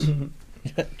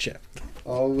Jeff.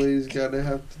 Always gotta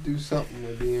have to do something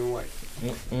with being white.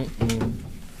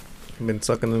 Been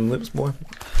sucking them lips, boy.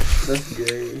 That's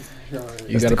gay. Sean.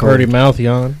 You got a pretty mouth,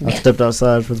 Jan. I stepped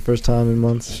outside for the first time in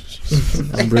months.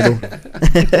 I'm brittle.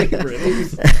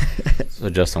 So,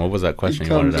 Justin, what was that question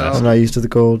you wanted to ask? I'm not used to the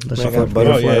cold. That shit fucked me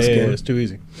up. Yeah, it's too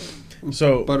easy.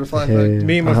 So, Butterfly Hey. effect.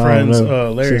 me and my I don't friends,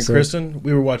 know. Larry and So- Kristen,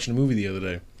 we were watching a movie the other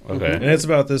day. Okay. And it's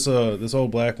about this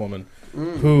old black woman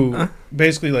who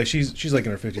basically, like, she's like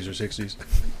in her 50s or 60s.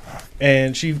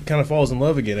 And she kind of falls in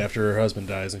love again after her husband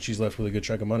dies, and she's left with a good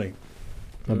chunk of money.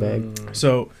 My bag.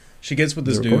 So she gets with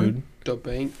this You recording? dude, The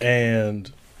bank.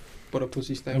 and What a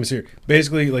pussy let me stank. see here.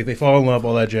 Basically, like, they fall in love,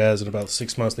 all that jazz, and about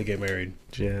 6 months they get married.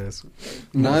 Jazz.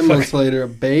 9 months later, a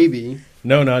baby.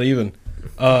 No, not even.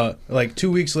 Like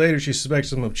 2 weeks later, she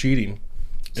suspects him of cheating,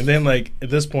 and then like at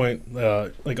this point,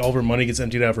 like all of her money gets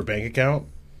emptied out of her bank account,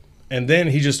 and then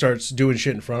he just starts doing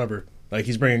shit in front of her. Like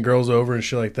he's bringing girls over and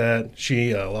shit like that.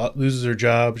 She loses her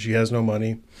job. She has no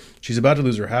money. She's about to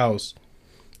lose her house.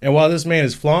 And while this man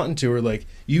is flaunting to her, like,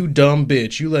 you dumb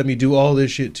bitch, you let me do all this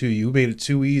shit to you. You made it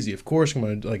too easy. Of course I'm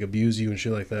going to, like, abuse you and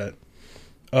shit like that.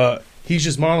 He's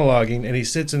just monologuing, and he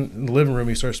sits in the living room.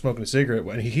 He starts smoking a cigarette,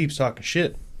 and he keeps talking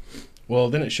shit. Well,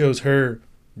 then it shows her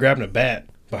grabbing a bat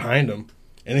behind him,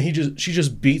 and then she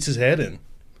just beats his head in,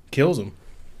 kills him.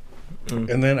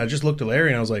 And then I just looked at Larry,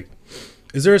 and I was like,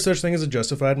 is there a such thing as a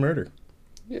justified murder?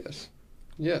 Yes.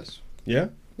 Yes. Yeah?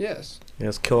 Yes.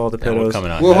 Yes, kill all the Yeah, we're pedos.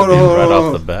 coming on Well, hold on, right hold off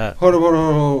on. the bat. Hold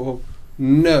on.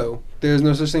 No. There's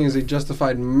no such thing as a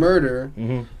justified murder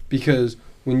because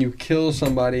when you kill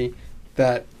somebody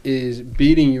that is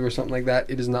beating you or something like that,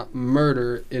 it is not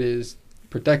murder. It is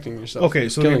protecting yourself. Okay,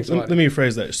 so killing let somebody. me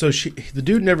rephrase that. So the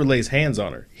dude never lays hands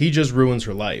on her. He just ruins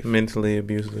her life. Mentally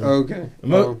abusive. Okay.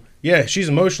 Yeah, she's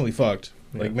emotionally fucked,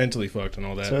 like Yeah. mentally fucked and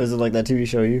all that. So is it like that TV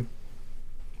show You?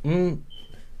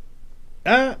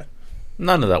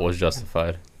 None of that was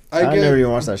justified. I never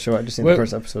even watched that show. I just seen What? the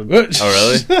first episode. Oh,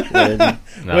 really? Yeah,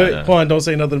 No, Wait, no. hold on, don't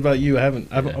say nothing about you. I'm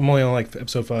Okay. only on like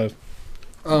episode 5.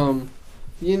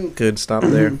 Good, stop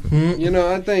there. You know,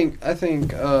 I think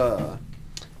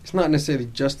it's not necessarily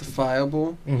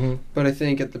justifiable, but I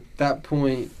think at that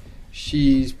point,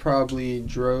 she's probably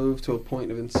drove to a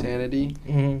point of insanity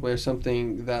where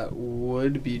something that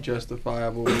would be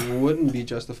justifiable wouldn't be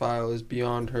justifiable is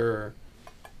beyond her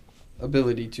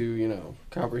ability to, you know,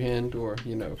 comprehend or,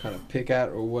 you know, kind of pick at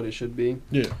or what it should be.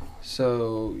 Yeah.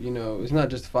 So, you know, it's not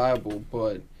justifiable,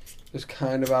 but it's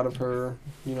kind of out of her,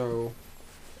 you know.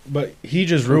 But he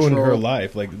just ruined her Control.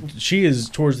 life. Like, she is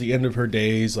towards the end of her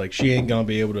days. Like, she ain't gonna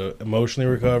be able to emotionally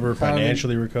recover,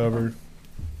 financially recover.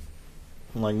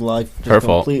 like life just Her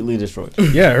fault. completely destroyed.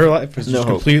 Yeah, her life is No just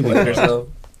hope. completely.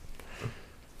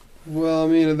 Well, I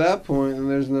mean, at that point, and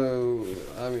there's no,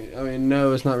 I mean,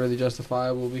 no, it's not really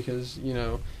justifiable because, you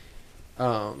know,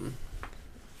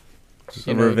 Just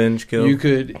you a know, revenge kill. you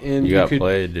could, and You got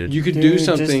played, dude. you could Dude, do just-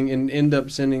 something and end up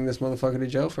sending this motherfucker to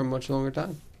jail for a much longer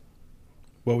time.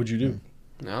 What would you do?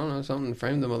 I don't know, something to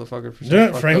frame the motherfucker for some Yeah,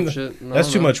 fucked frame up the- shit. I That's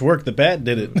don't too know. much work. The bat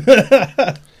did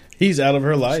it. He's out of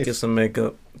her Just life. get some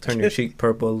makeup, turn your cheek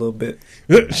purple a little bit,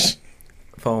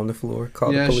 fall on the floor,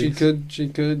 call Yeah, the police. she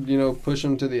could, you know, push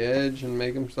him to the edge and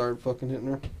make him start fucking hitting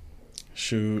her.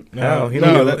 Shoot. How? No, He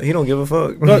no, don't give a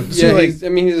fuck. But see, Yeah, like,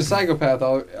 he's a psychopath,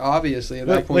 obviously. At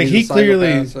that Like- point, like, he's he a psychopath,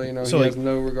 clearly- so, you know, so, he like, has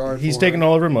no regard he's for taken her.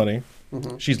 all of her money.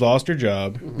 Mhm. She's lost her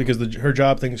job Mhm. because her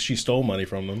job thinks she stole money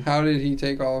from them. How did he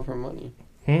take all of her money?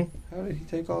 Hmm? How did he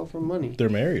take all of her money? They're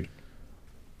married.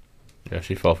 Yeah,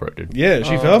 she fell for it, dude. Yeah,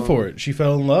 she fell for it. She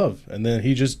fell in love, and then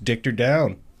he just dicked her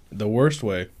down the worst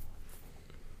way.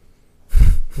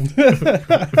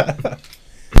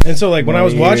 And so, like, when I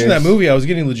was watching that movie, I was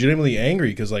getting legitimately angry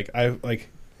because, like, I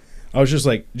was just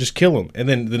like, just kill him. And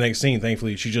then the next scene,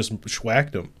 thankfully, she just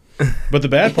schwacked him. But the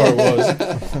bad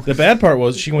part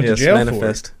was, she went to jail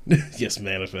manifest. for it. Yes,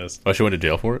 manifest. Oh, she went to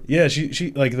jail for it? Yeah,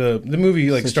 she like the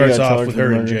movie like So she starts got off charged with with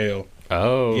her in murder? jail.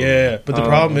 Oh. Yeah, but the Oh.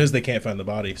 problem is they can't find the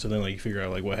body. So then like you figure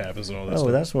out like what happens and all that Oh,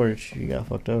 stuff. that's where she got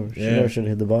fucked over. She Yeah. never should have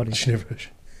hid the body. She never.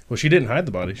 Well, she didn't hide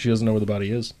the body. She doesn't know where the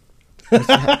body is. What's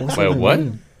Wait, that what?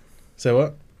 mean? Say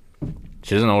what?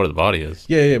 She doesn't know where the body is.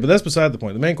 Yeah, but that's beside the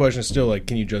point. The main question is still like,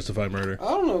 can you justify murder? I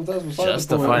don't know if that's beside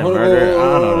Justify the point. Hold on, murder? hold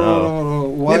on, I don't hold on, know. hold on,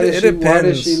 hold on. Why It does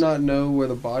depends. she not know where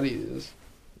the body is?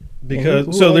 Because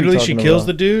who so are you literally she talking kills about?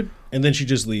 the dude and then she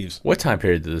just leaves. What time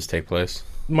period did this take place?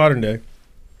 Modern day.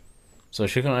 So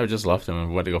she couldn't have just left him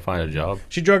and went to go find a job.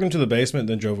 She drug him to the basement,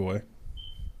 then drove away.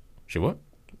 She what?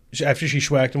 After she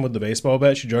schwacked him with the baseball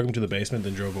bat, she drug him to the basement,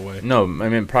 then drove away. No, I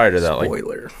mean prior to that, like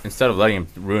Spoiler. instead of letting him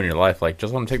ruin your life, like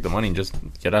just let him take the money and just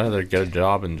get out of there, get a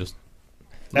job, and just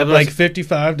At like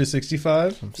 55 to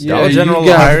 65? Dollar you General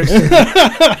got- hires.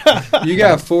 You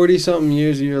got 40-something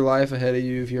years of your life ahead of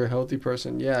you if you're a healthy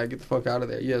person. Yeah, get the fuck out of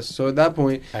there. Yes, so at that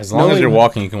point... As long as knowing- you're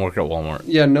walking, you can work at Walmart.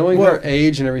 Yeah, knowing Well- her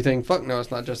age and everything, fuck no, it's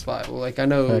not justifiable. Like, I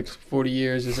know Facts. 40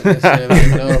 years isn't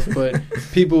necessarily enough, but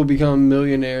people become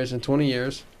millionaires in 20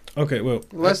 years. Okay, well.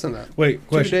 Less than that. Wait, 2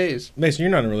 question. days. Mason,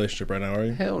 you're not in a relationship right now, are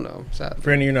you? Hell no. Sad.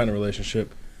 Franny, you're not in a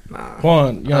relationship. Nah. Juan,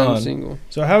 I'm Jan. single.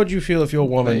 So how would you feel if your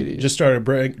woman Ladies. just started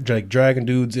like dragging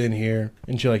dudes in here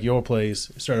into like your place,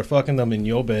 started fucking them in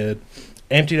your bed,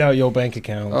 emptied out your bank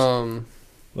accounts?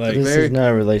 Like, This very- is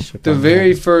not a relationship. The I'm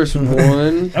very in. first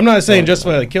one... I'm not saying just to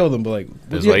like kill them, but like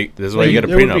This yeah, is why you get a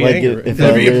there would prenup. be Like, anger. if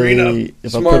There'd I be a prenup. really,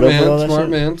 if I Smart put up with all man, that smart shit,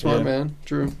 man, smart Yeah. man.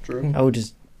 True, true. I would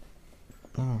just.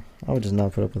 Oh, I would just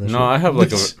not put up with that No,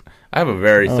 shit. I have a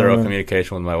very Oh, thorough man.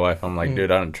 communication with my wife. I'm like,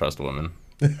 dude, I don't trust women.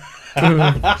 He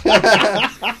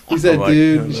said, I'm like,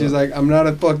 dude. no. She's like, I'm not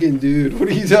a fucking dude. What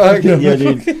are you talking about? Yeah,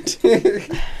 dude.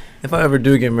 If I ever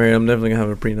do get married, I'm definitely gonna have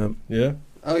a prenup. Yeah.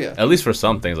 Oh, yeah. At least for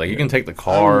some things, like you can take the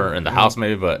car and the house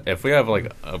maybe, but if we have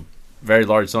like a very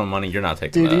large sum of money, you're not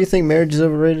taking Dude, that. do you think marriage is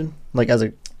overrated? Like as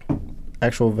a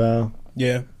actual vow?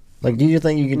 Yeah. Like, do you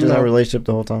think you can just No. have a relationship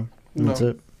the whole time? No. That's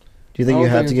it. Do you think I you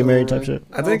don't have think to it's get married type overrated.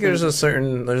 shit? I think there's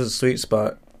a sweet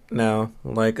spot now,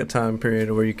 like a time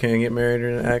period where you can get married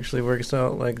and it actually works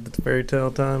out, like the fairy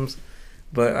tale times.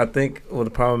 But I think what the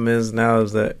problem is now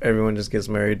is that everyone just gets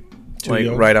married Too like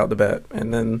young. right out the bat,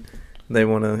 and then they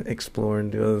want to explore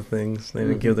and do other things. They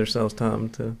didn't give themselves time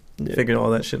to Yeah. figure all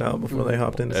that shit out before they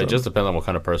hopped into It something. just depends on what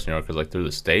kind of person you are, because like through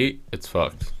the state, it's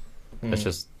fucked. It's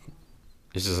just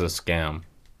a scam.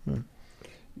 Hmm.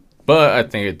 But I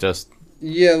think it just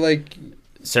Yeah, like,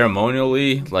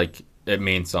 ceremonially, like it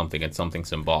means something. It's something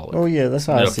symbolic. Oh yeah, that's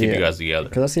how I It'll see keep you it. guys together.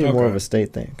 Because I see it more Okay. of a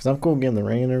state thing. Because I'm cool getting the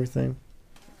ring and everything.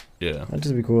 Yeah. I'd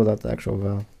just be cool without the actual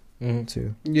vow Mhm.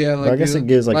 too. yeah, But like, I guess it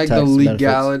gives like the tax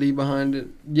legality behind it.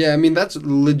 Yeah, I mean, that's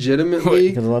legitimately...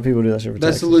 Because a lot of people do that shit for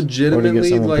That's taxes. Or to get legitimately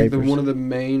someone like papers. one of the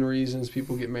main reasons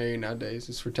people get married nowadays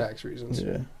is for tax reasons.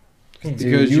 Yeah. Because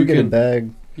Dude, you get a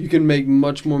bag. you can make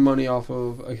much more money off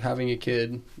of having a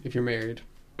kid if you're married.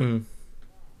 Mm.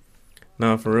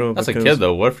 No, for real. That's a because kid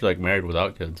though. What if you're like married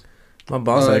without kids? My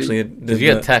boss actually Did did you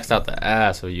get that. taxed out the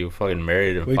ass if you fucking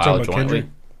married and Wait, you filed talking about jointly?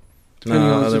 Kendrick? Depending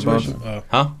on the other situation. bosses.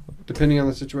 Huh? Depending on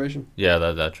the situation. Yeah,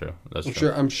 that's true. That's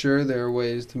true. I'm sure there are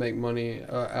ways to make money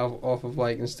off of,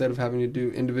 like, instead of having to do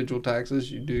individual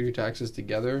taxes, you do your taxes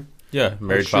together. Yeah,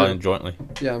 married sure. filing jointly.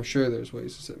 Yeah, I'm sure there's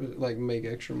ways to, like, make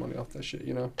extra money off that shit,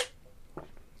 you know?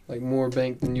 Like, more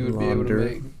bank than you would be able to Launder.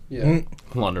 make. Yeah. Mm.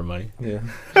 Launder money. Yeah.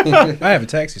 I have a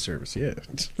taxi service. Yeah.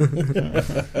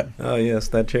 Oh yes,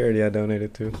 that charity I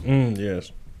donated to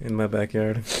Yes. in my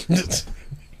backyard.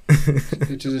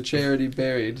 Which is a charity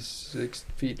buried 6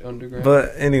 feet underground.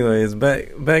 But anyways,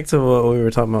 back to what we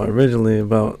were talking about originally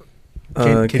about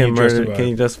Can you murder. justify- Can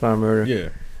you justify murder? Yeah.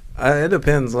 It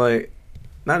depends. Like,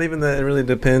 not even that. It really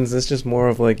depends. It's just more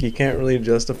of like you can't really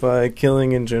justify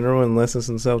killing in general unless it's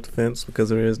in self-defense because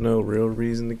there is no real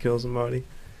reason to kill somebody.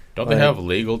 Don't they Like- have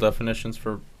legal definitions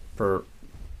for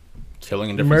killing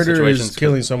in different Murder situations? is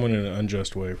killing someone in an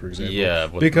unjust way, for example. Yeah,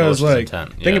 with Because, malicious like, intent.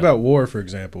 think yeah. about war, for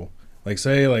example. Like,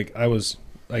 say, like, I was,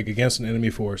 like, against an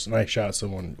enemy force and I shot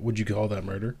someone. Would you call that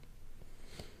murder?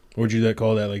 Or would you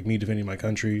call that, like, me defending my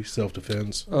country,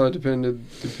 self-defense? Oh, it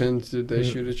depends. Did they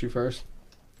shoot at you first?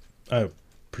 I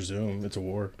presume it's a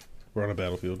war. We're on a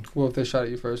battlefield. Well, if they shot at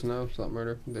you first, no, it's not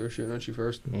murder. They were shooting at you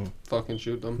first. Fucking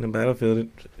shoot In them. the battlefield, it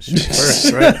shoot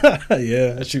first, right?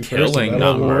 Yeah, I shoot first. killing, I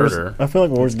not love wars. murder. I feel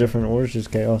like war's different. War's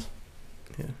just chaos.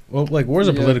 Well, like, war's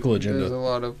a Yeah, political There's agenda. a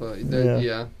lot of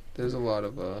Yeah. there's a lot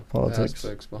of Politics.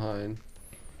 aspects behind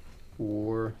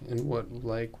war and what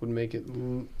like would make it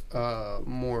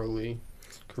morally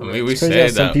I correct. mean, we It's crazy say how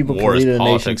some that people war can is lead a nation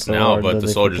politics so now, hard but that the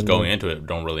they soldiers fucking going do. into it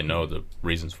don't really know the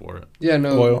reasons for it. Yeah,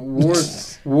 no, Oil.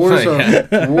 wars Yeah.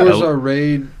 are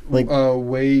Like-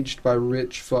 waged by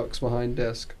rich fucks behind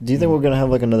desk. Do you think we're gonna have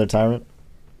like another tyrant,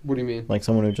 What do you mean? like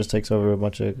someone who just takes over a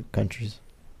bunch of countries?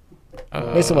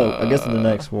 Uh, Basically, I guess in the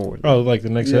next war. Oh, like the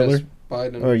next Hitler?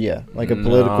 Biden. Or yeah, like a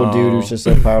political No. dude who's just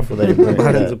so powerful that he brings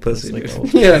Biden's that. a pussy, It's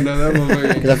dude. Yeah, no, that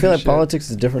motherfucker. Because I feel like shit. politics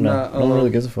is different now. Nah, No one really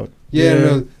um, gives a fuck. Yeah, Yeah.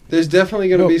 no, there's definitely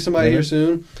going to No, be somebody yeah. here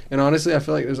soon. And honestly, I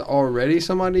feel like there's already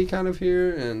somebody kind of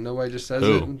here, and nobody just says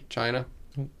Who? it. China.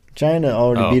 China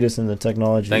already Oh. beat us in the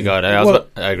technology. Thank God.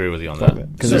 I agree with you on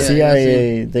that. Because Yeah, the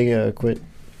CIA, they quit.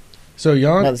 So,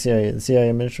 Jan, Not the CIA, the CIA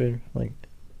administrator. Like,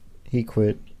 he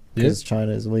quit Yeah. because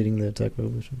China is leading the tech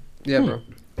revolution. Yeah, bro.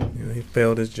 You know, he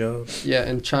failed his job. Yeah,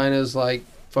 and China's like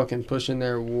fucking pushing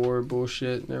their war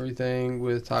bullshit and everything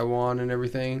with Taiwan and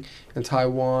everything. And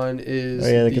Taiwan is. Oh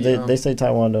yeah, because they say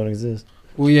Taiwan don't exist.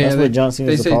 Well, yeah, that's what John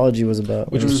Cena's apology was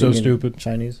about, which was so stupid.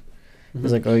 Chinese.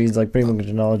 He's like, he's like pretty much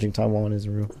acknowledging Taiwan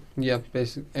isn't real. Yeah,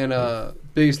 basically. And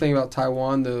biggest thing about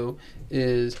Taiwan though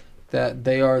is that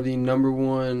they are the number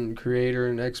one creator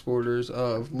and exporters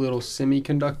of little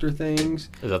semiconductor things.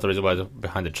 Is that the reason why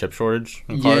behind the chip shortage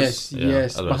in cars?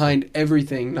 Yes, behind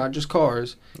everything, not just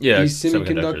cars. Yeah, these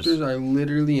semiconductors are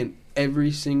literally in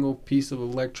every single piece of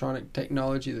electronic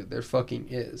technology that there fucking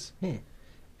is.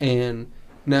 And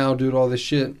now, dude, all this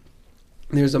shit,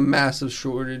 there's a massive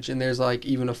shortage, and there's like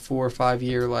even a 4 or 5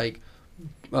 year like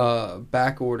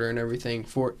back order and everything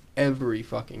for every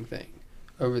fucking thing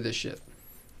over this shit.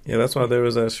 Yeah, that's why there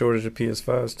was a shortage of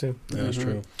PS5s too. That's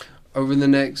true. Over the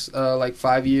next like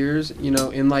 5 years, you know,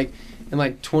 in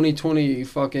 2020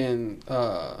 fucking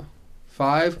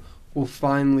 5, we'll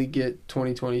finally get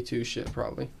 2022 shit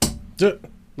probably. Yeah.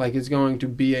 Like it's going to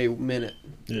be a minute.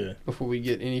 Yeah. Before we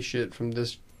get any shit from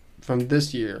this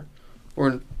year,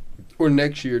 or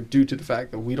next year, due to the fact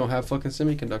that we don't have fucking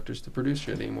semiconductors to produce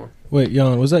shit anymore. Wait,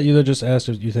 Jan, was that you that just asked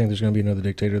if you think there's going to be another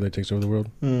dictator that takes over the world?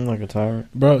 Like a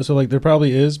tyrant. Bro, so, like, there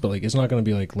probably is, but, like, it's not going to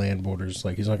be, like, land borders.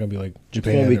 Like, he's not going to be, like,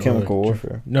 Japan. It's going to be chemical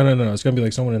warfare. No. It's going to be,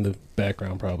 like, someone in the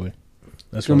background, probably.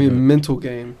 It's going to be a mental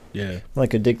game. Yeah.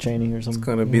 Like a Dick Cheney or something. It's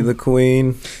going to be the Queen.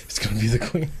 It's going to be the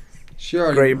Queen.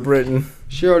 Great Britain.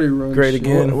 She already runs. Great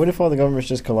again. What if all the governments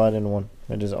just collide into one?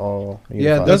 And just all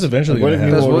unified? That's eventually going to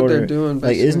happen. That's what they're doing.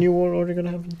 Basically. Like, is New World Order going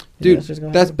to happen? Dude,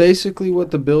 that's basically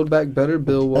what the Build Back Better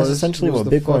bill was. That's essentially what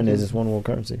Bitcoin is. It's one world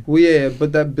currency. Well, yeah,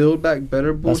 but that Build Back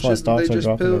Better bullshit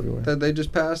that they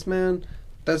just passed, man,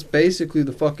 that's basically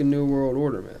the fucking New World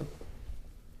Order, man.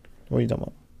 What are you talking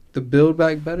about? The Build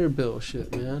Back Better bill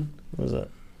shit, man. What is that?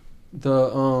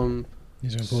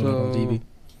 He's going to pull it up on TV.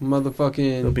 Motherfucking.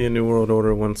 There'll be a new world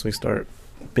order once we start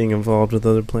being involved with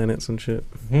other planets and shit.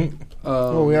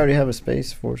 Well, we already have a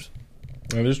space force.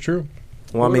 That is true.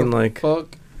 Well, I mean, like,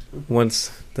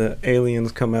 once the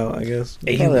aliens come out, I guess.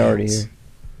 They're already here.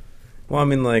 Well, I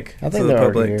mean, like, I to think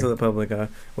the public eye.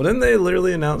 Well, didn't they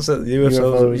literally announce that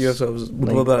UFOs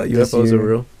are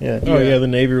real? Yeah. Oh, yeah, the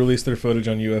Navy released their footage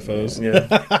on UFOs. Yeah.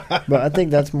 But I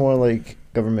think that's more like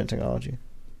government technology.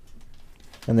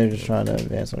 And they're just trying to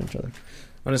advance on each other.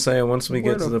 I'm just saying, once we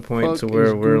get to the point to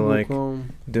where we're like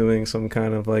doing some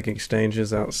kind of like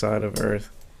exchanges outside of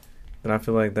Earth, then I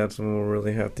feel like that's when we'll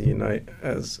really have to unite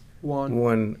as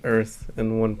one Earth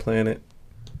and one planet.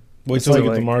 Wait till we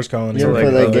get the Mars colony. You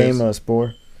ever play that game,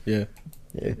 Spore? Yeah.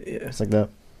 Yeah. It's like that.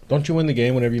 Don't you win the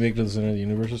game whenever you make it to the center of the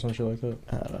universe or some shit like that?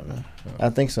 I don't know. I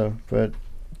think so, but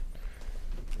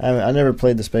I never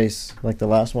played the space. Like the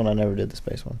last one, I never did the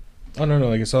space one. Oh no,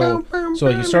 like it's all. So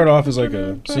like you start off as like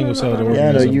a single-celled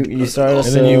organism. Yeah, no, you start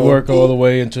and then you work all the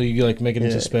way until you like make it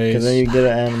into space. Because then you get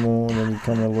an animal, and then you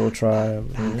become a little tribe,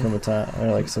 and you become a time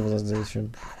or like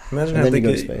civilization. Imagine having to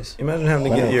get Imagine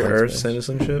having to get your Earth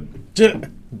citizenship,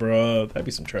 bro. That'd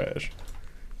be some trash.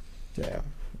 Yeah.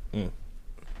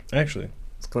 Actually,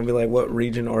 it's gonna be like, what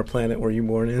region or planet were you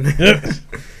born in?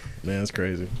 Man, that's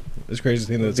crazy. It's crazy to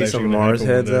think that it's actually some Mars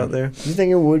heads out there. Do you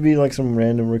think it would be like some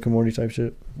random Rick and Morty type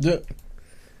shit? Yeah.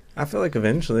 I feel like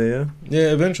eventually, yeah.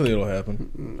 Yeah, eventually it'll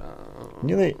happen. No.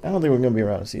 I don't think we're gonna be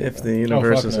around to see it. If the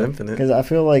universe is infinite. Because I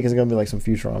feel like it's gonna be like some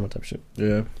Futurama type shit.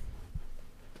 Yeah.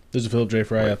 There's a Philip J.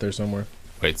 Fry out there somewhere.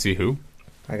 Wait, see who?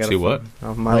 I got see what?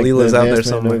 My like Leela's out there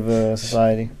somewhere. Of,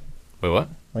 society. Wait, what?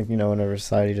 Like, you know, whenever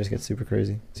society just gets super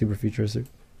crazy, super futuristic.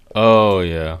 Oh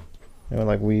yeah. You know,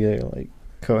 like we like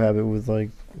cohabit with like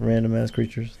random ass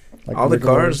creatures. Like all the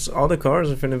cars are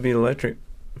going to be electric.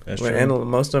 That's true. And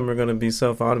most of them are going to be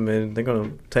self-automated. They're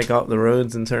going to take out the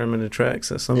roads and turn them into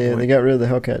tracks at some point. Yeah, they got rid of the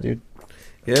Hellcat, dude.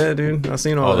 Yeah, dude. I've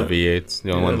seen all the V8s.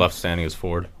 The only one left standing is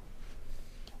Ford.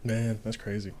 Man, that's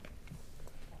crazy.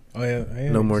 Oh yeah.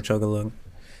 No more Chug-a-Lug.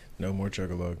 No more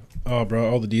Chug-a-Lug. Oh,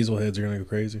 bro, all the diesel heads are going to go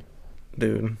crazy.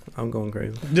 Dude, I'm going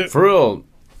crazy. For real,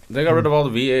 they got rid of all the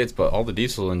V8s, but all the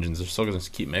diesel engines are still going to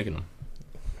keep making them.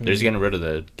 They're just getting rid of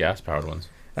the gas-powered ones.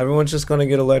 Everyone's just going to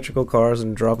get electrical cars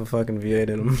and drop a fucking V8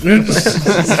 in them.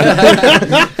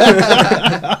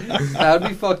 That would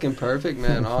be fucking perfect,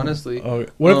 man, honestly. Oh,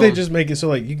 what if they just make it so,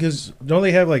 like, because don't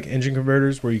they have, like, engine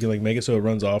converters where you can, like, make it so it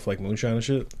runs off, like, moonshine and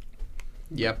shit?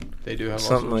 Yep, they do have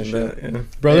something like that, yeah.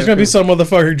 Bro, there's going to be some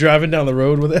motherfucker driving down the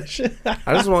road with that shit.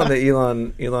 I just want the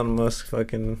Elon Musk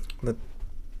fucking,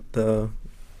 the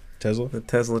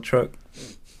Tesla truck.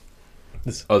 The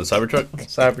Cybertruck?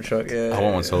 Cybertruck, yeah. I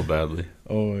want one so badly.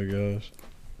 Oh my gosh.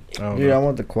 I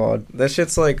want the quad. That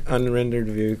shit's like unrendered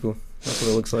vehicle. That's what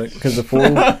it looks like. Because the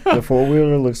four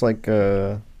wheeler looks like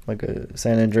like a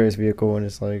San Andreas vehicle, and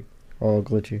it's like all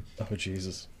glitchy. Oh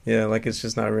Jesus. Yeah, like it's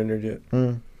just not rendered yet.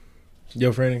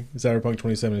 Yo, Franny, Cyberpunk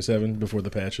 2077 before the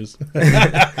patches.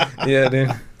 Yeah,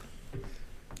 dude.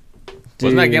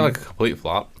 Wasn't that game like a complete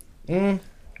flop?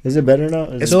 Is it better now?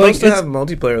 It's So, supposed like, to have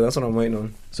multiplayer. That's what I'm waiting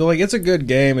on. So like, it's a good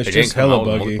game. It's It didn't just come hella out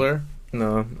with buggy. multiplayer?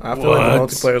 No, I feel like the What?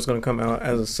 multiplayer is going to come out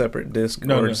as a separate disc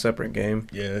No, or no. a separate game.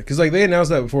 Yeah, because like they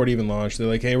announced that before it even launched. They're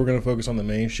like, "Hey, we're gonna focus on the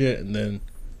main shit, and then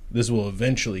this will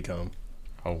eventually come."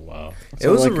 Oh, wow. It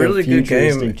was a really good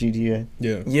game. futuristic GTA.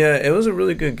 Yeah. Yeah, it was a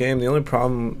really good game. The only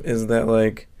problem is that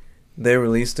like they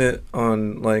released it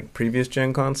on like previous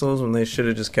gen consoles when they should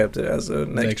have just kept it as a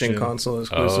next gen gen. console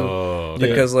exclusive. Oh, Yeah.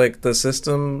 Because like the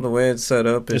system, the way it's set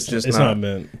up, is just it's not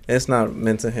meant. It's not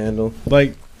meant to handle.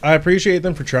 Like, I appreciate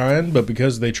them for trying, but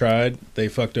because they tried, they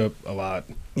fucked up a lot.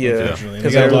 Yeah, Unfortunately. They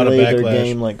because got a lot of delayed their backlash.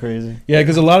 game like crazy. Yeah,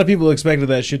 because a lot of people expected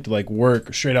that shit to like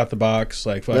work straight out the box,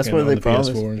 like fucking That's what on they the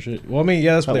promised. PS4 and shit. Well, I mean,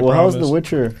 yeah, that's what they Well, how's promised. The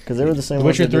Witcher? Because they were the same The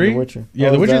ones Witcher that did 3? The Witcher. Yeah,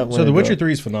 How The was Witcher. that So when The it Witcher dropped?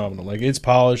 3 is phenomenal. Like, it's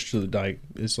polished to the like,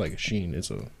 it's like a sheen.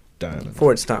 It's a diamond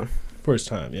for its time. for its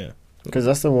time. Yeah, Because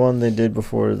that's the one they did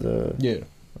before the. yeah.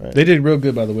 Right. They did real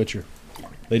good by The Witcher.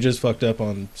 They just fucked up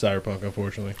on Cyberpunk,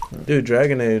 unfortunately. Dude,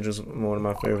 Dragon Age was one of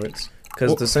my favorites. Because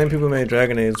Well- the same people who made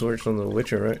Dragon Age worked on The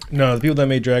Witcher, right? No, the people that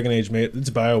made Dragon Age it's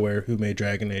BioWare who made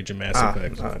DragonAge and Mass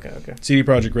Effect. Okay. CD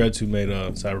Projekt Red's who made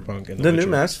Cyberpunk and The new Witcher.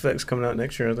 Mass Effect's coming out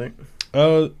next year, I think. I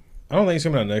don't think it's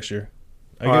coming out next year.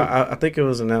 I think it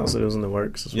was announced that it was in the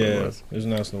works. Is what Yeah, it it was. was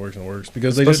announced in the works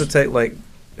because It's they supposed just to take like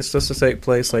it's supposed to take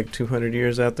place like 200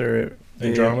 years after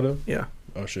Andromeda. Yeah,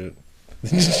 Oh shit!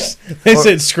 They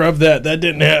said scrub that. That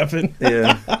didn't happen.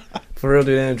 yeah. For real,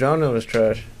 dude. Andromeda was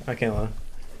trash. I can't lie.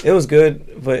 It was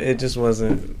good, but it just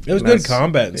wasn't. It was good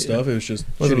combat and stuff. It was just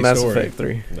Wasn't shitty Mass story. Effect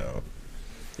 3. No.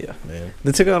 Yeah. Man.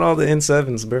 They took out all the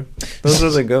N7s, bro. Those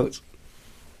are the goats.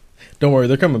 Don't worry,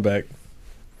 they're coming back.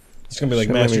 It's gonna be like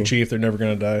Show Master me. Chief. They're never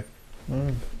gonna die.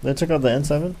 They took out the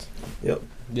N7s?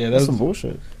 Yeah, That's some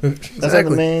bullshit. That's like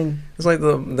Exactly. the main. It's like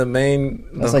the main.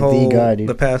 That's the like the whole, guy, dude.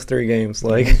 The past 3 games,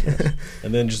 like.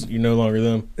 And then just you're no longer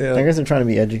them. I Yeah. guess they're trying to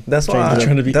be edgy. That's Change why. it up.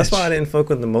 Trying to be That's why I edgy. didn't fuck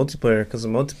with the multiplayer because the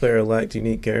multiplayer lacked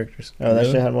unique characters. Oh, that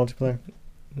Really? shit had multiplayer?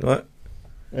 What?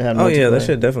 It had Oh yeah, that multiplayer.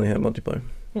 shit definitely had multiplayer.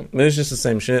 But it's just the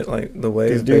same shit, like the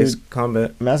wave-based dude-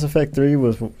 combat. Mass Effect 3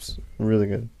 was really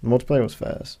good. Multiplayer was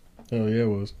fast. Oh yeah, it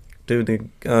was. Dude, the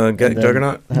And then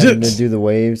Juggernaut. Having to do the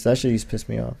waves, that shit used to piss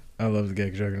me off. I love the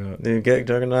Gek Juggernaut. Dude,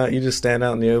 Juggernaut, you just stand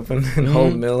out in the open and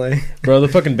hold melee. Bro, the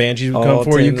fucking banshees would All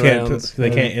come for you. 10 Can't rounds. they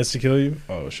can't insta kill you?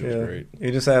 Oh, shit was Yeah. great.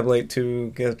 You just have like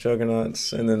 2 Get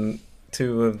Juggernauts and then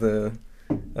 2 of the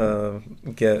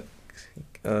Get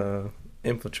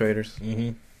Infiltrators.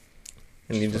 Mm-hmm.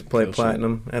 And you Just just fucking play kill shit.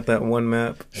 Platinum at that one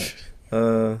map.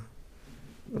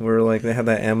 Where like they have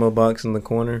that ammo box in the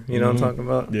corner. You know what Mhm. I'm talking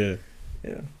about? Yeah.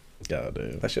 Yeah. God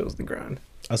damn. That shit was the grind.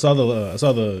 I saw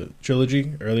the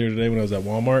trilogy earlier today when I was at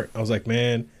Walmart. I was like,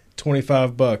 man,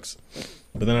 $25.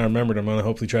 But then I remembered I'm gonna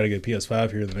hopefully try to get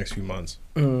PS5 here in the next few months.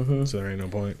 Mm-hmm. So there ain't no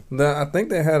point. I think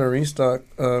they had a restock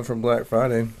for Black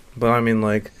Friday, but I mean,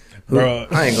 like,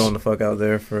 Bruh. I ain't going to fuck out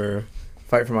there for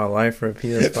fight for my life for a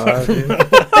PS5. Dude.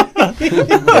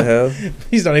 The hell?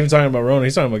 He's not even talking about Rona.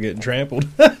 He's talking about getting trampled.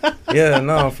 Yeah,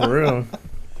 no, for real.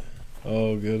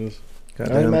 Oh goodness. I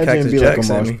Goddamn imagine Cactus it'd be like Jack a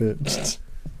sent mosh me. pit.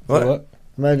 What?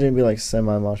 Imagine it'd be like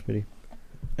semi-mosh pitty.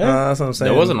 That's what I'm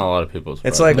saying. There wasn't a lot of people.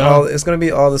 It's surprised. like No. it's gonna be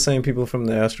all the same people from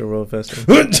the Astro World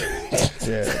Festival.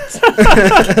 Yeah.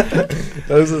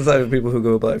 Those are the type of people who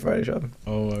go Black Friday shopping.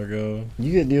 Oh my god.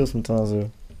 You get deals sometimes,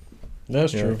 though.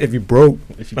 That's Yeah. true. If you broke,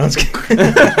 If you I'm just kidding.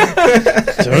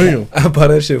 Damn. I buy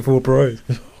that shit full price.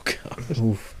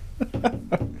 Oof.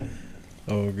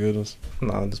 Oh goodness.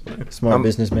 No, I'm just playing. Smart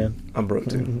businessman. I'm broke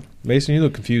too. Mason, you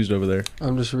look confused over there.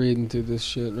 I'm just reading through this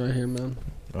shit right here, man.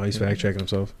 Oh, he's fact checking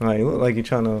himself. All right, you look like you're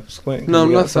trying to squint. 'cause No, I'm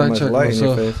you got not so much fact-checking light in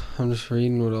your myself. face. I'm just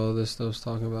reading what all this stuff's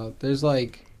talking about. There's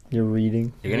like You're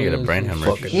reading. You're gonna get a brain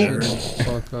hemorrhage. Fucking shit nerd.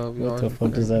 fuck up. What the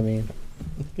fuck does that mean?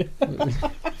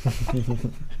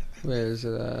 Where is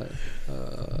it at?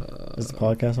 Is the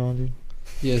podcast on, dude?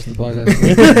 Yes, the podcast.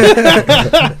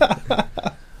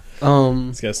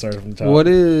 Let's get started from the top. What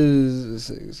is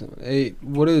 6, 7, 8?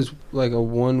 What is like a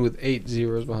 1 with 8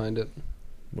 zeros behind it?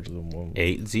 What is the one?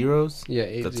 8 zeros? Yeah,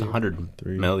 8 That's zeros. 100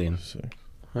 3 million.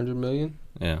 100 million?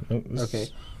 Yeah. Oh, this Okay.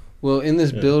 is- Well, in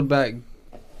this Yeah. Build Back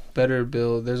Better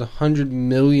bill, there's $100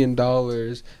 million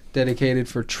dedicated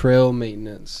for trail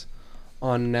maintenance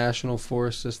on National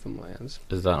Forest System lands.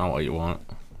 Is that not what you want?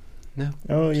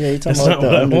 Oh yeah, you're talking That's about not what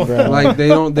I the want. underground. Like they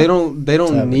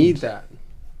don't Savage. need that.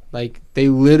 Like they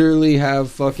literally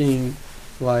have fucking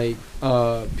like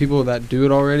people that do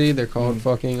it already. They're called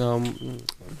fucking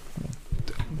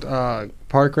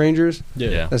park rangers.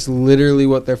 Yeah. That's literally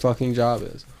what their fucking job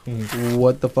is. Mm.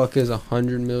 What the fuck is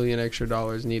 $100 million extra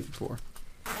needed for?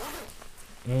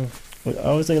 Mm. I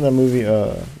always think of that movie,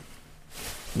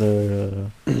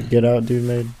 the Get Out dude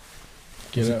made.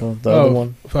 Get What's it out. called? The other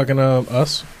one. Fucking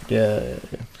Us. Yeah.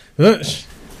 You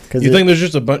Cause think there's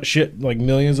just a bunch shit like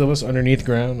millions of us underneath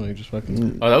ground, like just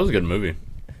fucking? Oh, that was a good movie.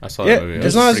 I saw Yeah, that movie. It it's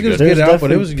was not as pretty good as there's Get Out,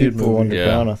 but it definitely was a good people movie.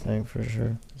 underground, Yeah. I think, for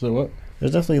sure. So what?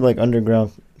 There's definitely like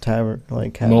underground tavern,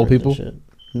 like caverns Mole and people? shit.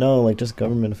 No, like just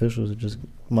government officials that just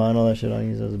mine all that shit on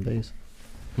use as a base.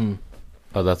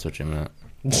 Oh, that's what you meant.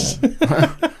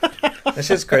 That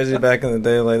shit's crazy back in the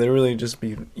day. Like, they really just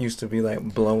used to be, like,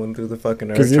 blowing through the fucking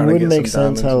earth. Because it trying to wouldn't get make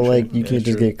some sense diamonds how and like shit. you Yeah, can't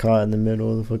just true. get caught in the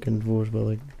middle of the fucking forest by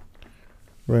like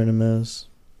random ass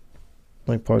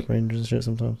like park rangers and shit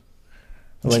sometimes.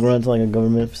 Or, like run into like a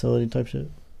government facility type shit.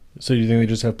 So you think they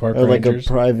just have park Or like rangers? a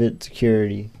private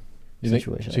security You think,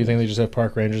 situation. so you think they just have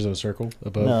park rangers in a circle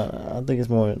above No, I think it's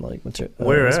more like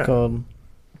Where it's at? called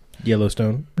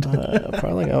Yellowstone?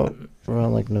 probably like out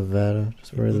around like Nevada.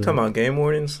 Just where You the talking about game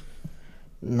wardens?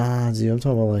 Nah, dude, I'm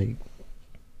talking about like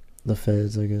the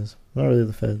feds, I guess. Not really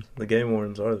the feds. The game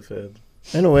wardens are the feds.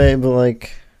 In a way, but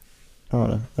like I don't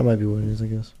know. That might be what it is, I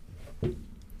guess.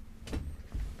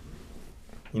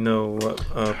 You know what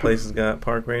places got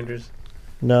park rangers?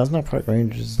 No, it's not park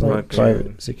rangers. It's like Like,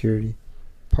 private security.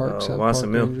 Parks have park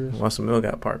Wasson Mill. rangers. Wasson Mill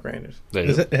got park rangers. They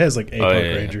It do. has like a Oh, park yeah,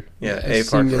 yeah. ranger. Yeah, A a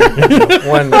park singular. ranger.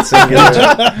 One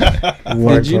singular.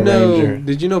 One Did you park know? ranger.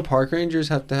 Did you know park rangers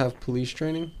have to have police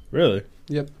training? Really?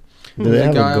 Yep. Do they The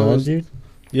have a guy gun, was- dude?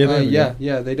 Yeah, they have a gun.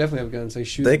 Yeah. They definitely have guns. They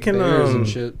shoot They can, bears and um,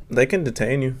 shit. They can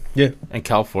detain you. In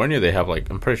California, they have like,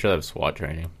 I'm pretty sure they have SWAT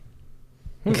training.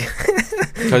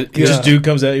 This dude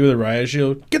comes at you with a riot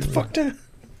shield. Get the fuck down.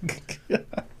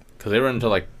 Because they run into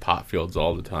like pot fields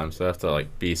all the time, so they have to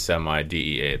like be semi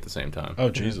DEA at the same time. Oh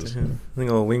Jesus. I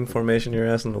think a wing formation your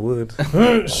ass in the woods.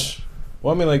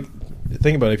 Well, I mean, like,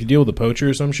 think about it. If you deal with a poacher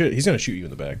or some shit, he's gonna shoot you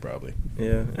in the back, probably.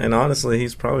 Yeah, and honestly,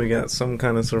 he's probably got some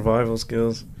kind of survival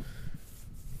skills.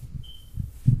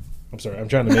 I'm sorry. I'm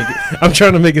trying to make it. I'm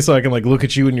trying to make it so I can like look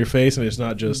at you in your face, and it's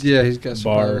not just. Yeah, he's got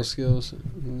bar. survival skills.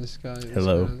 And this guy.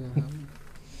 Hello. Guy doesn't have them.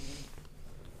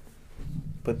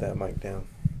 Put that mic down.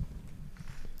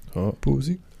 Oh,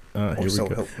 pussy. Here we go.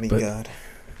 help me But- God.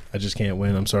 I just can't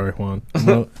win. I'm sorry, Juan.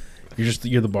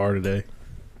 You're the bar today.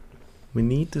 We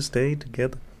need to stay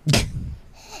together.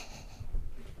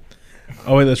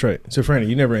 Oh wait, that's right. So, Franny,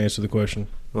 you never answered the question.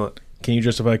 What? Can you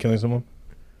justify killing someone?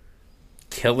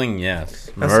 Killing, yes.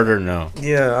 That's- Murder, no.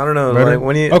 Yeah, I don't know. Murder? Like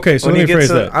when you Okay, so when let you me get phrase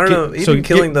to, that. I don't know. So Even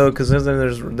killing though, because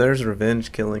there's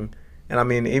revenge killing, and I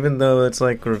mean, even though it's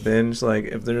like revenge, like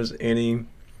if there's any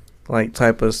like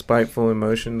type of spiteful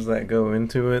emotions that go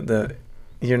into it, that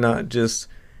you're not just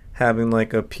having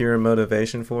like a pure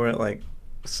motivation for it, like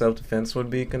self-defense would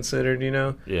be considered, you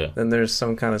know, Yeah. then there's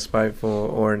some kind of spiteful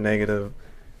or negative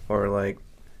or like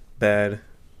bad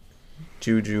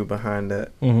juju behind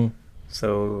that. Mm-hmm.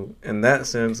 So in that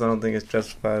sense, I don't think it's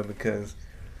justified because,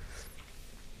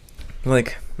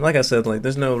 like I said, like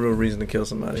there's no real reason to kill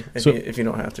somebody if you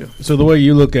don't have to. So the way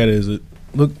you look at it is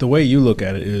the way you look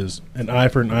at it is an eye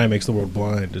for an eye makes the world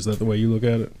blind. Is that the way you look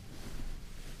at it?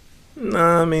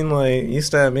 Nah, I mean like you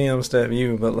stab me, I'm gonna stab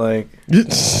you, but like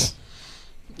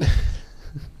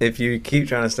if you keep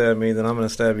trying to stab me, then I'm gonna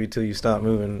stab you till you stop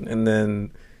moving, and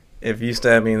then if you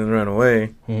stab me and then run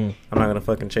away, I'm not gonna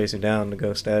fucking chase you down to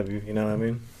go stab you. You know what I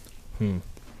mean?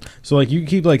 So like you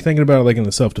keep like thinking about it like in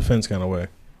the self-defense kind of way.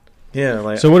 Yeah.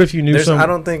 Like So what if you knew I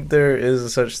don't think there is a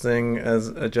such thing as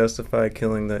a justified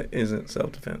killing that isn't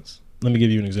self-defense. Let me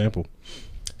give you an example.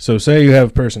 So say you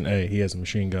have person A, he has a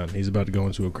machine gun. He's about to go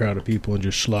into a crowd of people and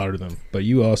just slaughter them. But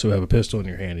you also have a pistol in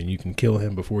your hand and you can kill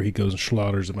him before he goes and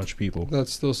slaughters a bunch of people.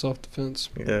 That's still self-defense.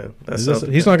 Yeah, that's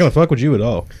He's not going to fuck with you at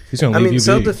all. He's going to leave you be.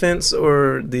 self-defense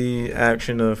or the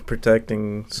action of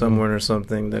protecting someone or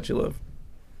something that you love.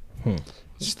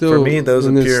 Still, For me, those are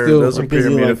and it's pure. still- Those are Because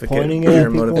pure you're, like, motivated. pointing Pure at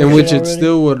people motivation. in which it already?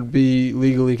 still would be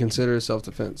legally considered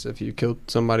self-defense. If you killed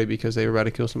somebody because they were about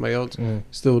to kill somebody else,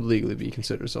 still would legally be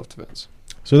considered self-defense.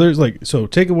 So there's so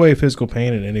take away physical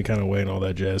pain in any kind of way and all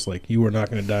that jazz. Like you are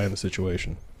not going to die in the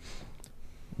situation.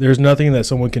 There's nothing that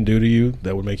someone can do to you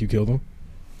that would make you kill them.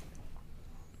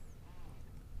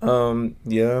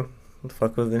 Yeah.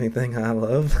 Fuck with anything I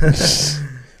love.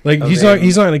 Like I he's mean-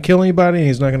 not going to kill anybody and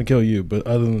he's not going to kill you. But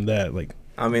other than that, like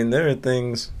I mean, there are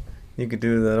things you could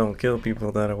do that don't kill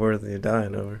people that are worthy of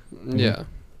dying over. Yeah.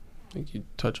 Like you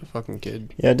touch a fucking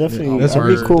kid. Yeah, definitely. That's I'd be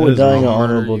murder. cool That with is dying an wrong.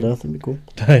 honorable Murder you. death. That'd be cool.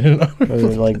 Dying. Or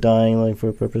like dying like for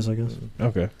a purpose, I guess.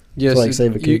 Okay. Yes, like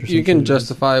save a kid or you some can shit.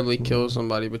 justifiably kill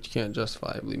somebody, but you can't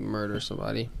justifiably murder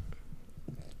somebody.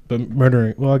 But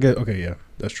murdering. Well, I get. Okay, yeah,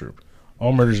 that's true.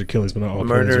 All murders are killings, but not all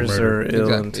Murders killings are are murder. ill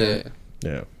Exactly. intent.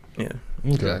 Yeah. Yeah.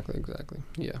 Okay. Exactly.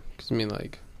 Yeah. Because I mean,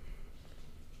 like,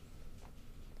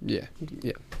 yeah.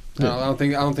 Yeah. No, I don't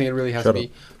think it really has Shut to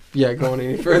be. Yeah, going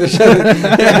any further.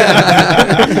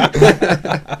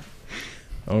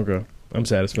 Okay. I'm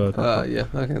satisfied. Yeah.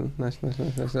 Okay.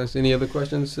 Nice. Any other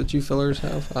questions that you fellers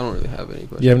have? I don't really have any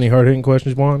questions. You have any hard hitting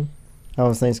questions, Juan? How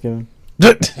was Thanksgiving?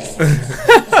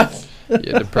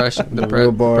 Yeah, depression. The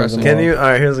real bars Depressing. and Can all. you? All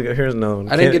right. Here's another one.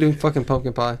 I didn't get any fucking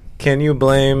pumpkin pie. Can you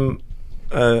blame?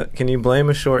 Can you blame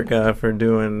a short guy for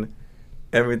doing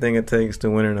everything it takes to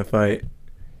win in a fight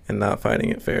and not fighting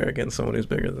it fair against someone who's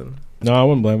bigger than? No, I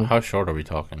wouldn't blame him. How short are we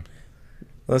talking?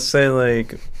 Let's say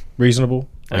like Reasonable.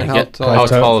 I mean, How get, tall- how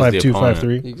tall is the 5'2", opponent?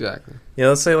 5'3". Exactly. yeah.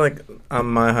 Let's say like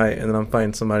I'm my height and then I'm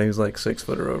fighting somebody who's like 6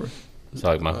 foot or over, It's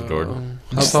like Michael Jordan.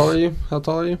 How tall are you?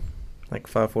 like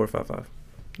 5'4", 5'5".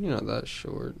 You're not that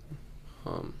short.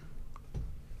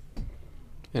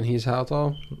 And he's how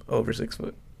tall? Over 6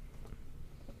 foot.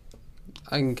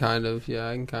 I can kind of.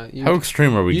 How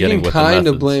extreme are we You getting can with the kind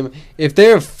of methods? blame if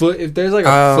there's like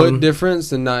a foot Um, difference,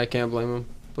 then I can't blame him.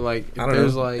 But like if I don't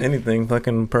there's know like anything.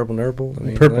 Fucking purple nurple. I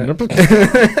mean, Purple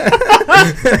that-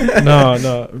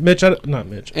 No, Mitch. Not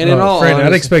Mitch. And in all Fran, I'd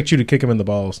honesty- expect you to kick him in the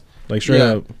balls, like straight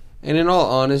Yeah. up. and in all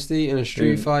honesty, in a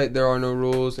street Yeah. fight there are no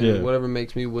rules, and Yeah. whatever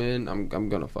makes me win, I'm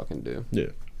gonna fucking do.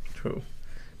 True.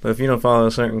 But if you don't follow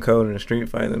a certain code in a street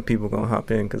fight, then people gonna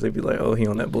hop in because they be like, "Oh, he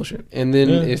on that bullshit." And then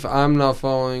Yeah. if I'm not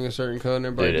following a certain code, and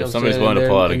everybody Dude, if jumps somebody's in, willing to and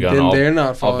pull out a and gun, then all- they're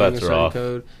not following a bets are certain off.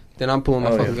 code, then I'm pulling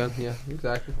my Oh, fucking yeah. gun. Yeah,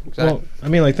 exactly. Well, I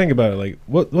mean, like, think about it. Like,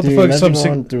 what the Dude, fuck? Some imagine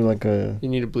sick. going through like a You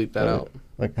need to bleep that out.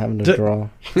 like having to D- draw,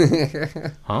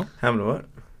 Having to what?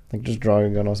 like just draw your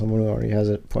gun on someone who already has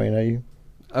it pointing at you.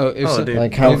 Oh, if Oh, so, dude.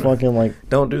 Like how don't- fucking like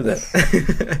Don't do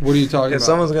that. what are you talking If about?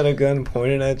 someone's got a gun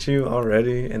pointed at you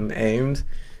already and aimed,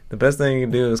 the best thing you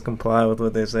can do is comply with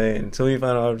what they say until you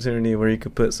find an opportunity where you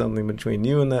could put something between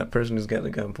you and that person who's got the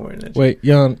gun pointed at you. Wait,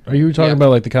 Jan, are you talking Yeah. about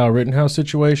like the Kyle Rittenhouse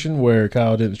situation where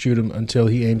Kyle didn't shoot him until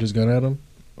he aimed his gun at him,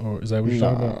 or is that what you're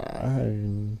talking about? I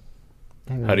haven't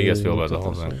How do you guys really feel about looked the at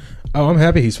whole that thing? shit. Oh, I'm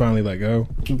happy he's finally let go.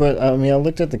 But I mean, I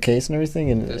looked at the case and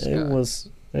everything, and This it guy. was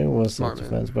Smart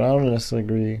self-defense. But I don't necessarily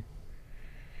agree.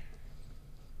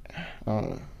 I don't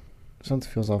know.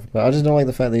 Something feels off about it. I just don't like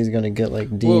the fact that he's gonna get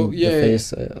like deemed yeah, the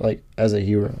face like as a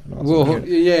hero. And all Well, that.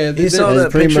 yeah. You th- saw It's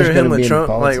that pretty picture much of him gonna with be in Trump,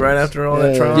 like politics. right after all Yeah,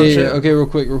 that Trump yeah, shit? yeah. Okay, real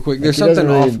quick. Like, There's he doesn't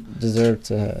something really off. deserve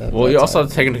to have. Well, that you also have title.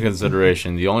 to take into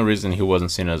consideration the only reason he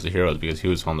wasn't seen as a hero is because he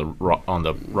was on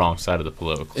the wrong side of the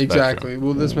political Exactly.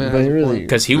 Well, this man But has he a really- point.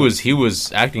 Because he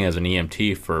was acting as an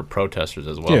EMT for protesters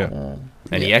as well, Yeah.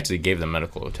 and he Yeah. actually gave them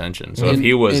medical attention. So And- if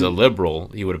he was and- a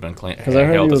liberal, he would have been Because I heard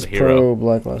he hailed was as a hero. pro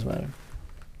Black Lives Matter.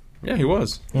 Yeah, he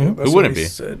was. Mhm. That's Who what wouldn't he be?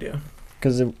 Said, yeah.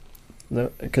 Because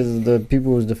the people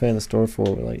who was defending the store for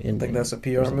were like I in. think that's a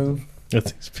PR move.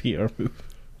 That's his PR move.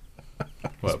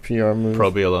 What, PR move. pro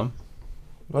BLM?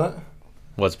 What?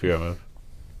 What's PR move?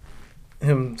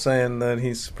 Him saying that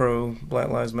he's pro Black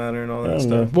Lives Matter and all I that don't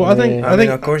stuff. know. Well, I think- I mean,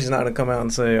 of course, he's not gonna come out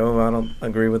and say, "Oh, I don't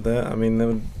agree with that." I mean, that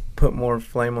would put more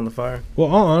flame on the fire. Well,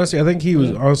 all honesty, I think he was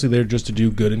honestly there just to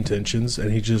do good intentions,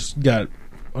 and he just got,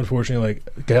 unfortunately,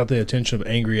 like got the attention of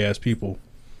angry ass people,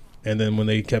 and then when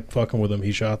they kept fucking with him,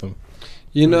 he shot them.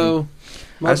 You know,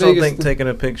 I my just don't biggest think taking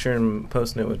a picture and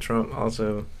posting it with Trump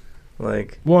also,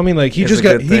 like, Well, I mean, like he It's just a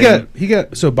got good he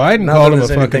got so Biden not called that him a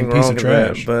there's anything fucking piece wrong of with that,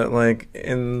 trash. but like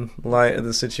in light of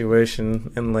the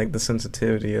situation and like the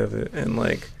sensitivity of it and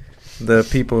like the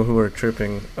people who are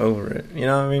tripping over it, you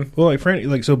know what I mean? Well, like Fran,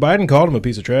 like so Biden called him a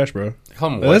piece of trash, bro. They call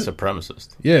him a That's- white supremacist.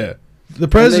 Yeah, the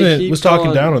president keep was talking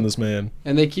calling- down on this man.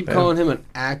 and they keep Yeah. calling him an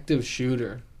active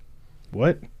shooter.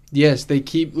 What? Yes, they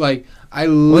keep like I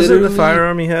Was it literally. the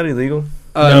firearm he had illegal?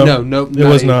 No, It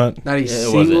was not. Not a Yeah, it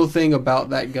single wasn't. thing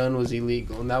about that gun was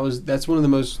illegal, and that's one of the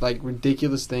most like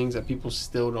ridiculous things that people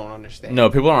still don't understand. No,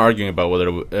 people aren't arguing about whether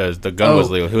the gun Oh, was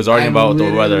legal. He was arguing I about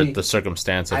whether literally- the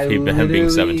circumstance of I him being literally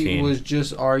 17. was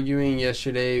just arguing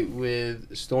yesterday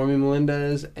with Stormy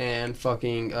Melendez and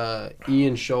fucking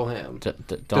Ian Sholham.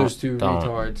 Those two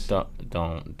retards.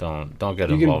 Don't get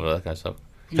You can- involved with that kind of stuff.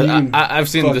 'Cause You can I've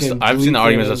seen this. fucking I've seen delete the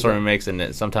arguments that them. Stormy makes,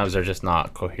 and sometimes they're just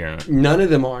not coherent. None of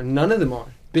them are.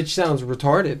 Bitch sounds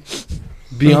retarded.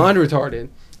 Beyond retarded.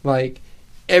 Like,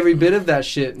 every bit of that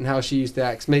shit and how she used to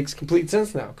act makes complete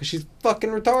sense now. Because she's fucking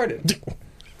retarded.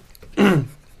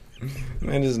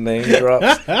 Man, his name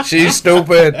drops. She's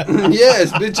stupid.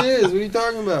 Yes, bitch is. What are you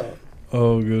talking about?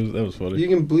 Oh, good. That was funny. You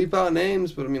can bleep out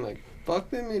names, but I mean, like, fuck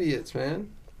them idiots, man.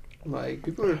 Like,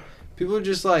 people are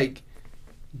just like,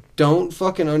 don't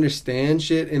fucking understand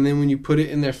shit, and then when you put it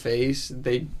in their face,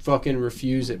 they fucking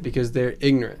refuse it because they're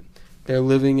ignorant. They're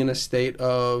living in a state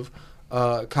of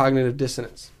cognitive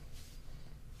dissonance.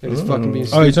 They're just fucking being Oh,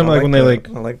 stupid. you're talking like when they like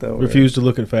I like that word. refuse to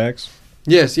look at facts?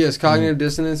 Yes. Cognitive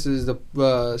dissonance is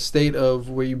the state of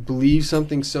where you believe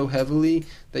something so heavily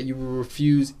that you will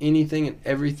refuse anything and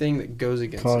everything that goes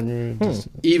against it.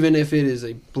 Even if it is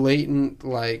a blatant,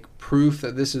 like, proof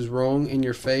that this is wrong in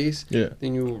your face,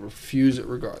 then you will refuse it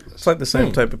regardless. It's like the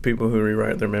same type of people who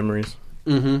rewrite their memories.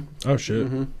 Mm-hmm. Oh, shit.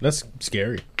 Mm-hmm. That's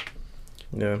scary.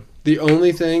 Yeah. The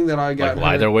only thing that I got... Like,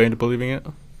 lie their way into believing it?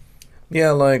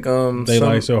 Yeah, like... They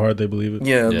lie so hard they believe it?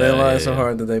 Yeah, they lie so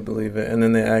hard that they believe it, and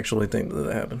then they actually think that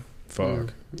it happened.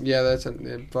 Fuck. Yeah, that's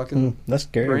fucking... that's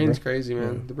scary, brain's bro. crazy,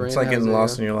 man. The brain It's like has getting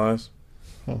lost in your lives.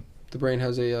 The brain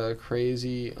has a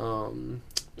crazy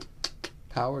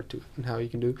power to it and how you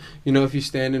can do. You know, if you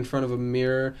stand in front of a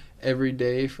mirror every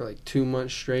day for like 2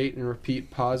 months straight and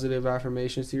repeat positive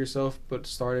affirmations to yourself, but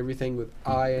start everything with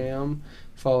I am,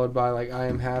 followed by like I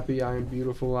am happy, I am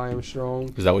beautiful, I am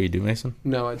strong. Is that what you do, Mason?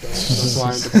 No, I don't. That's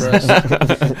why I'm depressed.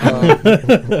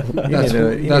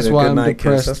 That's why I'm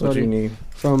depressed. That's what you need.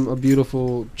 From a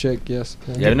beautiful chick, yes.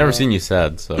 Yeah, I've never seen you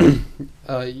sad, so.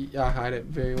 I hide it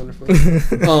very wonderfully.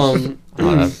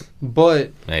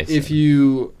 But nice. if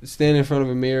you stand in front of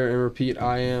a mirror and repeat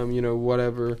I am,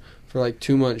 whatever, for like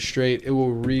 2 months straight, it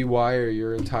will rewire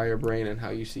your entire brain and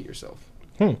how you see yourself.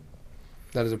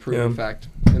 That is a proven fact.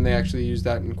 And they actually use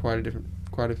that in quite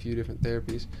a few different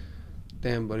therapies.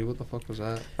 Damn, buddy, what the fuck was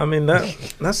that? I mean,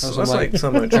 that's like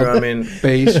somewhat true. I mean,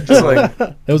 bass. It's like,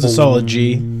 that was a solid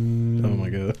G. Oh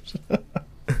my god.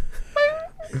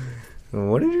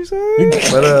 what did you say?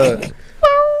 But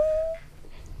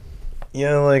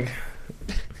yeah, like,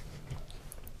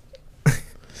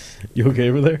 you okay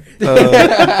over there?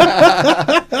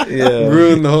 Yeah,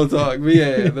 ruined the whole talk. But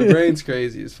yeah, the brain's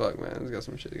crazy as fuck, man. It's got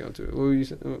some shit to go to it. What were you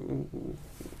saying?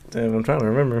 Damn, I'm trying to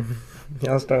remember.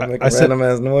 Y'all start making random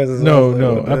ass noises.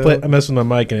 No. I messed with my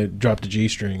mic and it dropped a G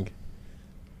string.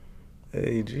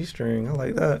 Hey, G string, I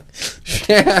like that.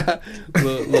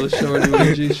 little shorty with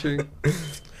a G string.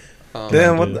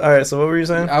 Damn. All right. So what were you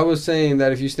saying? I was saying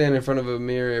that if you stand in front of a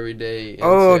mirror every day. And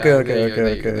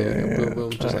Okay. Boom,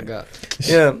 boom, just like that.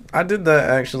 Yeah, I did that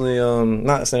actually.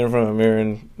 Not stand in front of a mirror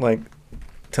and like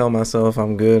tell myself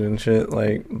I'm good and shit.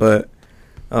 Like, but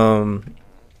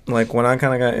like when I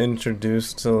kind of got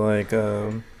introduced to like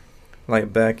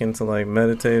back into like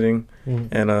meditating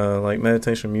and like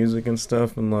meditation music and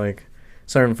stuff and like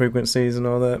certain frequencies and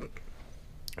all that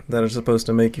are supposed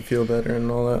to make you feel better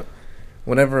and all that.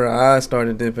 Whenever I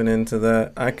started dipping into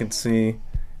that, I could see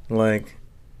like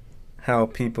how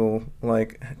people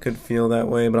like could feel that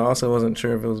way, but I also wasn't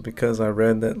sure if it was because I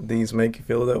read that these make you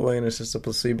feel that way and it's just a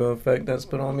placebo effect that's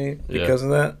put on me because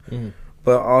of that.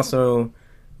 But also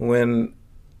when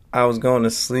I was going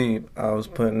to sleep, I was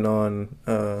putting on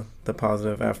the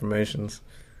positive affirmations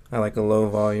at like a low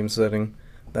volume setting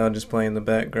that would just play in the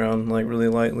background like really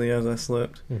lightly as I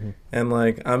slept. And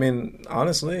like, I mean,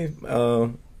 honestly,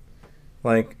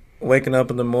 like waking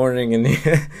up in the morning and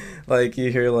like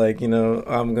you hear like,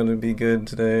 I'm gonna be good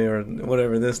today or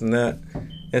whatever, this and that,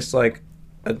 it's like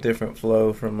a different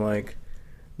flow from like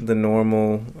the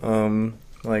normal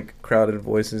like crowded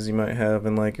voices you might have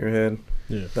in like your head.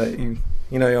 That you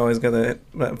always got that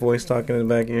voice talking in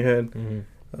the back of your head.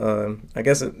 I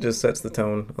guess it just sets the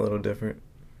tone a little different.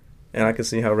 And I could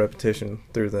see how repetition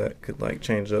through that could like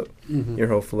change up your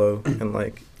whole flow and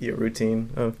like your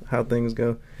routine of how things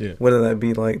go. Whether that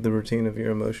be like the routine of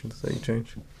your emotions that you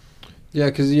change. Yeah,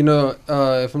 because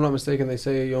if I'm not mistaken, they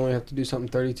say you only have to do something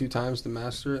 32 times to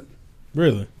master it.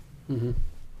 Really?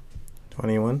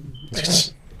 21.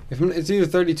 It's either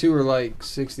 32 or like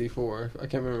 64. I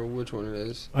can't remember which one it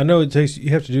is. I know you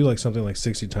have to do like something like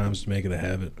 60 times to make it a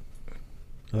habit.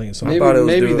 I think it's something.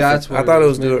 Maybe that's what I thought it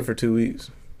was do it for 2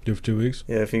 weeks. Do it for 2 weeks?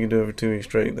 Yeah, if you can do it for 2 weeks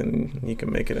straight, then you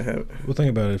can make it a habit. Well, think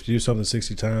about it. If you do something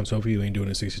 60 times, hopefully you ain't doing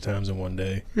it 60 times in one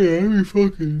day. Yeah, that'd be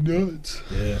fucking nuts.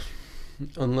 Yeah.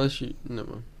 Unless you...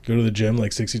 Never. Go to the gym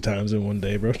like 60 times in one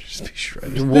day, bro. Just be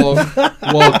shredded. Walk.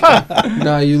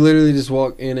 Nah, you literally just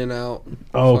walk in and out.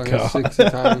 Oh, God. 60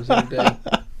 times a day.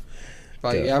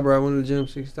 Like, yeah, bro, I went to the gym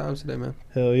 60 times today, man.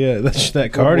 Hell yeah. That's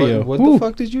that cardio. What the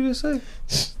fuck did you just say?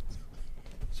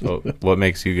 So, what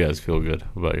makes you guys feel good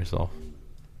about yourself?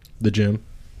 The gym.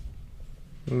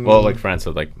 Well, like Fran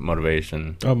said, like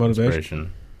motivation. Oh, motivation.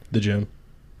 Inspiration. The gym.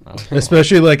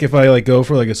 Especially like if I like go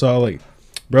for like a solid like,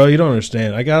 bro, you don't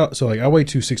understand. I weigh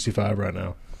 265 right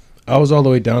now. I was all the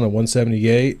way down to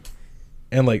 178,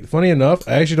 and like funny enough,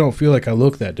 I actually don't feel like I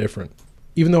look that different.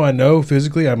 Even though I know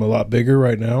physically I'm a lot bigger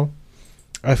right now,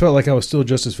 I felt like I was still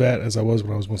just as fat as I was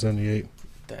when I was 178.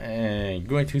 Dang, you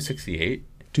weigh 268?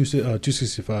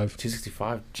 265.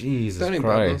 265? Jesus That ain't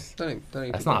Christ. bad, bro. That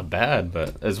ain't That's too not bad,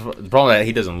 but it's the problem that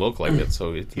he doesn't look like it,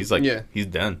 so he's like, he's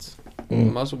dense.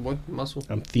 bad. Muscle, boy. Muscle.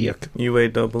 I'm thick. You weigh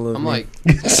double of I'm me.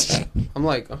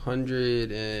 like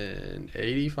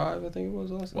 185, I think it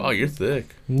was last time. Wow, you're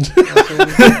thick.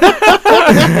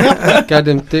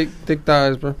 Goddamn thick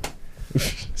thighs, bro.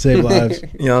 Save lives.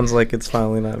 Jan's like, it's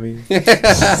finally not me.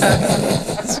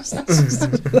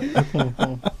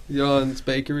 Jan's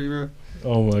Bakery, bro.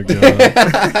 Oh my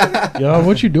god. Y'all,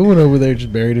 what you doing over there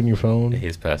just buried in your phone?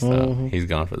 He's passed out. He's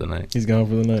gone for the night. He's gone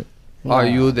for the night. Are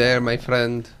you there, my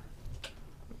friend?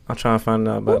 I'll try and find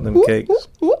out about them cakes.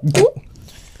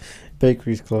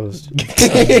 Bakery's closed.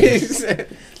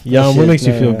 Jan, what makes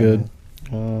you feel good?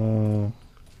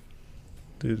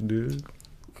 Dude.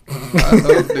 I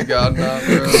hope to God not,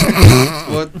 bro.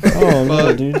 What the Oh no,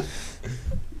 fuck? dude.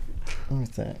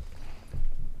 What's that?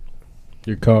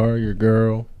 Your car, your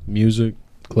girl, music,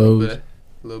 A clothes.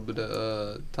 little bit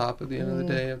of top at the end of the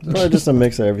day. Probably just a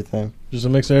mix of everything. Just a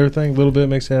mix of everything. A little bit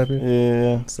makes you happy.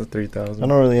 Yeah. It's the 3,000. I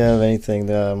don't really have anything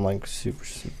that I'm like super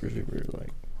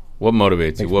like. What motivates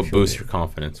you? Makes me What feel boosts good. your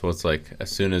confidence? What's like, as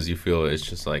soon as you feel it, it's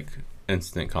just like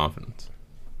instant confidence?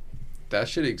 That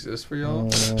shit exists for y'all?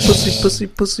 Pussy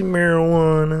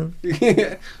marijuana.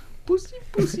 pussy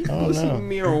I don't know.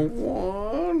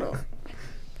 marijuana.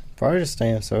 Probably just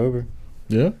staying sober.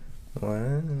 Yeah.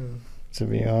 Wow. To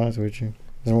be honest with you,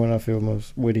 that's when I feel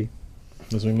most witty.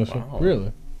 That's what you must Wow.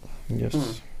 Really?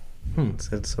 Yes.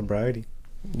 Said sobriety.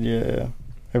 Yeah.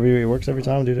 It works every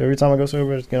time, dude. Every time I go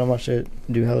sober, I just get on my shit,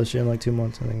 do hella shit in like 2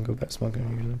 months, and then go back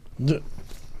smoking usually.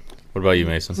 What about you,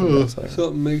 Mason?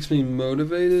 Something makes me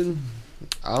motivated.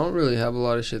 I don't really have a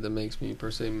lot of shit that makes me per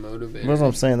se motivated. That's what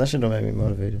I'm saying. That shit don't make me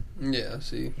motivated. Yeah,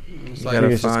 see, it's You like gotta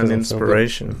it's just 'cause find I'm sober.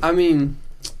 inspiration. I mean,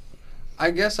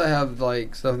 I guess I have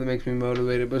like stuff that makes me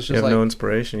motivated, but it's You just have like no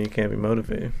inspiration, you can't be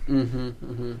motivated.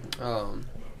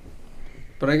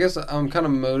 But I guess I'm kind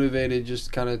of motivated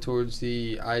just kind of towards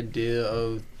the idea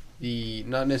of the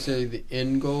not necessarily the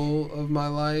end goal of my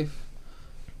life,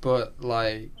 but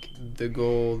like the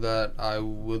goal that I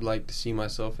would like to see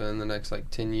myself in the next like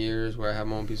 10 years, where I have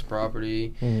my own piece of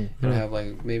property and I have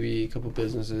like maybe a couple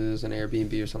businesses, an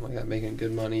Airbnb or something like that, making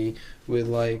good money with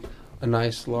like a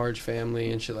nice large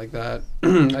family and shit like that.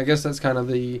 I guess that's kind of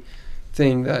the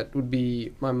thing that would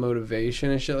be my motivation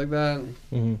and shit like that.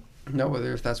 Mm-hmm. Now,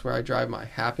 whether if that's where I drive my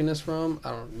happiness from, I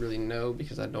don't really know,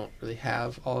 because I don't really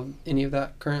have any of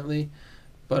that currently.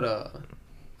 But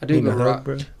I do go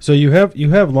bro. So you have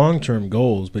long-term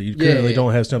goals, but you currently yeah.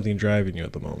 don't have something driving you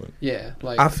at the moment. Yeah,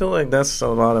 like I feel like that's a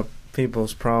lot of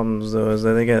people's problems, though, is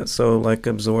that they get so like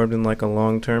absorbed in like a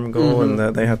long-term goal and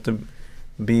that they have to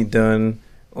be done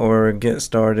or get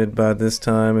started by this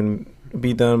time and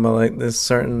be done by like this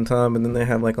certain time, and then they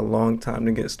have like a long time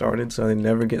to get started, so they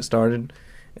never get started.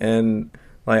 And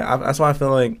like that's why I feel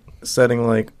like setting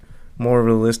like more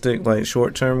realistic like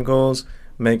short-term goals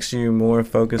makes you more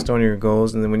focused on your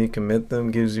goals, and then when you commit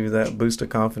them, gives you that boost of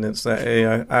confidence that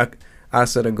hey, I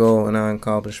set a goal and I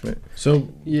accomplished it. So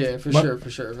yeah, for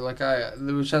sure. Like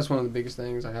which that's one of the biggest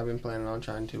things I have been planning on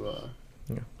trying to.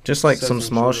 Just like Set some some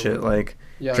small short shit, goals. like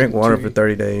Yeah, drink like water 2 for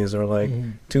 30 days, or like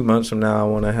Mhm. 2 months from now I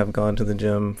want to have gone to the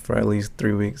gym for at least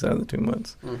 3 weeks out of the 2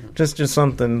 months. Mhm. Just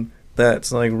something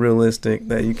that's like realistic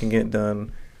that you can get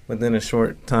done within a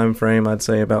short time frame. I'd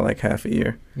say about like half a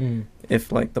year,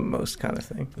 if like the most kind of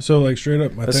thing. So like straight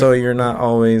up, So you're not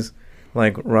always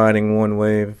like riding one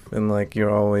wave and like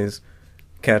you're always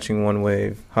catching one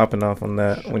wave, hopping off on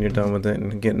that when you're done with it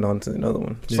and getting on to another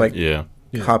one. It's like Yeah.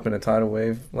 hopping a tidal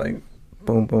wave, like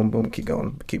boom, boom, boom, keep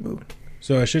going, keep moving.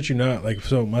 So I shit you not, like,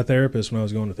 so my therapist, when I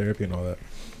was going to therapy and all that,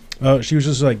 she was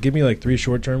just like, give me like 3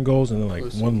 short-term goals and then like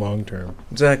Listen. 1 long-term.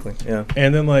 Exactly, yeah.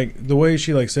 And then like the way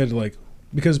she like said like,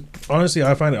 because honestly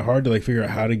I find it hard to like figure out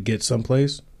how to get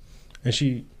someplace, and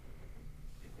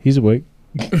he's awake.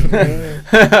 I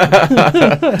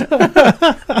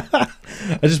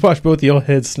just watched both of y'all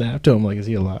heads snap to him like, is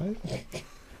he alive?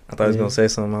 I thought he was gonna say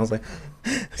something. I was like,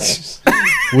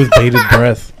 With bated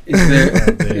breath.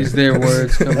 Is there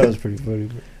words That coming? was pretty funny.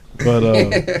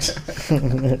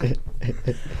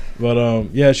 But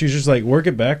yeah, she's just like, work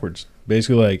it backwards.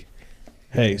 Basically, like,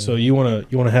 hey, so you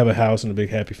wanna have a house and a big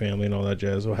happy family and all that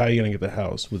jazz. Well, how are you gonna get the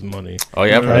house with money? Oh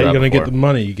yeah, I've How heard are you that gonna before. get the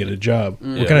money? You get a job.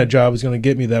 Mm. What kind of job is gonna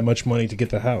get me that much money to get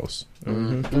the house?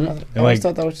 Mm-hmm. I And always like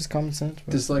thought that was just common sense.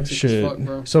 Bro. Dyslexic shit, as fuck,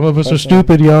 bro. some of us are That's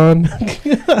stupid, Jan.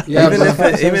 Yeah, Even but if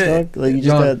it- even- dog. Like you just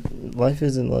John- got life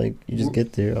isn't like you just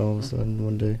get there all of a sudden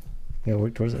one day. You gotta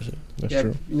work towards that shit. That's yeah,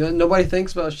 true. you know, nobody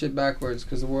thinks about shit backwards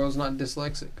because the world's not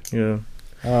dyslexic. Yeah.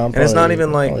 And it's not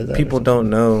even like people don't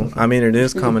know. I mean, it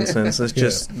is common sense. It's Yeah.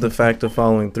 just the fact of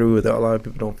following through with it. A lot of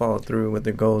people don't follow through with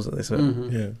their goals that they set.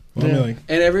 Mhm. Yeah. Well, I mean, Yeah. like,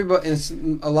 And everybody,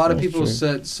 a lot of That's people true.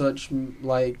 set such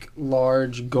like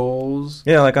large goals.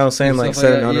 Yeah, like I was saying, and like stuff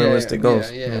setting that. unrealistic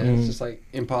goals. Yeah, Mhm. it's just like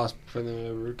impossible for them to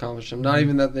ever accomplish them. Not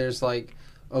even that there's like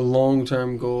a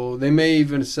long-term goal. They may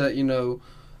even set,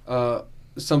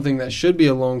 something that should be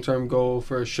a long-term goal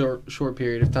for a short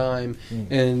period of time,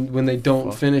 and when they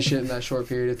don't finish it in that short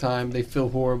period of time, they feel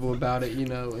horrible about it,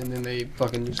 and then they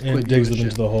fucking just and quit it digs doing them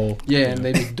shit. into the hole. Yeah, and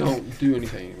they just don't do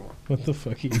anything anymore. What the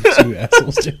fuck are you two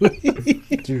assholes doing?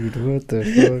 Dude, what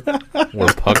the fuck?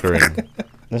 We're puckering.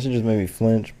 That shit just made me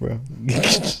flinch, bro.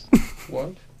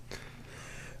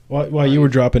 What? While you were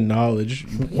dropping knowledge,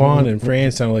 Juan and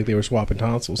Fran sounded like they were swapping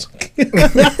tonsils.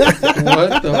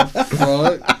 What the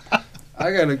fuck?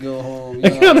 I gotta go home. I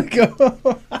gotta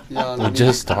go. I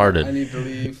just started. I need to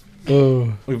leave.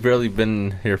 Oh, We've barely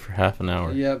been here for half an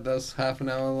hour. Yep, that's half an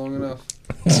hour long enough.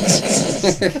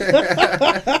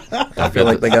 I feel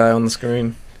like the guy on the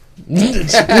screen. I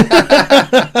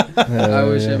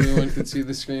wish everyone could see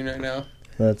the screen right now.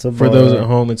 That's a for bar. those at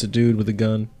home, it's a dude with a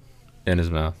gun In his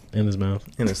mouth. in his mouth.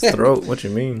 In his throat. What you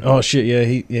mean? Oh shit, yeah,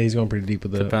 he's going pretty deep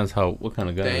with that. Depends what kind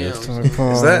of gun it is. Damn.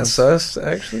 Is that sus?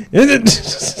 Actually,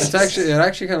 It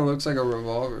actually kind of looks like a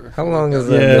revolver. how long is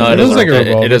Yeah, that? No, it looks like a it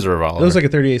revolver. is a It revolver. looks like a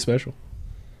 38 special.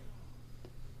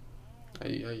 Are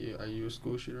you a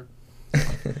school shooter?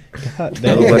 God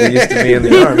damn. Nobody used to be in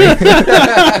the army.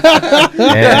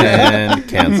 and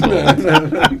canceled.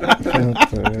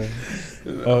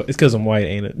 Oh, it's because I'm white,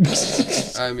 ain't it?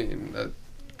 I mean, that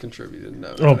contributed.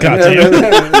 No. Oh, goddamn.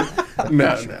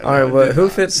 No. All right, but who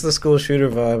fits the school shooter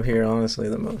vibe here, honestly,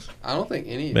 the most? I don't think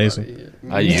anybody. Mason. Here.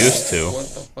 I used to. What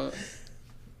the fuck?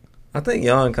 I think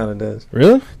Jan kind of does.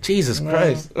 Really? Jesus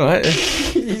Christ. What?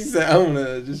 He said, "I'm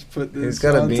gonna just put this He's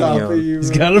got a on beanie top on. of you." He's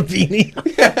bro." got a beanie.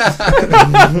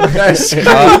 That's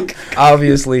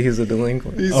Obviously, he's a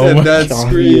delinquent. He Oh said my- that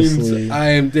screams, Obviously.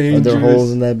 "I am Are there holes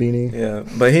dangerous." in that beanie? Yeah,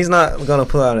 but he's not gonna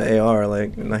pull out an AR.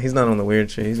 Like, no, he's not on the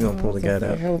weird shit. He's gonna pull the gat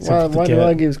out. Why do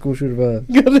I give school shooter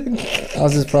vibe?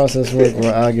 How's this process work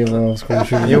where I give a school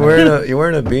shooter You're vibe?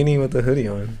 wearing a beanie with a hoodie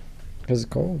on. Because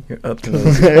it's cold. You're up to no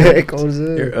good. Cold as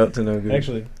hell. You're up to no good.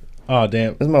 Actually, oh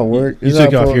damn, This is my work. you This is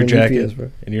took how I off pull your up an jacket UPS,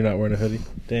 bro. and you're not wearing a hoodie.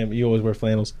 Damn, you always wear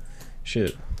flannels.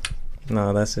 Shit.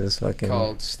 No, that's his fucking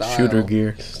Called style. shooter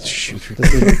gear. Shooter.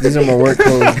 These are my work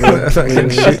clothes, bro. Fucking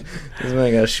shoot. This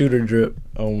man got shooter drip.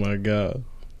 Oh my god.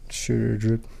 Shooter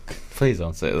drip. Please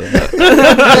don't say that.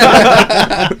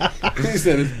 He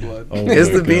said it's blood. Oh Is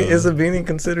my the beanie God. is the beanie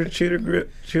considered shooter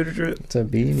drip? Shooter drip? It's a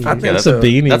beanie. I think Yeah, It's a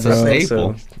beanie, That's bro. a I think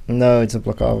staple. so. No, it's a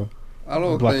placava. I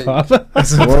don't Black think. Pop.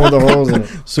 One with the holes in it.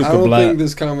 Super I don't black. think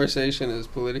this conversation is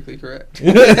politically correct.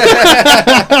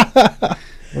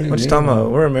 What you talking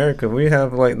about? We're America. We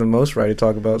have like the most right to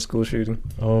talk about school shooting.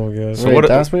 Oh my god. So Wait, what-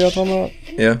 that's what y'all talking about?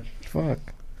 Yeah. Fuck.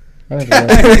 I didn't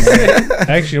know.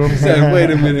 Actually, He said, "Wait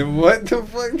a minute, what the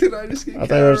fuck did I just get?" I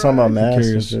thought you were talking about categorized?" masks and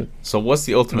Curious. shit. So what's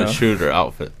the ultimate No. shooter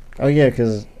outfit? Oh, yeah,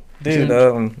 because...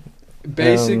 Dude,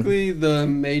 Basically, the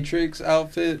Matrix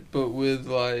outfit, but with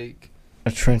like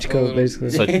A trench a coat, little-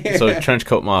 basically. So trench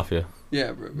coat mafia.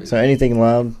 Yeah, bro. So basically. anything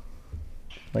loud,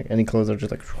 like any clothes are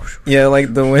just like... yeah,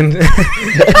 like the wind.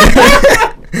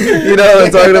 You know what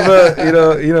I'm talking about?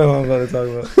 You know what I'm about to talk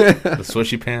about. The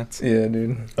swishy pants. Yeah,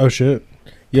 dude. oh shit.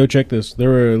 Yo, check this. There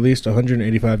were at least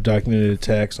 185 documented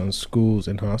attacks on schools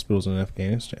and hospitals in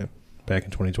Afghanistan back in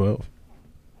 2012.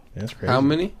 That's crazy. How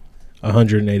many?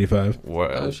 185.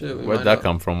 Oh, shit, we Where'd might that not-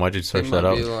 come from? Why'd you search It that might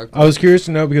out? be locked I was curious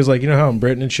to know because, like, you know how in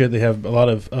Britain and shit they have a lot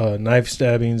of knife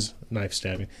attacks,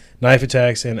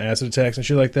 and acid attacks and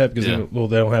shit like that because Yeah.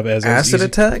 they don't have as Acid easy.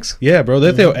 attacks? Yeah, bro,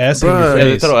 they throw acid in Bruh. your Yeah,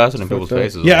 they face. throw acid in Fucked people's up.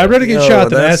 faces. Yeah, I'd rather get Yo, shot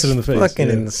than that's acid in the face. Fucking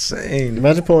Yeah. insane.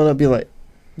 Imagine pulling up, be like...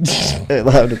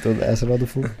 allowed to throw the acid on the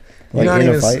fool. Like in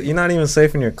a fight. You're not even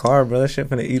safe in your car, bro. That shit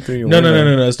finna eat through your No.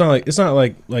 window. It's not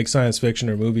like science fiction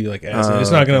or movie like acid. Oh,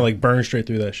 It's not gonna okay. like burn straight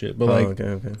through that shit. But Oh, like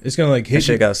okay. it's gonna like That hit you.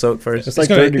 shit got soaked first. It's like It's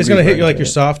gonna 30 hit you degree like your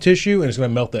burn, soft tissue and it's gonna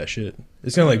melt that shit.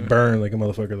 It's gonna like Mm. burn like a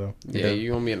motherfucker though. Yeah, Yeah.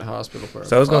 you're gonna be in the hospital for.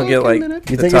 So I was gonna get like You the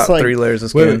think top it's like... 3 layers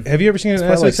of Wait, skin. have you ever seen It's an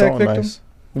probably acid like attack salt and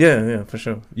victim? ice. Yeah, for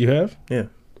sure. You have? Yeah.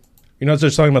 You're not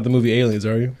just talking about the movie Aliens,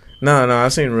 are you? No,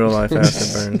 I've seen real life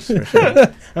acid burns for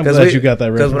sure. I'm glad you got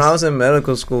that Because when I reference. was in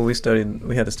medical school, we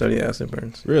had to study acid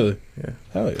burns. Really? Yeah.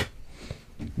 Hell yeah.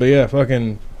 But yeah,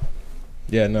 fucking.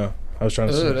 Yeah, no. I was trying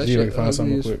to Ugh, that see if I shit could find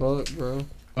something ugly real as quick. fuck, bro.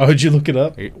 Oh, did you look it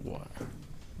up?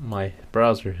 My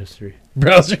browser history.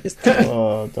 Browser.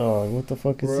 Oh, dog, what the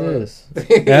fuck is Bro. this?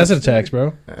 Acid attacks,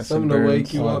 bro. Acid Something to burns.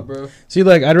 wake you up, bro. See,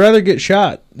 like, I'd rather get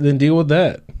shot than deal with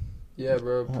that. Yeah,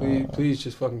 bro. Please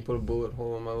just fucking put a bullet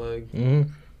hole in my leg. hmm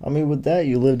I mean, with that,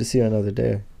 you live to see another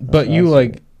day. But you, awesome.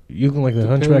 like, you can, like, the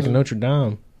Depends Hunchback of on- Notre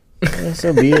Dame. Yeah,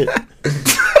 so be it.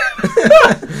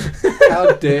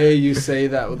 How dare you say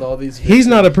that with all these? He's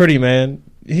not a pretty man.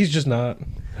 He's just not.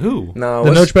 Who? No,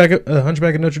 The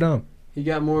Hunchback of Notre Dame. He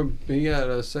got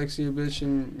a sexier bitch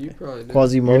than you probably did.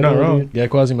 Quasimodo. You're not wrong. dude. Yeah,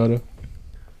 Quasimodo.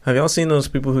 have y'all seen those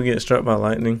people who get struck by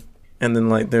lightning and then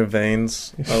like their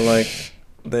veins are like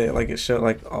they like it show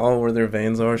like all where their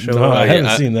veins are show No, up? I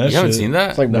haven't seen that You haven't shit. seen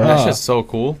that? It's like Nah. That shit's so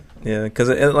cool. Yeah, because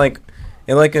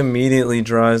it immediately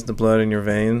dries the blood in your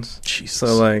veins. Jesus.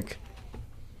 So like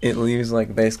it leaves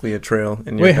like basically a trail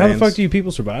in your Wait, veins. how the fuck do you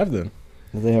people survive then?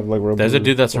 They have like rubber. There's a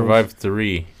dude that bullets. survived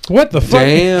 3. What the fuck?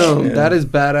 Damn, Yeah. that is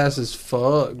badass as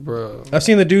fuck, bro. I've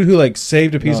seen the dude who like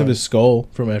saved a piece No. of his skull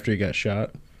from after he got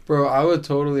shot. Bro, I would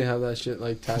totally have that shit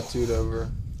like tattooed over.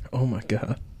 Oh my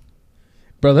god,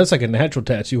 bro, that's like a natural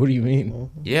tattoo. What do you mean?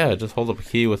 Yeah, just hold up a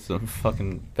key with some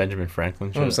fucking Benjamin Franklin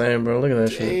That's what I'm shit. saying, bro. Look at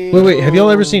that shit. Wait, have y'all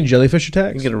ever seen jellyfish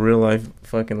attacks? You get a real life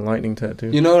fucking lightning tattoo.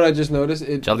 You know what I just noticed?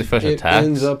 Jellyfish it attacks?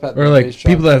 ends up at Or the like base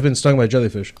people that chakra. have been stung by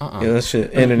jellyfish? Yeah, that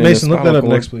shit. ended in the Mason, look that spinal up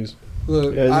cord. next, please.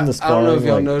 Look, Yeah, isn't the I don't know if sparring,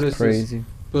 y'all like, noticed this, crazy?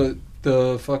 but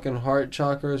the fucking heart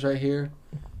chakra is right here,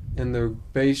 and the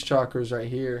base chakra is right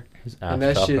here, His and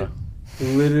ass that shit chakra.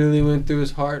 literally went through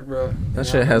his heart, bro. That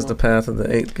shit has the path of the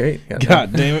 8th gate.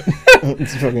 God damn it,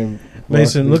 It's fucking.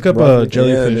 Mason, look up broccoli.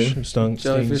 jellyfish Yeah, stung.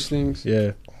 jellyfish stings. things.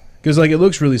 Yeah, because like it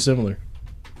looks really similar.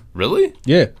 Really?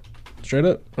 Yeah, straight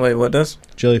up Wait, what does?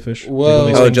 jellyfish. Whoa.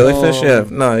 They Oh, look jellyfish? no. Yeah.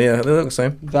 No, yeah, they look the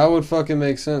same. That would fucking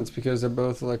make sense because they're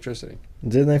both electricity.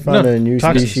 Didn't they find No, a new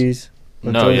toxins. species?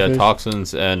 of No, yeah, jellyfish?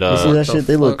 toxins and You see What that the shit?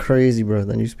 They look fuck? crazy, bro.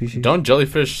 That new species. don't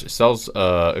jellyfish cells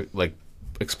like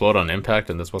explode on impact,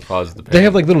 and that's what causes the pain. They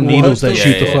have like little What needles the that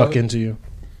shoot the fuck? fuck into you.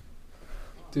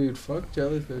 Dude, fuck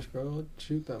jellyfish, bro. Let's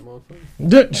shoot that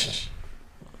motherfucker.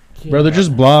 Bro, they're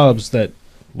just blobs that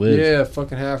live. Yeah,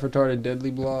 fucking half retarded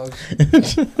deadly blobs.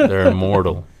 They're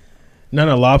immortal.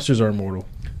 No, lobsters are immortal.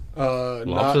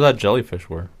 Lobsters that jellyfish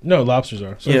were. No, lobsters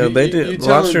are. So yeah, you- they you do. telling-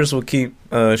 Lobsters will keep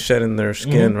shedding their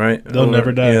skin, right? They'll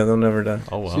never die. Yeah, they'll never die.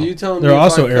 Oh wow. So you telling They're me if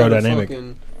also I cut a aerodynamic.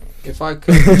 fucking- if I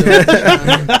cut a jellyfish,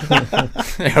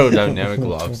 Aerodynamic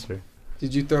lobster.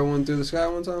 did you throw one through the sky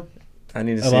one time? I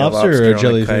need to A see lobster or on a kite.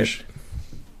 jellyfish?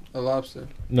 A lobster.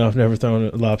 No, I've never thrown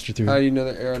a lobster How through. do you know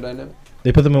they're aerodynamic?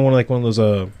 They put them in one of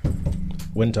those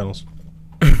wind tunnels.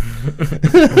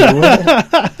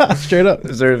 Straight up.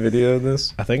 Is there a video of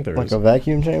this? I think there Like is. a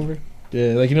vacuum chamber?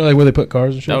 Yeah, like like where they put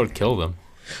cars and shit. That would kill them.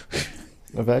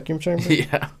 A vacuum chamber?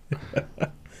 Yeah.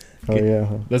 Oh yeah.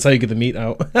 Huh. That's how you get the meat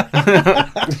out.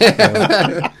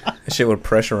 That shit would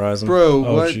pressurize them. Bro,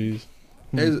 Oh what jeez.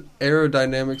 is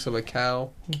aerodynamics of a cow?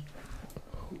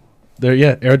 There,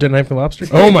 yeah, aerodynamic lobster.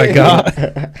 Oh my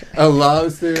god, A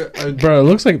lobster, a, bro! It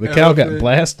looks like the cow got Elephant.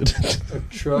 blasted. a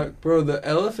truck. Bro, the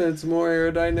elephant's more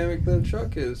aerodynamic than a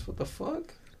truck is. What the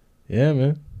fuck? Yeah,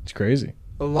 man, it's crazy.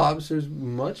 A lobster's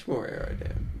much more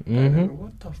aerodynamic. Mhm.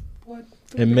 What the what?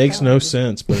 It makes no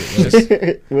sense, but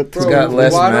it's, What It's got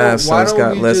less mass, so it's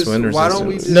got less wind Why don't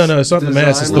we resistance. just no, it's not the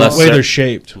mass. It's the Less way sur- they're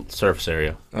shaped. Surface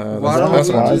area. Why don't that we what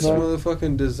just eyes are?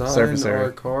 motherfucking design Surface area.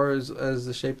 our cars as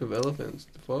the shape of elephants?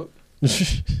 The fuck?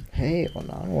 Hey, well,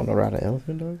 no, I don't want to ride an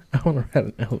elephant, dog. I want to ride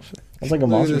an elephant. That's like a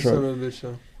Look at monster this son truck. of a bitch,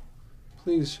 though.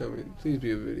 Please show me. Please be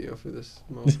a video for this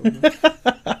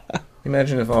motherfucker.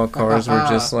 Imagine if all cars were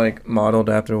just like modeled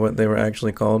after what they were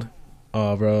actually called,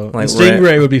 Oh, bro, Like the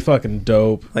Stingray would be fucking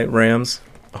dope. like Rams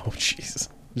Oh, jeez,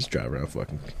 just drive around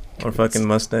fucking. or fucking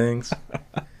Mustangs.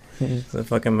 It's a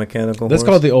fucking mechanical. That's horse.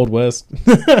 called the Old West.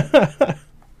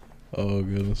 Oh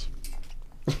goodness.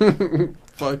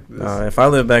 Fuck this. If I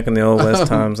lived back in the old west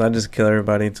times, I'd just kill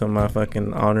everybody till my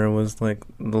fucking honor was like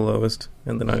the lowest,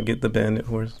 and then I'd get the bandit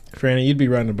horse. Franny, you'd be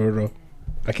riding a burro.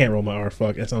 I can't roll my R.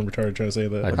 Fuck, that sounds retarded trying to say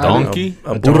that. A How do- donkey?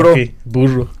 A burro. donkey.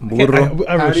 Burro. Burro.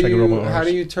 I wish I could roll my R's. how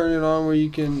do you turn it on where you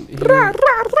can hear?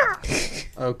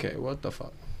 Okay, what the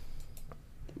fuck?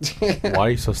 Why are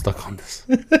you so stuck on this?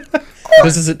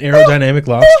 This is an aerodynamic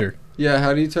lobster. Yeah,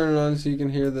 how do you turn it on so you can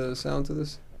hear the sound to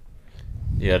this?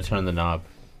 You gotta turn the knob.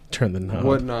 Turn the knob.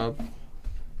 What knob?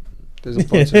 There's a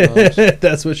bunch of knobs.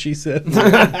 That's what she said.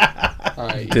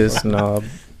 Alright, This knob.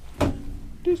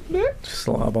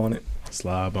 Slob on it.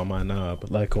 Slob on my knob,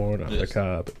 like corn on the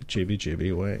cob. Chibby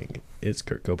chibby wang. It's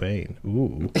Kurt Cobain.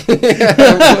 Ooh.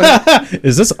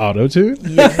 Is this auto-tune?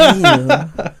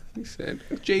 Yeah. He said,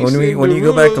 when you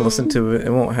go back and listen to it, it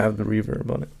won't have the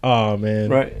reverb on it. Oh, man.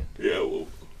 Right. Yeah, well.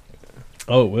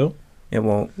 Oh, it will? It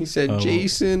won't. He said, Oh.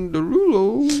 Jason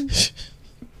Derulo. Is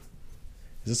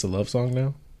this a love song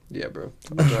now? Yeah, bro.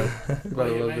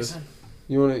 Everybody love this.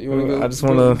 You want to go? I just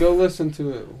wanna go listen to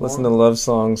it. Listen to love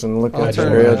songs and look I'll at the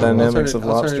turn it down. aerodynamics of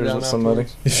I'll turn it lobsters down with somebody.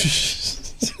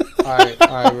 All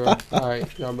right, bro. All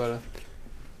right, y'all better.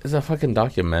 Is that a fucking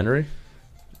documentary?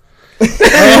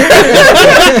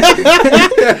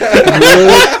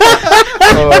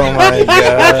 Oh my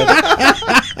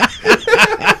god.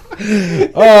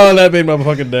 Oh, that made my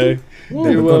fucking day.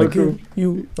 You're welcome.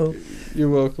 You You're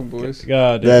welcome, boys.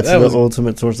 God, dude, That's that the was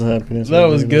ultimate source of happiness. that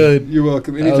was good. You're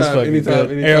welcome. That was fucking Anytime.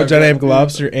 good. Aerodynamic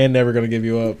lobster and never gonna give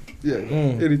you up. Yeah,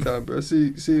 anytime, bro.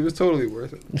 See, it was totally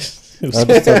worth it. I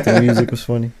just thought the music was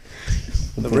funny.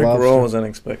 The With Rick lobster. roll was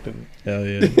unexpected. Hell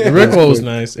yeah. The Rick roll was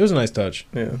nice. It was a nice touch.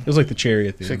 Yeah. It was like the cherry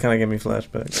at the Shit end. kind of gave me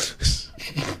flashbacks.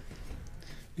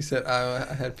 He said,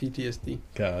 I had PTSD.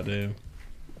 God damn.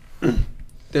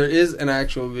 There is an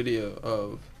actual video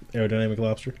of Aerodynamic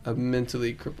lobster. a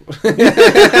mentally crippled. What?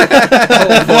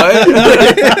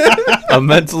 A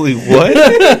mentally what?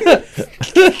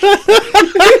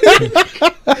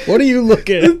 What are you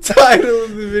looking The at? title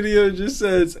of the video just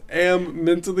says, "Am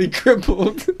mentally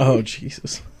crippled." Oh,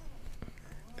 Jesus.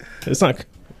 It's not.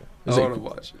 I want to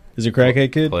watch it. Is it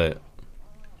Crackhead Kid? Play it.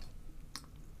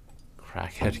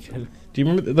 Crackhead kid. Do you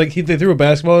remember? Like, they threw a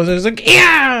basketball and it was like,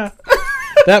 yeah!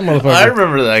 That motherfucker. I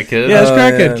remember that kid. Yeah, it's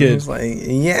Crackhead It Kid. was like,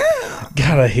 yeah.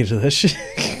 God, I hated that shit.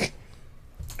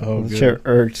 Oh, The good. chair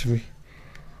irked me.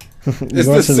 It's You the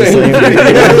watching same video.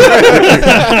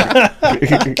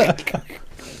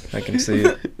 I can see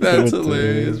it. That's With the-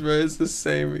 hilarious, bro. It's the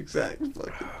same exact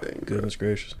fucking thing. Bro. Goodness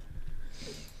gracious.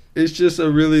 It's just a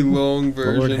really long Lord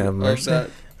version have of mercy. that.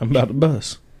 I'm about to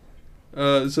bust.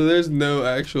 So there's no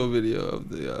actual video of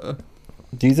the.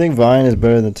 Do you think Vine is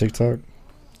better than TikTok?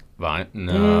 Vine?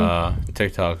 Nah.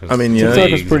 TikTok is I mean, yeah.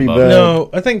 TikTok is pretty bad. No,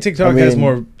 I think TikTok I has mean-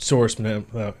 more source. I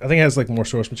think it has like more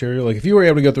source material. Like if you were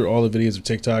able to go through all the videos of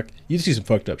TikTok, you'd see some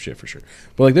fucked up shit for sure.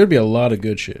 But like there'd be a lot of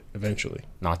good shit eventually.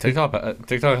 Nah, TikTok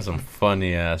has some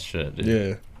funny ass shit, dude.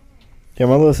 Yeah, Yeah,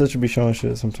 my little sister be showing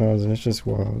shit sometimes, and it's just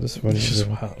wild. It's funny. it's just as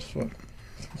hell. wild as fuck.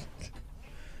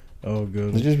 Oh, They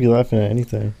good. just be laughing at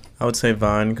anything. I would say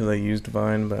Vine because I used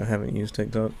Vine, but I haven't used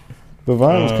TikTok. But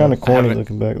Vine was kind of corny haven't-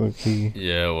 looking back, low key.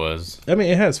 Yeah, it was. I mean,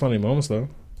 it has funny moments though.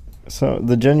 So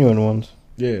the genuine ones.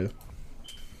 Yeah.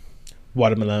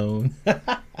 Watermelon.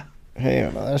 Hey,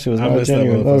 no, that shit was I not missed that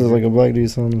genuine. That was motherfucker. like a black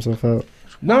dude selling himself out.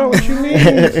 No, what you mean?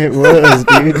 It was,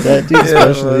 dude. That dude Yeah,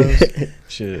 it especially.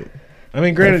 Shit. I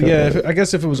mean, granted, I felt yeah. like- I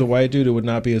guess if it was a white dude, it would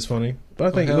not be as funny. But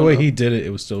I think hell the way no. he did it, it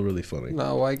was still really funny. No,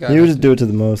 a white guy. He would just do it to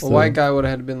the most. A though. white guy would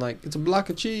have had to been like, "It's a block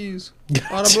of cheese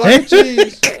on a block of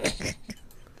cheese."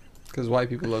 Because white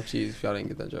people love cheese. If y'all didn't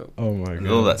get that joke, Oh my god.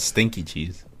 Oh, that stinky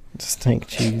cheese. Stank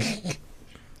cheese.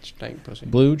 stank pussy.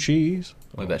 Blue cheese.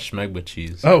 Like that schmegma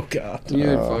cheese. Oh god.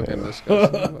 You're Oh, fucking yeah.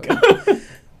 disgusting.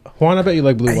 Juan, I bet you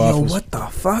like blue waffles. what the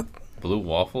fuck? Blue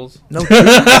waffles? No.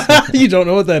 You don't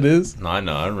know what that is? No, I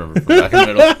know. I remember from back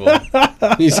in middle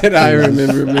school. He said, "I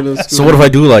remember middle school." So what if I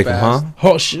do like them, Fast. huh?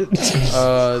 Oh shit.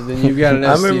 Then you've got an STD.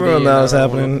 I remember when and that was I don't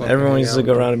wanna happening. fucking Everyone hang used to out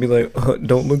go with around and be like,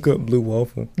 "Don't look up blue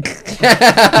waffle."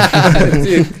 you.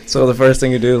 Dude, So the first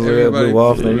thing you do is look up Everybody- blue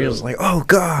waffle, and you're just like, "Oh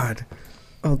God,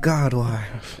 oh God, why?"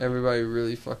 everybody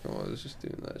really fucking was just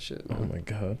doing that shit. Oh my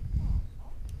god.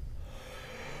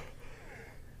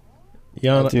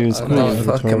 Yana, Dude, it's I What know. the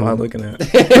fuck am I looking at?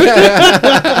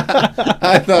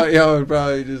 I thought y'all would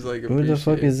probably just like Who the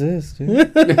fuck is this,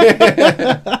 dude? I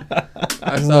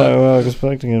That's not thought. what I was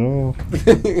expecting at all.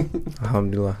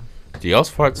 Alhamdulillah. Do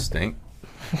y'all's farts stink?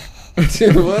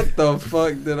 Dude, what the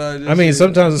fuck did I just? I mean, hear?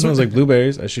 sometimes it smells like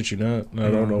blueberries. I shit you not.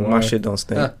 I don't know why. My shit don't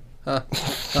stink.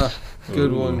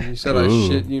 Good one. You said I Ooh.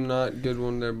 shit you not. Good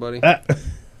one there, buddy. Ah.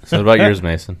 So what about yours,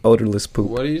 Mason? Odorless poop.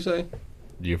 What do you say?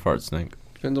 Do your farts stink?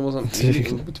 Depends on what I'm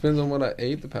eating. It depends on what I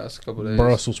ate the past couple days.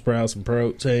 Brussels sprouts and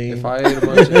protein. If I ate a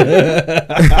bunch of,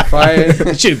 if I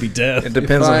ate, Should be death. It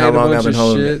depends if on I how ate a long bunch I've been of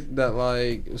holding it. shit that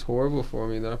like is horrible for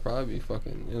me, then I'll probably be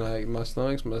fucking, and like my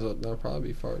stomach's messed up, then I'll probably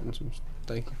be farting some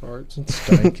stanky farts.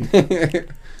 Stanky.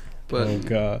 But Oh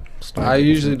god. I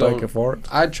usually Thank don't. you for it.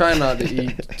 I try not to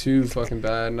eat too fucking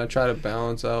bad, and I try to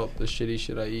balance out the shitty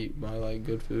shit I eat by like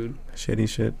good food. Shitty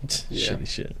shit. Yeah. Shitty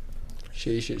shit.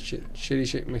 Shitty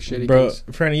shit, McShitty. Bro,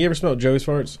 Franny, you ever smelled Joey's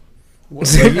farts?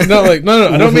 Like, not like no.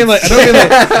 I don't mean like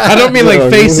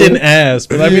face and ass,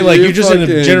 but I mean like you're just in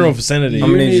the general vicinity.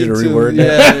 I'm gonna need you to reword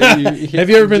that. Yeah, Have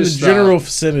you ever been in the general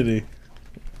vicinity?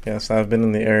 Yes, I've been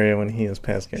in the area when he has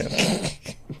passed gas.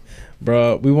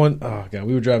 Bro, we were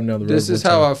driving down the road. This is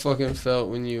how I fucking felt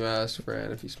when you asked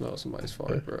Fran if he smelled somebody's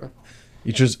fart, bro.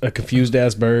 You just a confused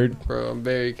ass bird. Bro, I'm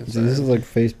very See, concerned. this is like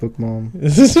Facebook mom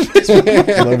This is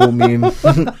level meme.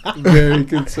 Very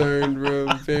concerned, bro.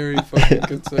 Very fucking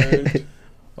concerned.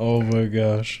 Oh my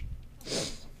gosh.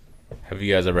 Have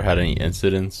you guys ever had any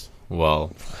incidents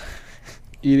while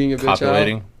Eating a bitch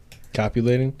copulating?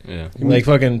 Copulating? Yeah. Like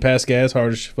fucking pass gas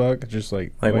hard as fuck. Just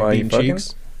like while you beating fucking?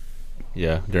 cheeks.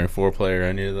 Yeah, during foreplay or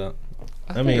any of that.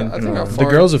 I mean, I think I the farted.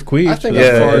 girls have queefed. I think Yeah,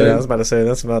 I farted. I was about to say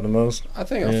that's about the most. I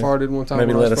think I Yeah. farted one time.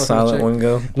 Maybe when I let a was fucking silent one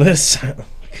go. Listen.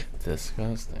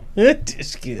 Disgusting.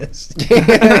 Disgusting.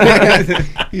 chick.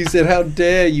 He said, "How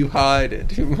dare you hide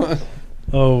it?"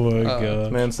 Oh my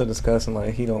god. Man said disgusting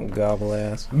like he don't gobble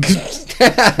ass.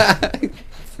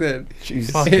 Said,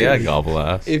 Fuck yeah, gobble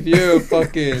ass. if you're a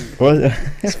fucking, What?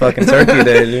 It's fucking turkey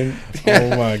day, dude.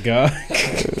 Oh my god.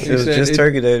 It was said just it's-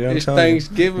 turkey day, dude. I'm it's telling you.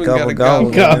 Thanksgiving. Gobble, Gotta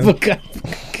gobble. gobble. Gobble,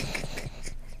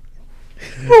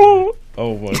 gobble.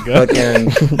 Oh my god.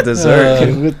 Fucking dessert.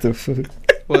 dude. What the fuck?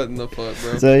 What in the fuck,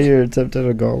 bro? Is that your attempt at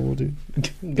a gobble, dude?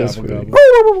 That's Gobble, weird.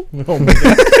 gobble. Oh my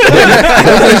god.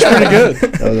 That's pretty good.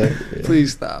 That was like, yeah.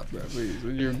 Please stop, bro. Please,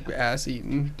 when you're ass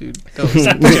eating, dude. Don't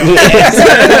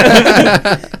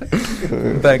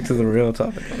Back to the real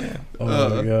topic. Man.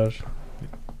 Oh my gosh.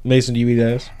 Mason, do you eat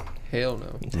ass? Hell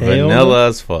no. Hell Vanilla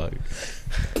as fuck.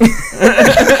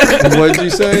 What'd you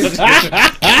say?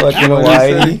 Fucking What'd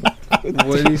whitey. you say?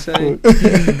 What did you say?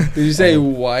 Did you say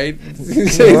white? Did you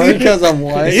say What? because I'm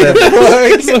white?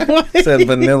 Said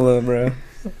vanilla, bro.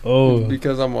 Oh.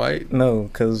 Because I'm white? No,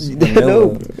 because No.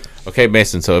 vanilla. Okay,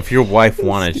 Mason. So if your wife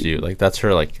wanted you, like that's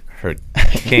her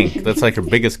kink. That's like her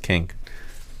biggest kink.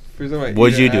 For somebody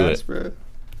Would eat you her do ass, it? bro?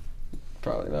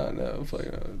 Probably not. No,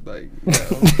 fucking no. Like, no.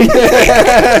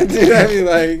 Dude, I mean,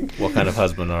 like, What kind of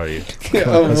husband are you?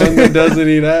 a one that doesn't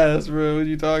eat ass, bro. What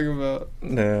you talking about?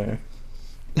 Nah.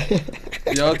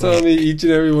 Y'all telling me each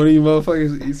and every one of you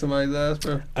motherfuckers eat somebody's ass,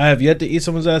 bro? I have yet to eat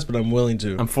someone's ass, but I'm willing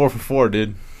to. I'm 4 for 4,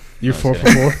 dude. You're 4 for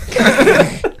 4.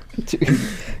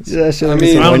 That shit I like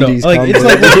mean, some I don't know. Wendy's Like, it's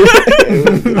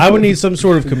combo. I would need some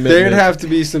sort of commitment. There'd have to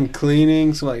be some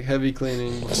cleaning, some like heavy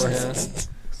cleaning beforehand.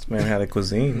 This man had a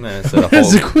cuisine. Man, it's a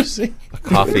As a whole cuisine.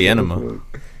 coffee enema.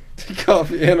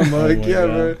 Coffee and a mug, Oh my yeah, God.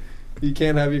 bro. You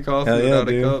can't have your coffee Hell yeah, without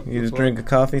a dude. cup. You just drink a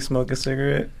coffee, smoke a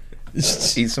cigarette,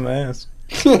 eat some ass.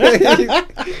 He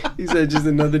said just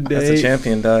another That's day. a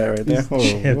champion diet right there.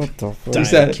 Oh, what the fuck? He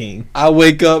said- Diet King. I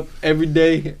wake up every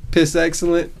day, piss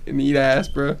excellent, and eat ass,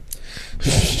 bro.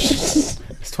 It's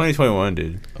 2021,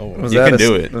 dude. Oh, Was You that can a-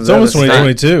 do it. was it's that a almost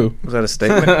statement? 2022. Was that a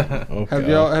statement? Oh, Have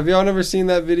God. y'all never seen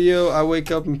that video? I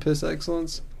wake up and piss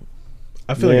excellence.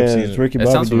 I feel like I've Yeah, seen it's it. Ricky That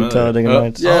Bobby sounds dude familiar. Talladega Oh.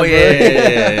 Nights. Yeah. bro.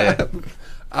 yeah.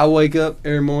 I wake up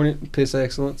every morning, piss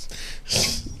excellence.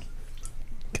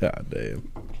 God damn.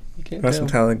 You can't That's tell.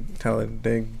 some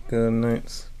Talladega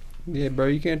Nights. Yeah, bro,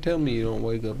 you can't tell me you don't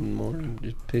wake up in the morning and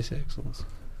just piss excellence.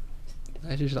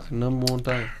 That's just like number one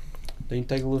thing. Then you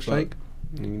take a little shake,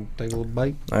 and you take a little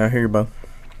bite. I hear you, bro.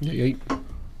 You eat.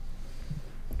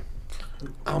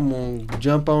 I'm gonna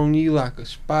jump on you like a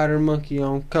spider monkey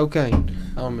on cocaine.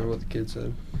 I don't remember what the kid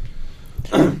said.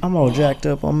 I'm all jacked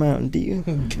up on Mountain Dew.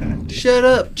 Shut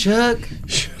up, Chuck.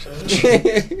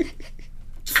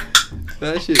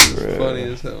 That shit was Bruh. funny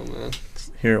as hell, man.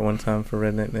 Hear it one time for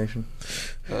Redneck Nation.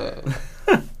 Yeah.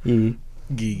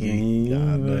 Gigi.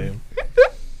 God damn.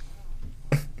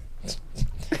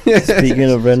 Speaking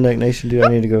of Redneck Nation, dude, I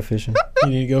need to go fishing. You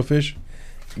need to go fish?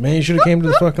 Man, you should have came to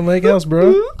the fucking lake house,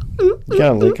 bro. You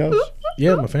got a lake house?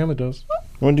 Yeah, my family does.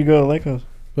 When did you go to the lake house?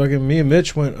 Fucking me and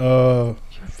Mitch went,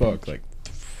 like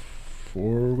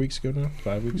 4 weeks ago now?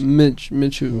 5 weeks?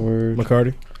 Mitch who? Word.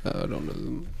 McCarty. I don't know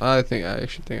them. I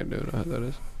actually think I do know who that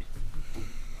is.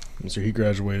 So he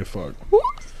graduated,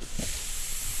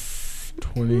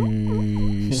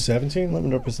 2017? Let me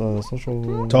know percent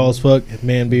social. Tall as fuck,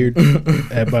 man beard,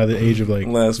 by the age of like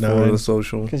Last four of 9. the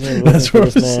social. Because you're That's looking for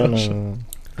what this it man. says.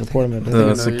 Report him at I The think I know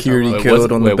you're security talking about.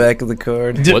 code on the Wait, back of the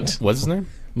card. What's his name?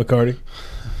 McCarty.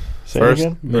 Say First- it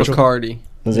again? Mitchell. Bacardi.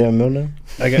 Does he have a middle name?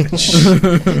 I got.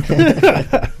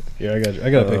 Yeah, I got you. I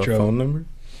got a picture of phone him. number.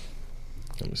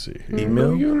 Let me see.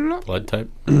 Email? Blood type.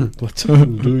 What's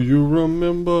Do you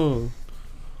remember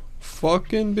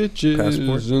fucking bitches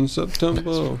Passport? in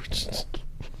September?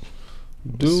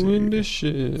 Doing this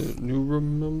shit. You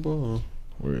remember?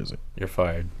 Where is it? You're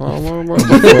fired.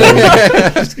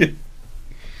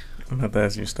 I'm gonna have to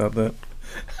ask you to stop that.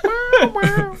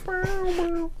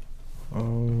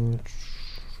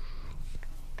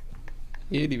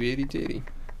 Itty bitty titty.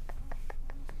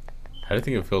 How do you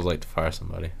think it feels like to fire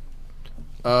somebody?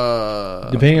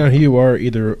 Depending on who you are,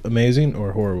 either amazing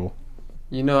or horrible.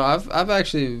 You know, I've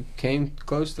actually came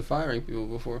close to firing people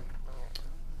before.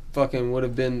 Fucking would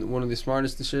have been one of the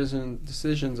smartest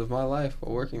decisions of my life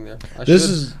while working there.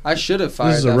 I should have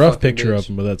fired. This is a that rough fucking picture bitch. of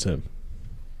him, but that's him.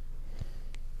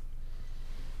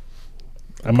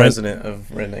 I'm president of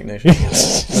Redneck Nation.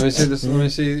 Let me see this. Let me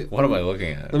see. What am I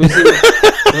looking at? Let me see.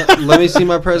 Let me see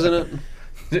my president.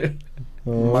 This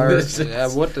This is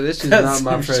that's not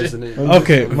my some shit. president.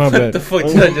 Okay, my What bad. the fuck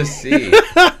did I just see?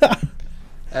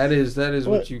 That is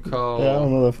what you call. Yeah, I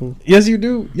don't know that fool. Yes, you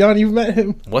do. Jan, you've met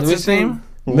him. What's Let me his see. name?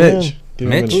 Mitch. Give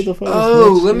me a Mitch? minute. Who the fuck is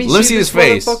Oh, Mitch? let me see this his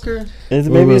face. motherfucker.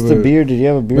 Maybe it's the wait. beard. Did you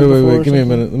have a beard Wait, before? wait. Give me a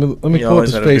minute. Let me He pull up always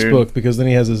his had a beard. Facebook because then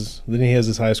he has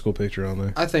his high school picture on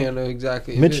there. I think I know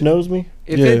exactly. Mitch knows me.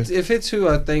 If it's who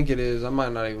I think it is, I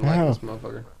might not even How? like this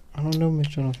motherfucker. I don't know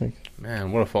Mitch. I don't think.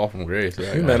 Man, what a fall from grace.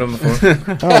 That You guy. met him before. I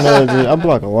don't know, dude. I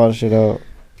block a lot of shit out.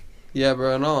 Yeah,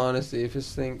 bro. In all honesty, if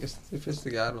it's the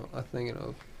guy I think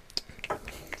of,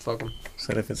 fuck him.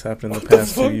 Said if it's happened in the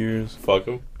past 2 years. Fuck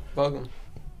him. Fuck him.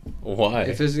 Why?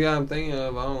 If it's the guy I'm thinking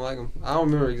of, I don't like him. I don't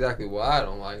remember exactly why I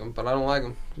don't like him, but I don't like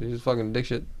him. He's fucking dick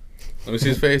shit. Let me see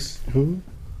his face. Who?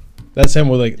 That's him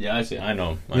with like Yeah, I see. I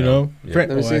know him. you know. Yeah. Fran-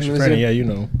 Let me see, actually, let me Franny, see. yeah, you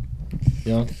know.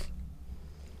 Yeah.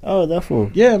 Oh, that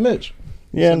fool. Yeah, Mitch.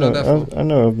 Yeah, I So know. that fool. I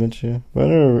know of Mitch. Yeah, but I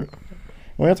never.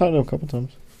 Well, I talked to him a couple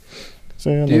times.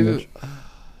 So yeah, I Do know you, Mitch.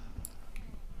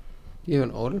 do you have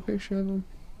an older picture of him?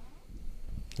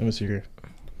 Let me see here.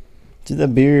 See,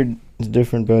 that beard is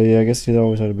different, but yeah, I guess he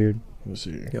always had a beard. Let me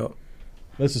see here. Yup.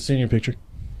 That's the senior picture.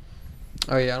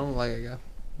 Oh yeah, I don't like a guy.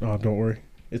 Oh, don't worry.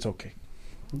 It's okay.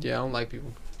 Yeah, I don't like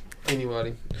people.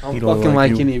 Anybody. I He don't don't fucking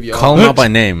like like you. any of y'all. Call him out by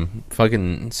name.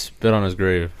 Fucking spit on his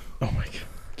grave. Oh my god.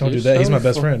 Don't do that. He's my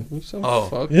best friend. You're so Oh.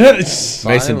 fucking Yeah. It's,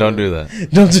 Mason, don't do violent.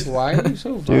 that. don't do, Why are you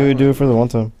so Dude, violent? do it for the one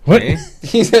time. what? Me?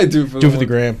 He said do it for Do it for the one.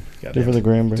 gram. Do it for the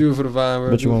gram, bro. Do it for the vine, bro.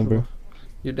 Bet Do you it won't, for- bro.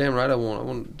 You're damn right. I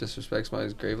won't disrespect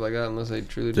somebody's grave like that unless they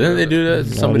truly. Didn't they do that to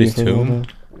Nah, somebody's do it for the one tomb?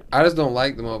 time. I just don't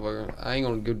like the motherfucker. I ain't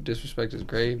gonna go disrespect his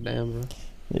grave. Damn, bro.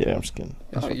 Yeah, I'm just kidding.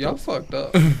 Y'all fucked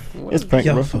up. What It's is- prank,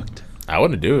 Y'all bro. fucked. I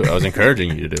wouldn't do it. I was encouraging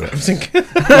you to do it. he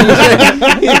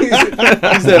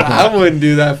said I wouldn't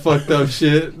do that fucked up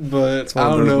shit, but It's one I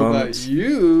of don't those know moments. about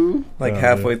you. Like Oh,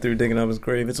 halfway through digging up his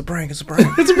grave. It's a prank. It's a prank.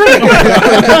 It's a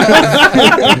prank.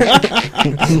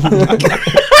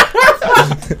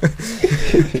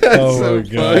 That's Oh so my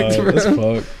god. fucked, bro.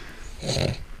 That's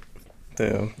fucked.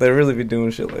 Damn. They really be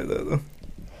doing shit like that, though.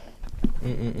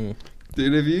 Mm-mm-mm.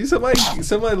 Dude, if you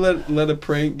somebody let a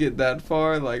prank get that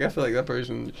far, like I feel like that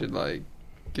person should like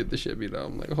get the shit beat out.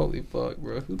 I'm like, holy fuck,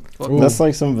 bro. Who the fuck? Ooh. That's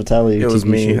like some Vitaly. It was TV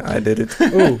me. shit. I did it.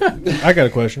 Ooh, I got a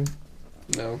question.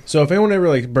 No. So if anyone ever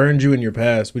like burned you in your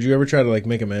past, would you ever try to like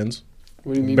make amends?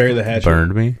 What do you mean? Bury the hatchet?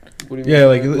 Burned me? What do you mean? Yeah,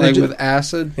 like, like it just- with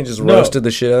acid. He just No. roasted the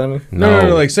shit out of me.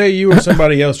 No. Like say you or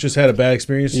somebody else just had a bad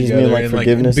experience You just together, mean, like, and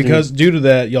forgiveness, like because due to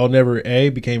that, y'all never A,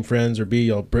 became friends, or B,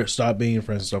 y'all stopped being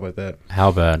friends and stuff like that.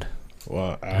 How bad?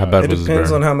 Well, How bad It was his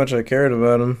depends burn? on how much I cared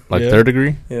about him. Like Yeah. third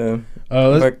degree? Yeah.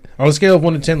 Let's, Like, on a scale of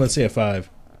 1 to 10, let's say a 5.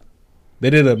 They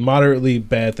did a moderately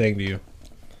bad thing to you.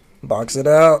 box it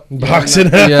out. Box yeah,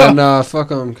 it out. Yeah, nah, fuck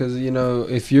them. Because, you know,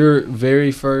 if your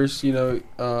very first,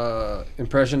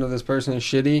 impression of this person is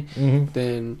shitty, hmm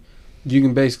then you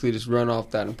can basically just run off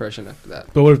that impression after that.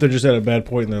 But what if they're just at a bad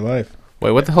point in their life?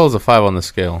 Wait, what the hell is a 5 on the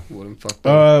scale? Wouldn't fuck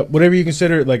them. Whatever you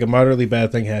consider like a moderately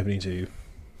bad thing happening to you.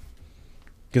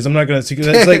 Because I'm not gonna see.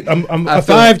 That's like I'm I a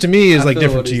feel- 5 to me is I like feel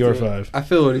different what to he's your doing. 5. I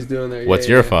feel what he's doing there. What's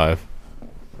Yeah, your yeah. 5?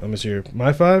 Let me see here.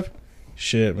 My 5?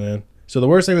 Shit, man. So the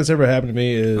worst thing that's ever happened to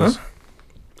me is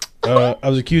I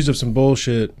was accused of some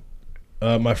bullshit.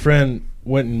 My friend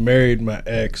went and married my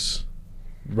ex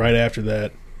right after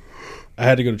that. I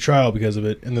had to go to trial because of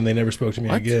it, and then they never spoke to me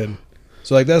What? again.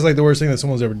 So like that's like the worst thing that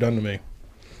someone's ever done to me.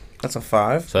 That's a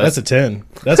 5. So That's a 10.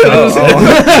 That's my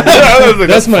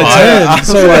that's my 10.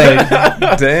 So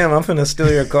like Damn, I'm finna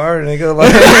steal your car, nigga.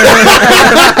 Like,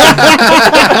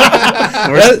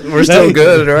 we're still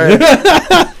good,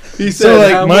 right? He So,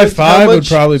 like, how my much- 5 how would much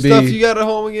probably be- stuff you got at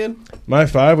home again? my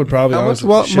 5 would probably How much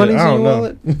honestly, shit, money's I in don't your know.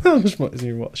 wallet? How much money's in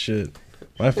your wallet? Shit.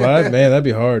 My 5, man, that'd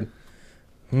be hard.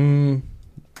 No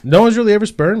one's really ever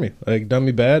spurned me, like done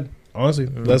me bad. Honestly,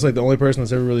 that's like the only person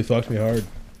that's ever really fucked me hard.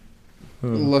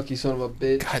 Lucky son of a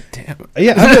bitch. God damn.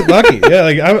 Yeah, I've been lucky. Yeah,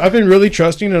 like I've been really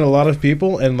trusting in a lot of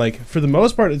people, and like for the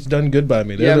most part, it's done good by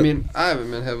me. Yeah, They're I mean, I haven't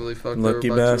been heavily fucked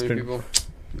Lucky over by too bastard. many people.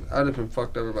 I'd have been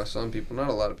fucked over by some people, not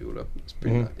a lot of people though. It's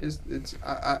pretty nice.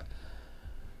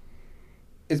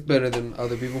 It's better than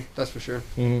other people, that's for sure.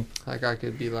 Like I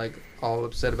could be like all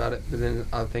upset about it, but then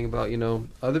I think about, you know,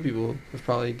 other people have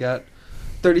probably got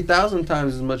 30,000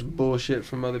 times as much bullshit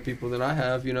from other people than I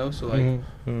have, you know. So like,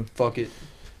 fuck it.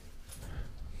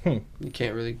 You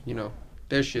can't really, you know,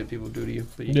 there's shit people do to you,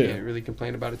 but you can't really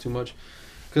complain about it too much,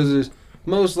 because there's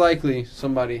most likely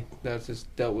somebody that's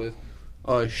just dealt with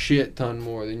a shit ton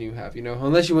more than you have, you know,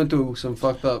 unless you went through some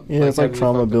fucked up. Yeah, it's like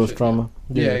trauma builds trauma.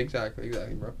 Yeah, exactly,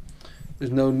 bro.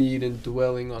 There's no need in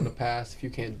dwelling on the past if you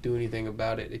can't do anything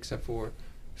about it except for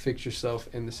fix yourself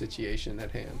in the situation at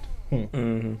hand.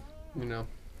 You know,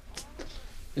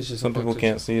 it's just some people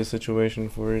can't see a situation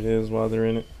for it is while they're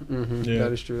in it.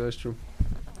 That is true. That's true.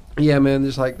 Yeah, man.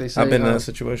 Just like they say, I've been in that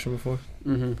situation before.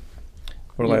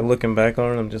 Or like looking back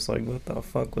on it, I'm just like, what the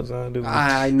fuck was I doing?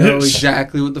 I know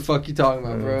exactly what the fuck you talking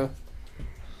about, bro.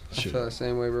 I feel the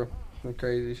same way, bro. Some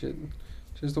crazy shit.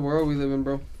 It's just the world we live in,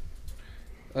 bro.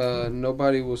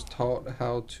 Nobody was taught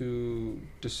how to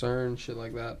discern shit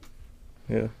like that.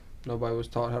 Yeah. Nobody was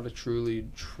taught how to truly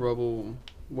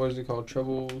what is it called?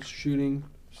 Troubleshooting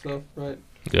stuff, right?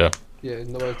 Yeah. Yeah,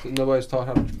 nobody's taught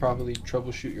how to properly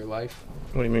troubleshoot your life.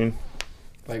 What do you mean?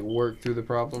 Like work through the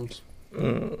problems.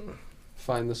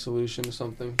 Find the solution to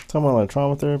something. Talking about like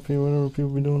trauma therapy, whatever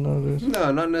people be doing nowadays.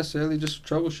 No, not necessarily, just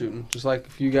troubleshooting. Just like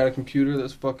if you got a computer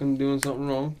that's fucking doing something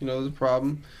wrong, you know, there's a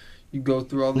problem. You go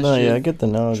through all this shit. Yeah, I get the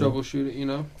analogy. Troubleshoot it, you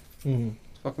know.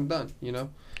 It's fucking done, you know.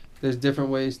 There's different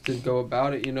ways to go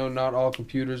about it, you know. Not all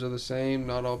computers are the same.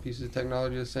 Not all pieces of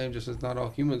technology are the same, just as not all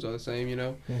humans are the same, you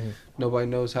know. Nobody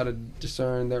knows how to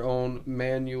discern their own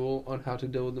manual on how to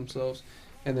deal with themselves.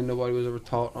 And then nobody was ever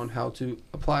taught on how to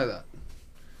apply that.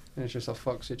 And it's just a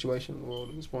fuck situation in the world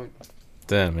at this point.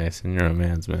 Damn, Mason, you're a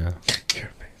man's man. You're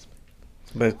a man's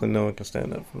man. Basically, no one can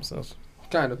stand up for themselves.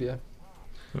 Kind of, yeah.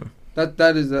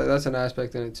 That's an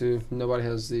aspect in it too. Nobody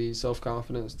has the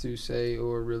self-confidence to say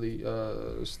or really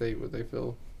state what they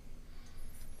feel.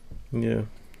 Yeah.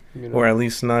 You know? Or at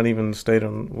least not even state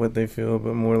on what they feel,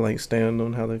 but more like stand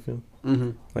on how they feel.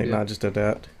 Like not just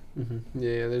adapt.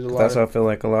 Yeah, there's a lot. That's how I feel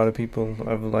like a lot of people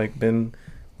have like been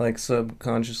like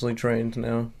subconsciously trained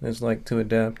now. It's like to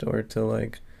adapt or to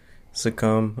like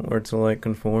succumb or to like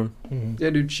conform.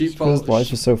 Yeah, dude, sheep follow.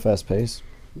 Life is so fast paced.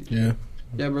 Yeah.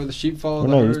 Yeah, bro, the sheep follow We're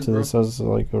the not herd, used to bro. this as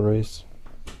like a race.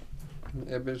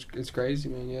 Yeah, but it's crazy,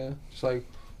 man. Yeah, it's like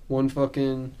one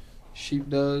fucking sheep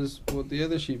does what the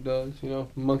other sheep does. You know,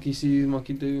 monkey sees,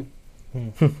 monkey do.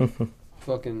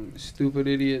 Fucking stupid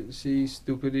idiot sees,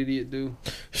 stupid idiot do.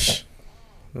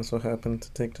 That's what happened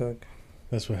to TikTok.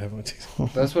 That's what happened with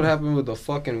TikTok. That's what happened with the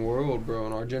fucking world, bro,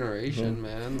 in our generation,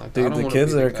 man. Like, I Dude, don't the wanna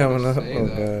kids be that the are guy to coming up. say Oh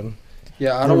that. god.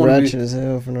 Yeah, I They're don't want ratchet to be. as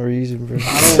hell for no reason, bro.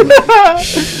 I don't. Man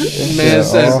Yeah,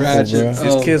 said awful, ratchet. bro.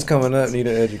 These kids coming up need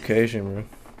an education, bro.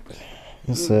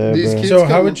 It's sad, These bro. kids- So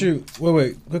how come- would you?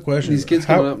 Wait. Quick question. These kids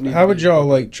coming up need How to would be y'all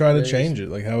like try to raised. change it?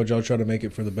 Like how would y'all try to make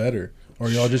it for the better? Or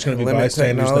y'all just gonna be Limit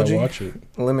bystanders technology? that watch it?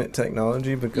 Limit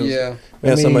technology because Yeah, we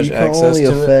have so much you can access only to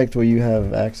it. affect what you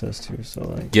have access to. So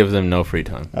like, Give them no free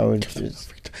time. I would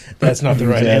just That's not the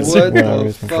right Yeah, answer. what where I the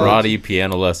was from. fuck? Karate,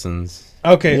 piano lessons.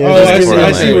 Okay. Yeah, Oh, just I give see, them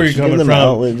I see where you're language. coming Give them from. an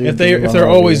outlet, dude. If Give them they're an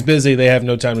always outlet. busy, they have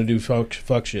no time to do fuck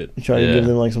shit. You try to Yeah. give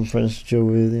them like some friends to chill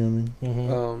with. You know what I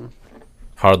mean?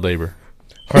 Hard labor.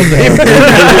 I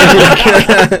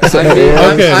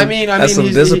mean, That's some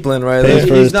he's, discipline right Pays there.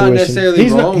 for he's his not tuition. necessarily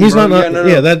He's wrong. not. He's bro. not. Yeah, no,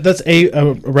 Yeah, no. that's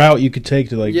a route you could take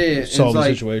to like Yeah, it's solve the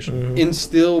like- situation.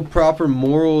 Instill proper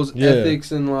morals, Yeah.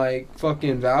 ethics, and like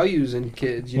fucking values in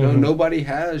kids. You know, Mhm. nobody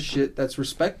has shit that's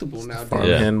respectable nowadays.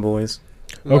 Farmhand boys.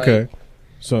 Like, Okay,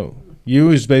 so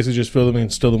you is basically just fill them and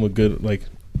instill them with good like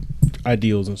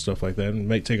ideals and stuff like that,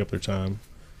 and take up their time.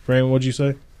 Fran, what'd you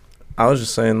say? I was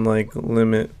just saying like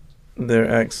limit their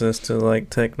access to like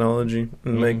technology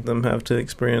and make them have to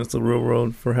experience the real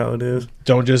world for how it is.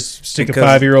 Don't just stick Because- a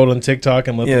 5-year-old on TikTok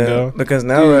and let them go. because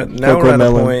now Dude, we're at a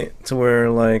Cocomelon. point to where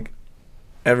like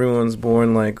everyone's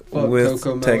born like Fuck with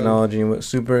Cocomelon. technology and with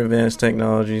super advanced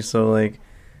technology. So like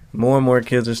more and more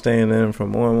kids are staying in for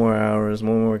more and more hours.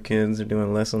 More and more kids are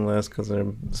doing less and less because they're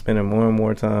spending more and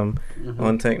more time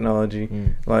on technology.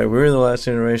 Like we were the last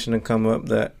generation to come up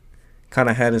that kind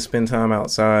of had to spend time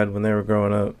outside when they were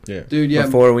growing up. Yeah. Dude, yeah.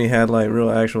 Before we had like real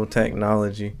actual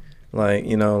technology, like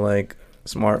you know, like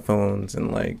smartphones and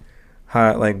like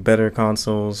high, like better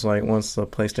consoles. Like once the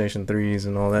PlayStation 3s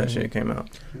and all that shit came out.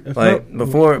 If Like not-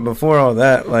 before all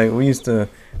that, like we used to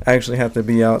actually have to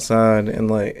be outside and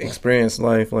like experience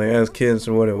life like as kids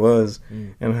for what it was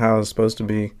and how it's supposed to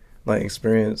be like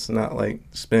experienced, not like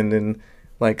spending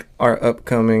like our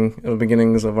upcoming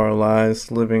beginnings of our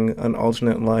lives, living an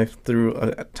alternate life through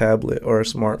a tablet or a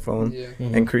smartphone,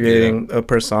 and creating a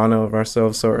persona of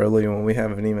ourselves so early when we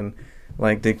haven't even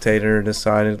like dictated or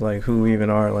decided like who we even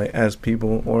are like as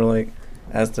people or like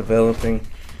as developing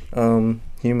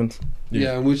humans.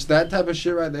 Yeah, which that type of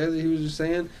shit right there that he was just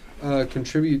saying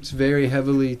contributes very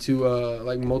heavily to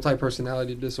like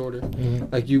multi-personality disorder.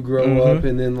 Like you grow up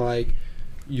and then like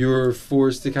you're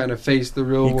forced to kind of face the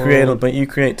real world. But you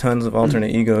create tons of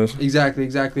alternate egos.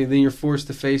 Exactly. Then you're forced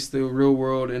to face the real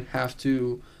world and have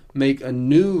to make a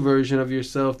new version of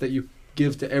yourself that you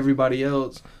give to everybody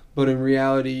else. But in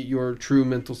reality, your true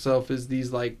mental self is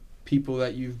these like people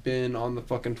that you've been on the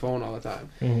fucking phone all the time.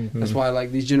 That's why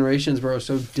like these generations, bro, are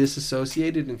so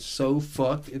disassociated and so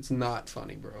fucked. It's not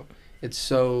funny, bro. It's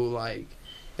so like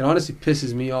it honestly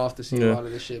pisses me off to see a lot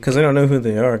of this shit. Because they don't know who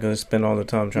they are because they spend all the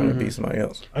time trying to be somebody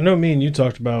else. I know me and you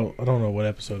talked about, I don't know what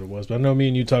episode it was, but I know me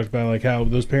and you talked about like how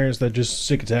those parents that just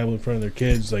stick a tablet in front of their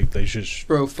kids, like they should...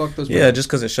 Bro, fuck those parents. Yeah, just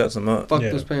because it shuts them up. Fuck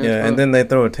those parents. Yeah, and then they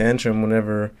throw a tantrum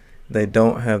whenever they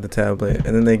don't have the tablet,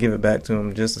 and then they give it back to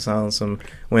them just to silence them,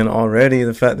 when already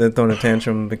the fact that they're throwing a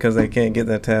tantrum because they can't get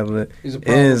that tablet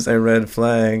is a red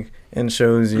flag and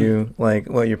shows you like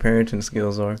what your parenting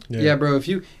skills are. Yeah, bro, if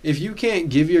you can't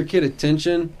give your kid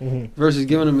attention versus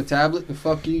giving them a tablet, then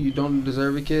fuck you, you don't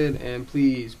deserve a kid, and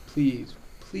please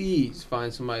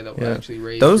find somebody that will actually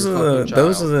raise your fucking child.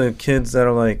 Those are the kids that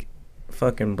are like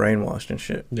fucking brainwashed and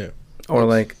shit. Yeah. Or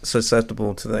like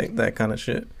susceptible to like that kind of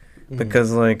shit.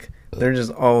 Because like they're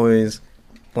just always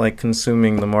like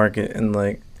consuming the market and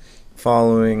like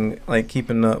following, like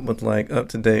keeping up with like up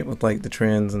to date with like the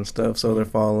trends and stuff. So they're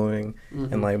following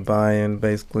and like buying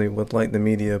basically what like the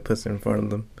media puts in front of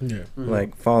them. Yeah.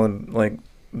 Like falling like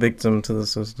victim to the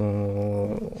system.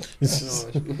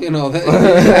 You know that.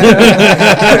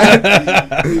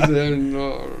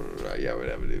 Yeah,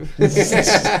 whatever, dude.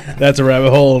 That's a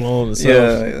rabbit hole in all of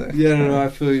itself. Yeah, no, I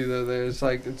feel you though. There, it's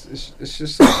like it's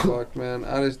just so fucked, man.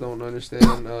 I just don't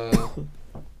understand.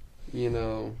 You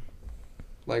know,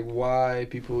 like why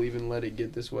people even let it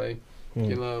get this way.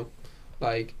 You know,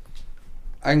 like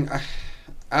I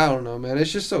don't know, man.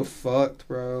 It's just so fucked,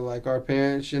 bro. Like our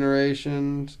parents'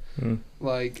 generations,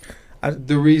 like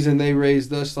the reason they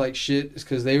raised us like shit is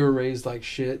because they were raised like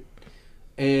shit.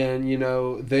 And, you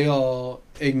know, they all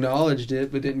acknowledged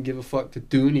it, but didn't give a fuck to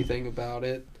do anything about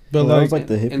it. But that was like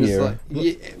the hippie era. Like,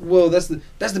 yeah, well, that's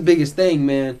the biggest thing,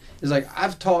 man. Is like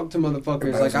I've talked to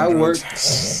motherfuckers. Like I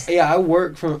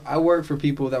work for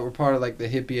people that were part of like the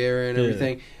hippie era and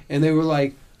everything, and they were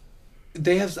like,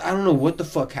 they have, I don't know what the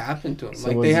fuck happened to them. So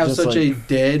like they have such a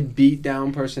dead, beat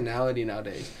down personality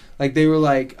nowadays. Like they were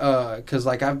like, cause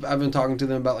like I've been talking to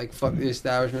them about like fuck the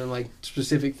establishment, like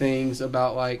specific things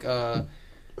about like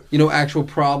you know, actual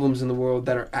problems in the world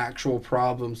that are actual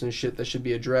problems and shit that should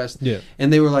be addressed. Yeah.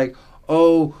 And they were like,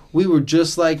 oh, we were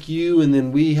just like you, and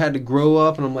then we had to grow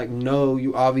up. And I'm like, no,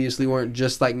 you obviously weren't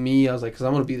just like me. I was like, because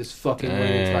I'm going to be this fucking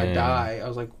way until I die. I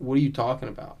was like, what are you talking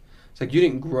about? It's like, you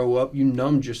didn't grow up. You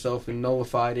numbed yourself and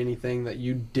nullified anything that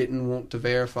you didn't want to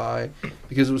verify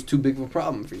because it was too big of a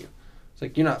problem for you. It's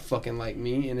like, you're not fucking like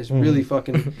me, and it's really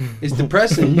fucking, it's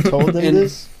depressing. You told them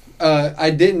this? I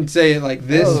didn't say it like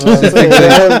this. Man,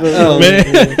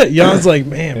 Jan's like,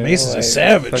 man, Mason's a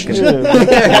savage.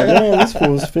 Man, this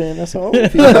fool's fan. That's all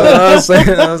people. I was like,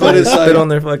 spit on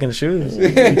their fucking shoes. No.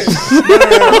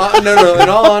 In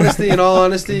all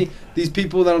honesty, these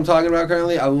people that I'm talking about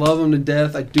currently, I love them to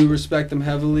death. I do respect them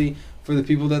heavily for the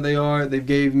people that they are. They've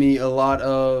gave me a lot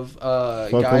of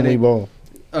guidance.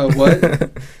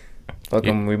 What? Fuck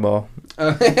them, we ball.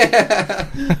 No.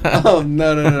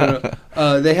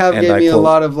 They have gave me a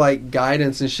lot of like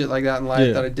guidance and shit like that in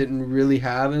life that I didn't really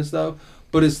have and stuff.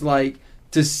 But it's like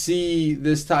to see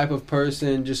this type of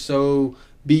person just so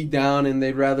beat down, and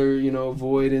they'd rather, you know,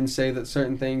 avoid and say that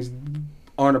certain things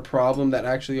aren't a problem that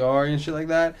actually are and shit like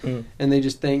that, and they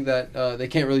just think that they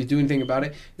can't really do anything about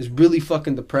it, is really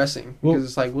fucking depressing. Because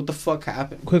it's like, what the fuck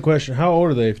happened? Quick question: how old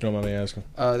are they, if you don't mind me asking?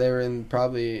 They were in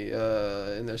probably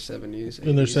in their 70s.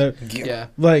 In their 70s, yeah.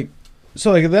 Like,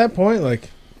 so like at that point,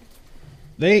 like.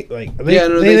 They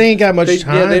ain't got much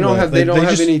time. Yeah, they don't have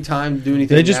any time to do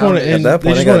anything. They just want to end. At that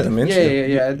point, they got dementia.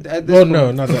 Yeah. Well,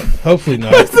 no, not that. Hopefully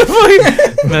not.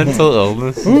 Mental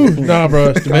illness. Ooh, nah,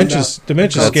 bro. Dementia's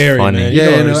scary, funny.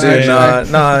 man.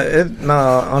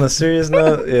 On a serious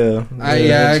note,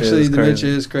 actually, dementia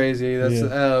is crazy. That's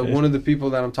one of the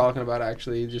people that I'm talking about.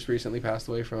 Actually, just recently passed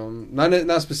away from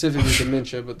not specifically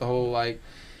dementia, but the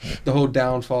whole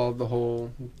downfall of the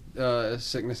whole.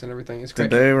 Sickness and everything. It's crazy.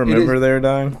 Did they remember they were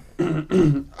dying?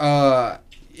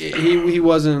 He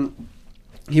wasn't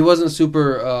he wasn't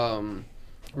super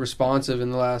responsive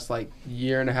in the last like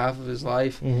year and a half of his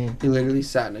life. Mm-hmm. He literally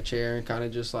sat in a chair and kind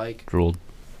of just like Drooled.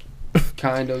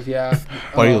 kind of, yeah.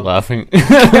 Why are you laughing?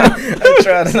 I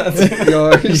tried not to.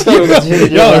 Y'all are, so,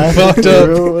 Y'all are fucked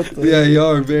up. yeah,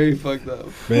 y'all are very fucked up.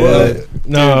 Man,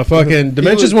 no, fucking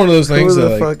dementia's one of those things Who that,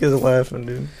 the like, fuck is laughing,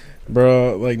 dude?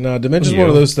 bro, like, nah, dementia's one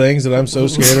of those things that I'm so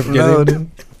scared of getting. No,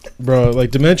 dude. Bro,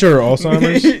 like, dementia or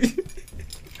Alzheimer's.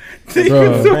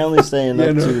 Bro. Apparently staying Yeah,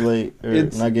 up no, too late or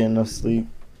it's- not getting enough sleep.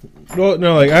 Well,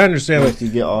 no, like, I understand, like, Like you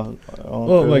get all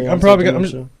well, like, I'm probably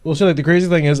gonna, well, so, like, the crazy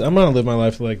thing is, I'm gonna live my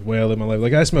life like way I live my life.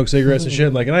 Like, I smoke cigarettes and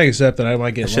shit, like, and I accept that I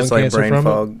might get It's lung just like cancer brain from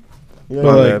fog. Yeah,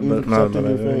 But, like, but not my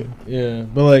bad. it. Yeah,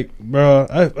 but, like, bro,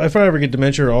 if I ever get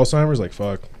dementia or Alzheimer's, like,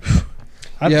 fuck.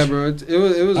 Yeah, bro,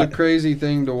 it was I- a crazy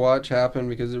thing to watch happen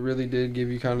because it really did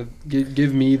give you kind of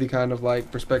give me the kind of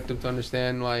like perspective to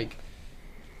understand like,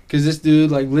 because this dude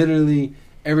like literally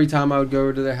every time I would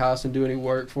go to their house and do any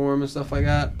work for him and stuff like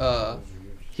that,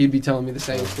 he'd be telling me the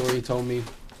same story he told me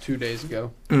 2 days ago,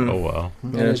 Oh wow.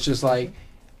 and it's just like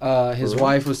his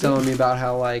wife was telling me about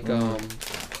how like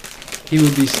he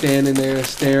would be standing there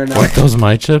staring What, out. those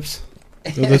my chips?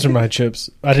 No, those are my chips.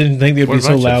 I didn't think they'd Where'd be so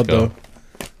my chips loud, go? though.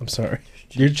 I'm sorry.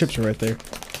 Your chips are right there.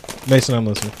 Mason, I'm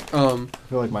listening. I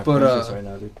feel like my But, precious right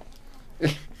now,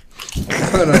 dude.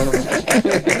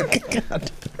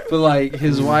 But like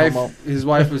his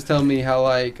wife was telling me how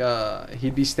like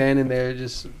he'd be standing there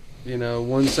just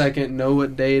 1 second know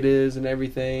what day it is and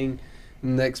everything,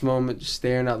 and the next moment just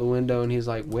staring out the window and he's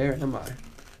like, where am I?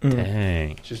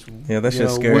 Dang. Just Yeah, that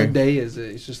shit's scary. what day is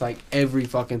it? It's just like every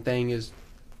fucking thing is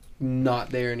not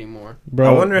there anymore. Bro,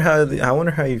 I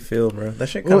wonder how you feel, bro. That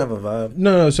shit kind Well, of a vibe.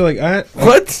 No, so like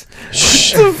What?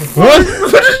 what?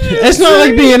 It's not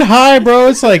like being high, bro.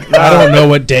 It's like I don't know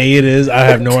what day it is. I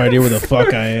have no idea where the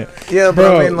fuck I am. Yeah,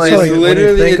 Bro, but I mean, like, so, when you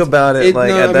literally, think it's- about it, like,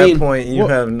 no, at I that mean, point, you well,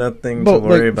 have nothing well, to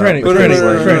worry like, about.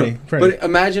 Franny, But Franny. But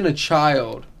imagine a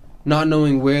child not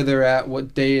knowing where they're at,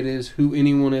 what day it is, who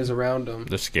anyone is around them.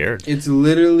 They're scared. It's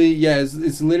literally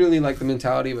it's literally like the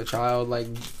mentality of a child, like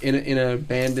in an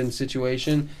abandoned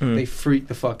situation, they freak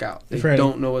the fuck out. They Franny.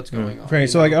 don't know what's going on. Franny,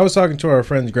 so like I was talking to our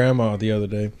friend's grandma the other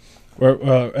day, or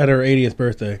at her 80th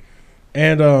birthday,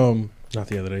 and not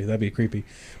the other day, that'd be creepy,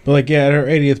 but like yeah, at her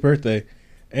 80th birthday,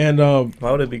 and Why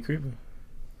would it be creepy?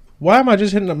 why am I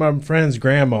just hitting up my friend's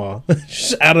grandma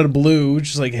just out of the blue,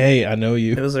 just like hey, I know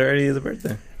you. It was already the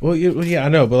birthday. Well, yeah, I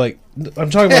know, but like, I'm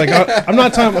talking about like,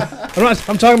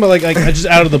 I'm talking about like just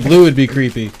out of the blue, it'd be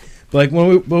creepy. But like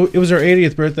when it was her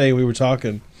 80th birthday, and we were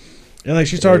talking, and like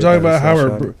she started talking about how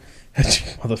her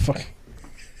motherfucker,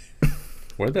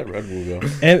 Where'd that Red Bull go?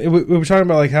 and we were talking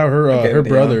about like how her Okay,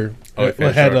 brother Oh,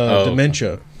 yeah, had sure. Oh,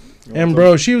 dementia, and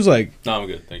bro, she was like, No, I'm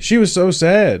good. Thank you. she was so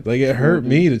sad, like it hurt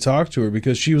me to talk to her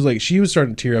because she was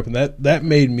starting to tear up, and that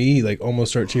made me like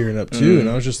almost start tearing up too, and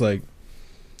I was just like.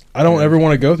 I don't ever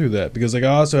want to go through that because like I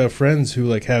also have friends who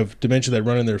like have dementia that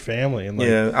run in their family and like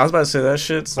Yeah, I was about to say that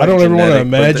shit's. I Like, don't ever want to genetic,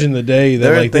 but imagine the day that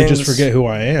there are like they just things- forget who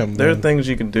I am. there are man. things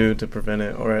you can do to prevent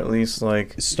it, or at least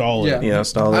like Stall it. Yeah.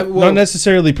 stall it. Well, Not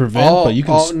necessarily prevent, but you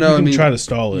can no, you I can mean, try to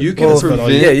stall it. you can That's about all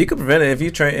prevent- Yeah, you can prevent it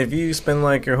if you spend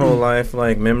like your whole life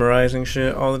like memorizing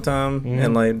shit all the time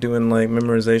and like doing like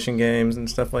memorization games and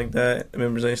stuff like that,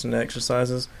 memorization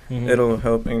exercises. Mhm. It'll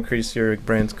help increase your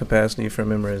brain's capacity for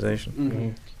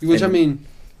memorization. Which I And- mean,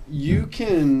 you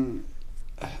can.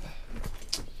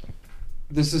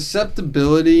 The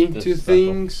susceptibility to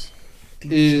things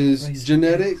is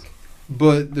genetic,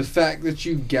 but the fact that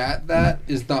you got that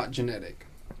is not genetic.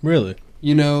 Really.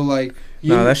 You know, like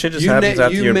you, No, that shit just you happens na-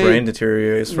 after you your may- brain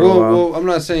deteriorates for well, a while. well, I'm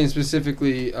not saying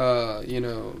specifically,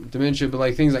 dementia, but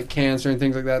like things like cancer and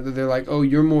things like that. That they're like, oh,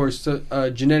 you're more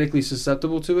genetically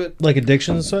susceptible to it. Like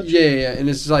addiction and such. Yeah, and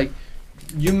it's like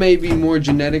you may be more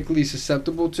genetically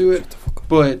susceptible to it,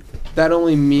 but that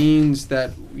only means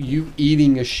that you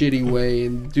eating a shitty way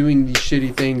and doing these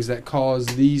shitty things that cause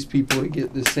these people to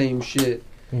get the same shit.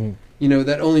 Mhm. You know,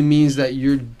 that only means that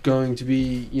you're going to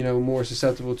be, more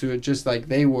susceptible to it just like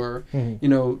they were. Mhm. You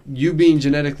know, you being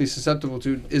genetically susceptible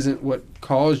to it isn't what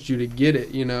caused you to get it,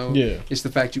 Yeah. It's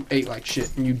the fact you ate like shit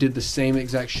and you did the same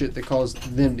exact shit that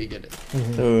caused them to get it.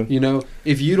 Mhm. Dude, You know,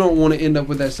 if you don't want to end up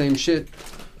with that same shit,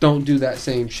 don't do that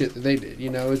same shit that they did. You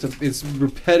know, it's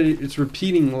repetitive. It's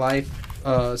repeating life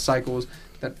cycles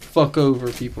that fuck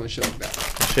over people and shit like that.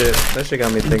 that shit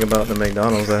got me thinking about the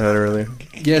McDonald's I had earlier.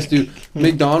 Yes, dude.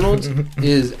 McDonald's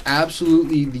is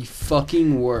absolutely the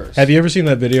fucking worst. Have you ever seen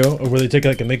that video of where they take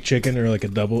like a McChicken or like a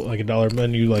 $1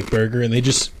 menu like burger and they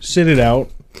just sit it out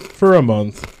for a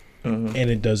month and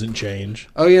it doesn't change?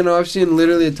 Oh, I've seen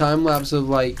literally a time lapse of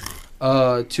like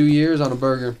 2 years on a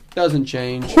burger. Doesn't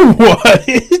change. What?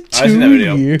 I've seen that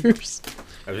video. 2 years?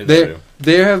 I've seen that There, video.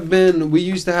 there have been. We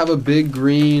used to have a big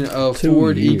green 2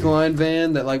 Ford years. Ecoline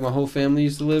van that like my whole family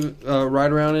used to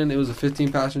ride around in. It was a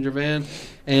 15-passenger van,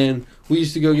 and we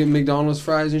used to go get McDonald's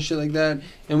fries and shit like that,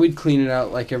 and we'd clean it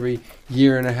out like every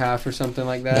year and a half or something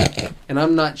like that. And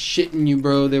I'm not shitting you,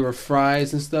 bro. There were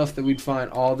fries and stuff that we'd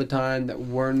find all the time that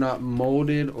were not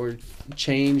molded or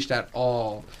changed at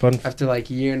all. Fun After like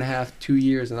year and a half, 2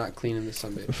 years of not cleaning this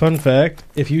Sunday. Fun fact: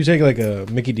 if you take like a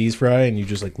Mickey D's fry and you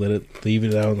just like leave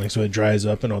it out, like so it dries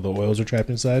up and all the oils are trapped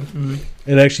inside,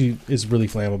 it actually is really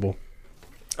flammable.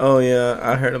 Oh yeah,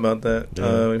 I heard about that.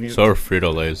 Yeah. If you- So are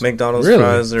Frito-Lays. McDonald's Really?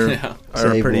 fries are Yeah.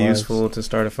 Save pretty lives. useful to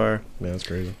start a fire. Man, that's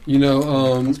crazy. You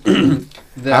know,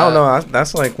 that, I don't know.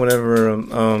 That's like whenever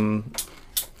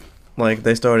like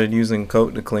they started using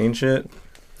Coke to clean shit.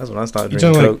 That's when I started You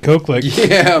drinking talking Coke. like Coke, like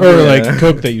Yeah, or bro. like Yeah.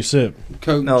 Coke that you sip?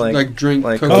 Coke, No, like drink.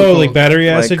 like Coca-Cola. Oh, like battery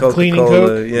acid like cleaning Coca-Cola.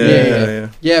 Coke. Yeah.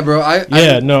 Yeah, bro. Yeah,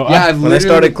 I've When they started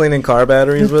literally- cleaning car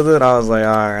batteries with it, I was like,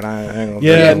 all right, I ain't gonna.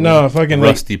 Yeah, drink it. no, fucking like,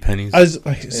 Rusty pennies. I was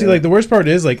see, Yeah. like the worst part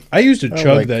is like I used to I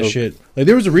chug like that Coke. shit. Like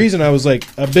there was a reason I was like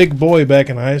a big boy back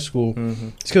in high school.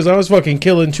 Mhm. It's because I was fucking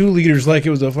killing 2 liters like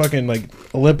it was a fucking like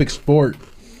Olympic sport.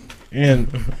 And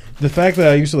the fact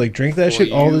that I used to like drink that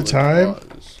shit all the time.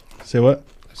 Say what?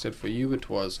 I said for you it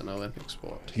was an Olympic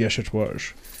sport. Yes, it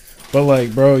was. But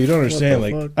like, bro, you don't understand. the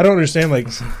Like, fuck? I don't understand. Like,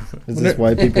 Is this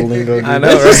white people lingo? Dude? I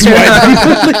know. This is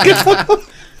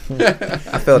Right?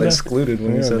 I felt excluded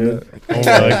when you Yeah, said dude. that. oh my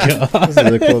god. This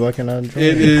is a quote I cannot draw.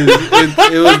 It is.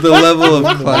 It was the level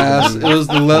of class. It was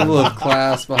the level of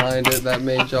class behind it that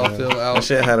made y'all feel That out.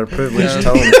 shit had a privileged Yeah.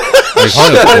 tone. Are you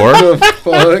calling it poor? The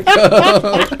fuck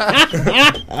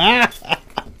up.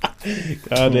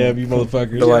 God damn you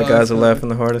motherfuckers. The white guys are laughing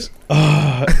the hardest. Boy,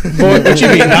 what you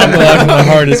mean? I'm laughing the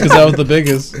hardest because that was the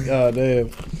biggest. God damn.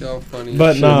 Y'all funny.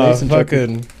 But Shit, nah, Mason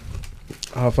fucking.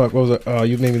 Oh fuck, what was it? Oh,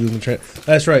 you made me lose my train.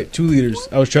 That's right, 2 liters.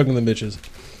 I was chugging them bitches,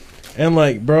 and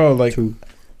like, bro, like, Two.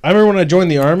 I remember when I joined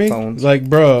the army. Phones. Like,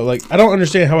 bro, like, I don't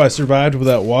understand how I survived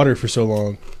without water for so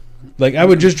long. Like, I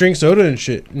would just drink soda and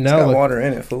shit. It's Now, got like, water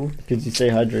in it, fool. Could you stay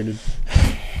hydrated?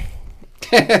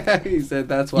 He said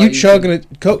that's why you chugging it,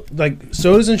 Coke, like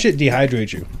sodas and shit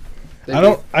dehydrate you. They I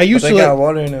don't. I But used they to got like,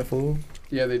 water in it, fool.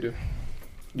 Yeah, they do.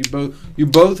 You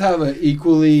both have an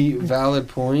equally valid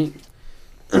point.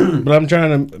 but I'm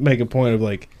trying to make a point of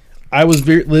like, I was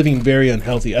living very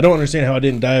unhealthy. I don't understand how I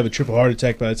didn't die of a triple heart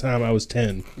attack by the time I was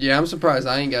 10. Yeah, I'm surprised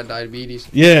I ain't got diabetes.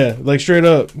 Yeah, like straight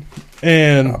up.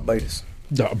 And Diabetes.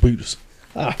 Diabetes.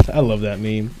 Ah, I love that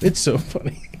meme. It's so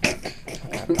funny.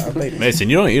 Mason,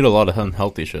 you don't eat a lot of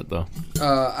unhealthy shit though.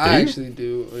 I Do you? actually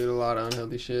do eat a lot of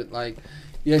unhealthy shit. Like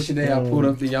yesterday, I pulled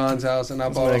up to Jan's house and I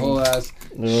bought a whole ass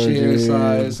share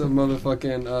size of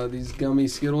motherfucking these gummy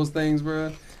Skittles things,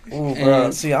 bro. Oh, And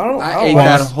bro. See, I ate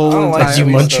that whole entire You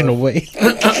sweet munching stuff. away.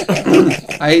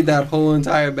 I ate that whole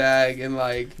entire bag in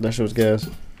like That shit was gas.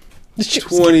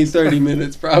 20, 30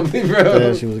 minutes, probably, bro.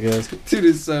 Yeah, she was gas. Dude,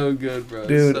 it's so good, bro.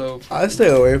 Dude, So, I stay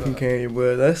away from candy,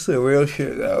 but that's the real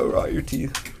shit that will rot your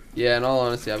teeth. yeah, in all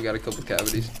honesty, I've got a couple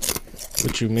cavities.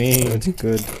 What you mean? It's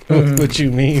good. What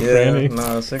you mean, Yeah, Franny?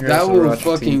 nah, cigarettes That will will rot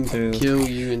your fucking teeth, too. kill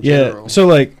you in Yeah. general. So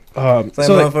like, It's like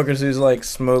so like, motherfuckers who's like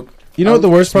smoke you know what the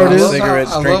worst part I is? love how-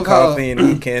 cigarettes, I drink love how- coffee, and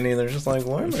eat candy, and they're just like,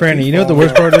 what? Franny, you know what the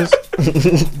worst part is?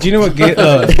 Do you know what?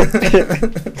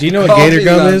 Do you know what Gator Coffee's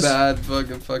gum not is? Bad,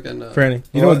 fucking. Franny,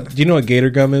 you know What? what? Do you know what Gator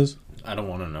gum is? I don't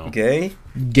want to know. Gay?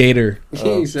 Gator,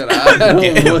 He said, I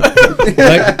don't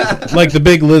want. like the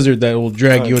big lizard that will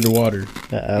drag you underwater.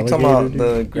 That You talking alligator, about dude. the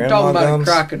You're grandma talking about gums?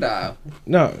 a crocodile.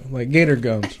 No, like Gator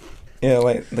gums. Yeah,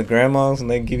 like the grandmas, and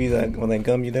they give you that when they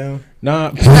gum you down.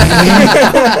 Nah.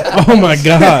 Oh my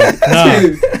god. Nah.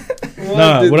 Dude,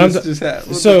 Nah, did what I'm this t- just happen?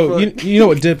 What So the you know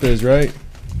what dip is, right?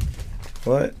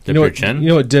 What? Dip You know your what chin? You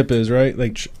know what dip is, right?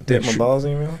 Like Dip my balls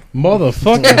in your mouth?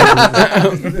 motherfucker.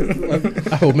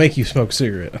 I will make you smoke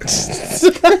cigarettes.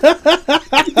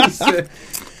 fuck?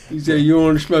 He said, you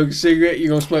want to smoke a cigarette, you're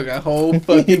going to smoke a whole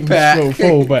fucking pack. So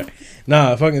full back.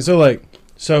 Nah, fucking so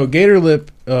Gator lip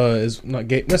is not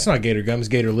that's not Gator gum, it's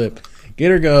Gator lip.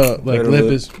 Gator like Gator lip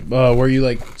lip. is where you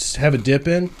like have a dip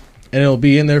in and it'll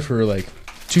be in there for like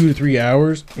 2 to 3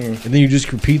 hours and then you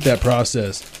just repeat that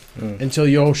process until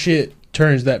your whole shit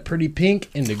turns that pretty pink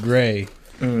into gray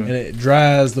and it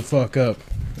dries the fuck up.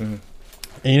 And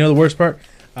you know the worst part?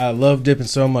 I love dipping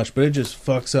so much, but it just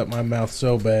fucks up my mouth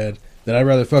so bad. that I'd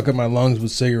rather fuck up my lungs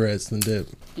with cigarettes than dip.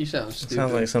 You sound It stupid.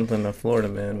 sounds like something a Florida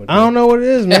man would do. I don't know what it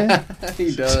is, man.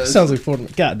 He does. Sounds like Florida.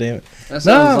 God damn it. That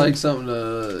sounds No. like something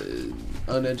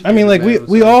uneducated. I mean, like man would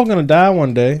we say. all gonna die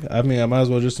one day. I mean, I might as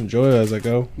well just enjoy it as I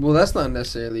go. Well, that's not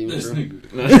necessarily even true.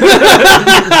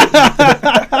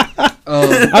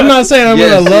 I'm not saying I'm Yes,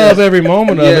 gonna love yes. every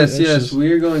moment of it. Yes, It's yes, just-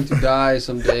 we're going to die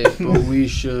someday, but we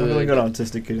should. I'm gonna got an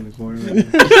autistic kid in the corner.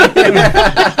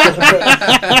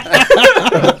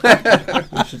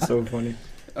 That shit's so funny.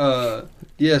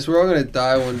 Yes, we're all gonna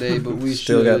die one day, but we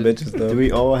Still should. got bitches though. Do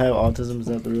we all have autism? Is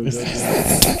that the real joke?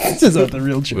 This is not the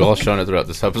real We've joke. all shown it throughout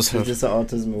this Is episode. this an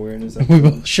autism awareness? We've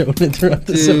all shown it throughout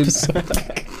this Dude.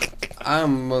 episode.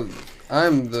 I'm the.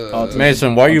 Autism.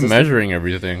 Mason, why are you Autistic. measuring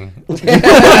everything?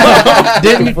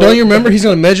 Don't you remember? He's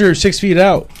gonna measure 6 feet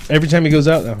out every time he goes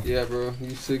out now. Yeah, bro,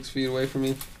 you 6 feet away from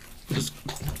me. Just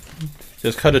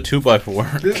cut a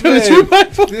 2x4. This Cut a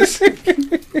man- 2x4. This,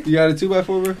 you got a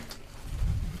 2x4, bro?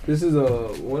 This is a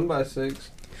 1x6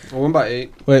 or 1x8.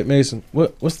 Wait, Mason,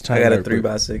 what's the time? I got a there, quick?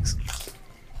 3x6.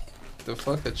 The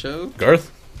fuck a cho? Girth?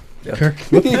 Kirk.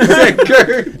 He said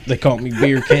Kurt. They call me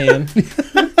beer can.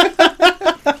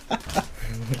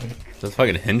 That's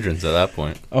fucking hindrance at that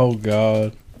point. Oh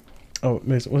God. Oh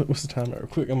Mason, what's the time? Right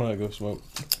quick, I'm gonna go smoke.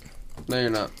 No,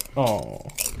 you're not. Oh,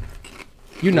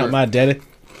 you're not my daddy.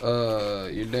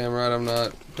 You're damn right I'm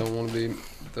not. Don't want to be.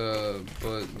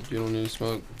 But you don't need to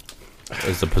smoke.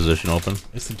 Is the position open?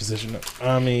 It's the position.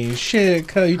 I mean, shit,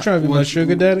 cuz you trying to be my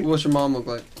sugar daddy? What's your mom look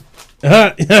like?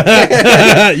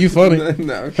 You funny.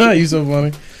 No. You so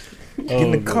funny. Get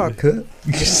in the car, cut.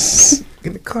 cut. Get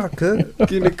in the car, cut.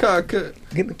 Get in the car, cut.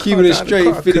 Get in the car. Keeping it drive the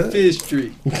straight, car, 55th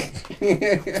Street.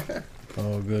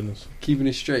 Oh goodness. Keeping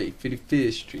it straight,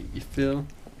 55th Street. You feel?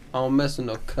 I don't mess with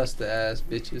no custard ass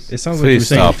bitches. It sounds like Please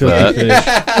you're saying stop filthy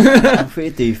that. fish.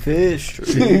 50 fish.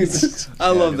 I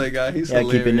love that guy. He's Yeah,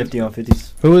 hilarious. keep it nifty on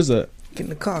 50s. Who is that? Get in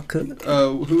the car, cut.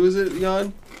 Who is it,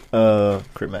 Jan?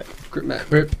 Crip Mac. Crip Mac.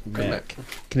 Crip Mac.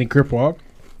 Can he crip walk?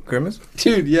 Grimace?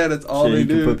 Dude, yeah, that's all Shit, they you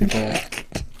can do. put people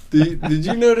on. Did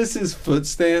you notice his foot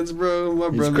stance, bro? My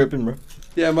He's brother. cripping, bro.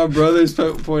 Yeah, my brothers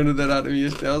pointed that out to me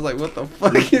yesterday. I was like, what the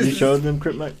fuck is You this? showed them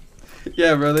Crip Mac?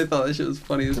 Yeah, bro, they thought that shit was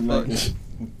funny as Crip Mac fuck. is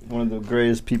one of the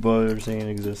greatest people I've ever seen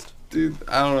exist. Dude,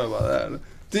 I don't know about that.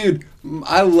 Dude,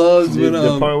 I loved Dude, when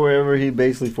the part wherever he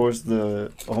basically forced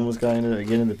the homeless guy into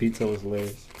getting the pizza was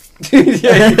hilarious. Dude,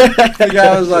 yeah, the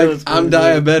guy was like, That's I'm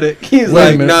pretty good. diabetic. He's Wait a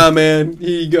like, minute. nah, man,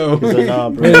 here you go. He's like, nah,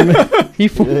 Wait a bro. minute. He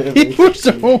forced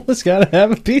a homeless guy to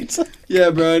have a pizza.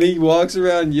 Yeah, bro, and he walks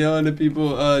around yelling to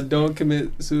people, don't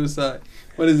commit suicide.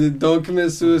 What is it? Don't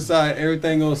commit suicide.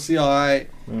 Everything gonna see alright.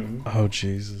 Mhm. Oh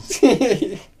Jesus.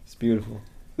 It's beautiful.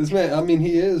 This man, I mean,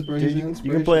 he is, bro. He's Dude, inspirational.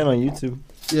 you can play it on YouTube.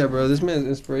 Yeah, bro, this man's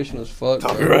inspirational as fuck. Bro.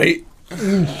 Copyright.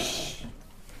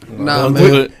 Nah, Don't man.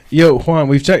 do it. Yo, Juan,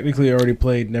 we've technically already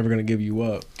played Never Gonna Give You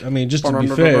Up. I mean, just to be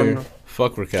fair.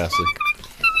 Fuck Rick Astley.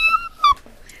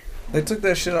 They took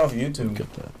that shit off YouTube.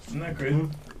 Isn't that crazy?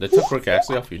 They took Rick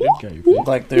Astley off YouTube. Got your feet.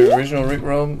 Like the original Rick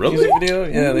Roll Really? music video?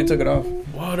 Yeah, they took it off.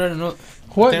 What? I don't know.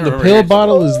 What I the remember pill hearing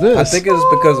bottle is this? I think it was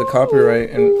because of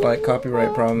copyright and like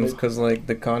copyright problems because like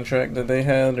the contract that they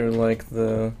had or like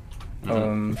the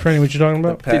Franny, what you talking the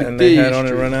about? patent they had on it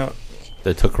Street. run out.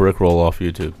 They took Rick Roll off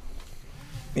YouTube.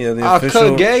 Yeah, the I'll official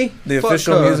cut gay. the Fuck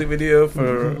official her. music video for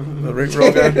the Rick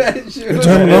Roll guy. That shit was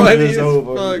Turn it on. funny as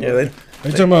Over. fuck. Yeah, they Are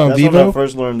you talking about That's when I Vivo?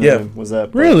 first learned Yeah. him, was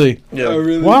that. Really? yeah. Oh,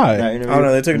 really? Why? That interview. I don't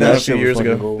know, they took it That down a shit few was years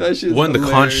fucking ago. gold. That shit's What in the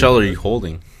conch hilarious. shell are you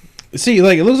holding? See,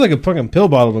 like, it looks like a fucking pill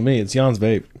bottle to me. It's Jan's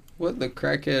vape. What the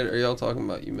crackhead are y'all talking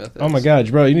about, you meth Oh my heads?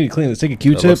 god, bro, you need to clean this. Take a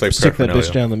Q-tip, looks like stick that bitch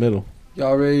paraphernalia. down the middle.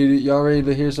 Y'all ready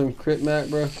to hear some Crip Mac,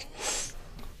 bro?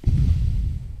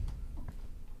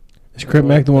 Is Crip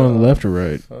Mac the one on the left or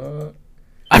right?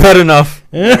 I've had enough.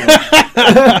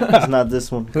 It's not this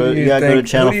one. Who do You gotta go to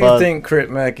Channel who do you 5. think Crit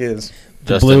Mac is?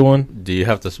 The Justin, blue one? Do you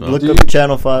have to smoke? Look Do up you-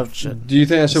 Channel 5. Shit. Do you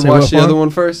think I should Say watch what, the Juan? other one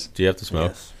first? Do you have to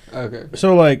smoke? Yes. Okay.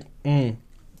 So, like, I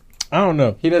don't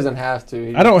know. He doesn't have to.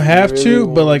 He I don't have really to,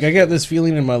 but, like, wants I got this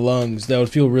feeling in my lungs that would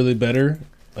feel really better.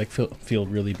 Like, feel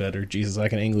really better. Jesus, I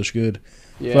can English good.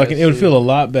 Yeah, Fucking, it would see. feel a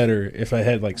lot better if I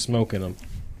had, like, smoke in them.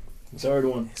 It's already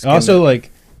one. Also,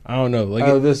 like, I don't know. Like,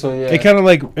 Oh, this one, yeah. it kind of,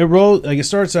 like, it rolls, like, it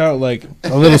starts out, like,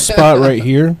 a little spot right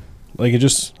here. Like, it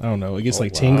just, I don't know. It gets,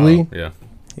 like, tingly. Yeah.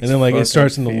 And then, like, it fucking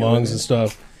starts in the feeling lungs it. and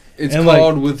stuff. It's and, like-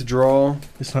 called withdrawal.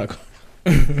 It's not.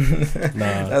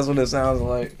 That's what it sounds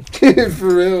like.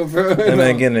 For real, bro. That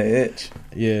man getting an itch.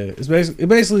 Yeah, it's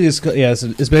basically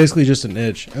it's basically just an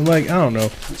itch, and like I don't know,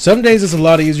 some days it's a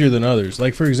lot easier than others.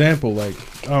 Like for example, like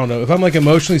I don't know, if I'm like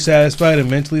emotionally satisfied and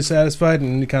mentally satisfied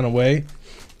in any kind of way,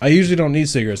 I usually don't need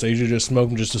cigarettes. I usually just smoke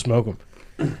them just to smoke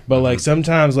them. But like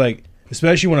sometimes, like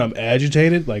especially when I'm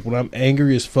agitated, like when I'm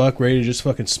angry as fuck, ready to just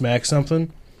fucking smack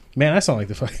something. Man, I sound like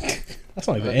the fucking. I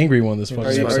sound like the angry one. This fucking.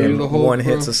 Are you episode. the Hulk, One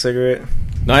bro? hits a cigarette.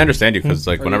 No, I understand you because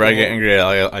like Are whenever you I get the angry,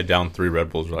 I down 3 Red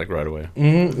Bulls like right away.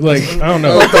 Like I don't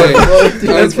know.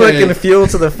 That's fucking fuel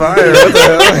to the fire. What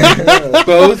the hell?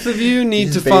 Both of you need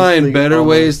to Just find basically better almost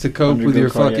ways to cope with your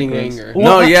undergo fucking cardiac anger.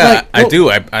 Well, No, yeah, like, I well- do.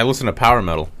 I listen to power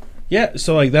metal. Yeah,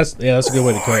 so like that's a good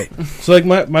way to cope. So like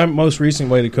my most recent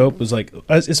way to cope was like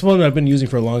it's one that I've been using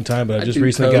for a long time, but I I just do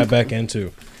recently cope. got back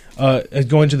into.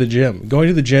 Going to the gym. Going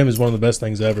to the gym is one of the best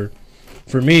things ever,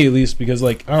 for me at least, because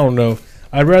like I don't know,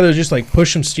 I'd rather just like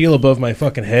push some steel above my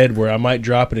fucking head where I might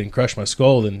drop it and crush my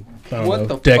skull than I don't What know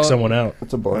the deck fuck? someone out.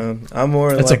 It's a bar. I'm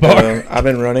more That's like a bar. I've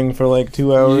been running for like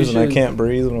 2 hours and I should- can't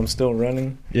breathe when I'm still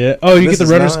running. Yeah. Oh, you This get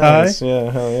the is runner's nice. high.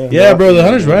 Yeah, hell yeah. Yeah, bro. The Yeah.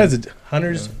 hunter's high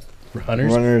is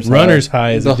runner's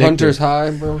high is The addictive. hunter's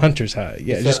high, bro. Hunter's high.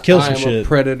 Yeah, It's just that kill some I am shit. a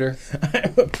predator.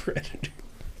 I'm a predator.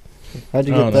 How'd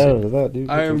you I get don't that know. out of that, dude?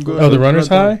 I am good. Oh, the runner's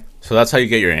high. So that's how you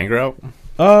get your anger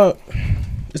out.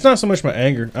 It's not so much my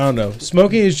anger. I don't know.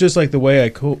 Smoking is just like the way I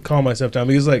calm myself down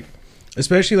because, like,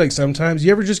 especially like sometimes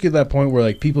you ever just get that point where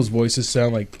like people's voices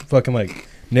sound like fucking like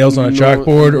nails on a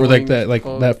chalkboard or like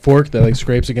that fork that like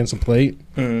scrapes against a plate.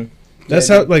 Mm. That's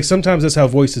Yeah, how like sometimes that's how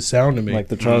voices sound to me. Like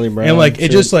the Charlie Brown. and like it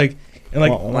shit. just like and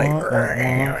like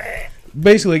Like,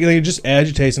 basically like, it just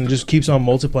agitates and it just keeps on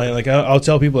multiplying. Like I'll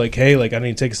tell people like, hey, like I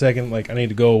need to take a second, like I need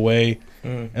to go away.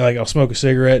 mm. And like I'll smoke a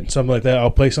cigarette and something like that.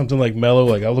 I'll play something like mellow,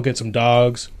 like I'll look at some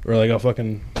dogs or like I'll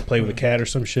fucking play with a cat or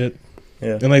some shit.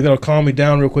 Yeah. And like that'll calm me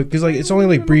down real quick because like it's only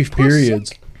like brief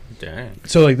periods. Dang.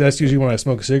 So like that's usually when I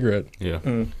smoke a cigarette. Yeah.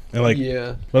 Mm. And like,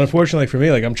 yeah. but unfortunately for me,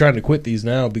 like I'm trying to quit these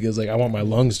now because like I want my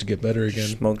lungs to get better again.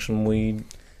 Smoke some weed.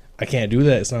 I can't do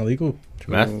that. It's not legal.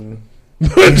 Meth? Mm.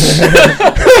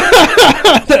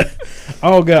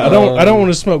 Oh god, I don't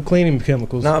want to smoke cleaning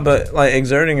chemicals. No, but like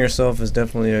exerting yourself is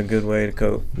definitely a good way to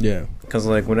cope. Yeah. Cause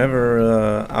like whenever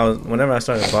I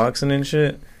started boxing and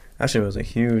shit, that shit was a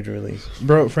huge release.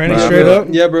 Bro, Franny, Bro, straight bro, up.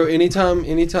 Yeah, bro. Anytime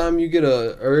you get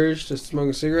a urge to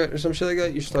smoke a cigarette or some shit like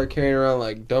that, you start carrying around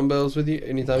like dumbbells with you.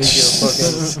 Anytime you get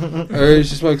a fucking urge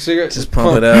to smoke a cigarette, Just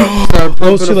pump it out. Start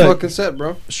pumping see, a like- fucking set,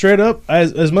 bro. Straight up,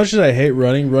 as much as I hate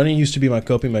running used to be my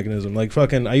coping mechanism. Like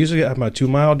fucking, I used to have my 2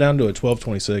 mile down to a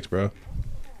 12:26, bro.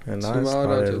 And 2 I mile down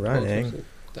started to running.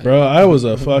 Bro, I was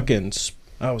a fucking,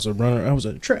 I was a runner. I was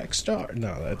a track star.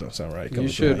 No, that don't sound right. You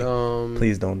Coming should from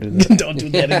Please don't do me. that. Don't do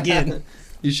that again.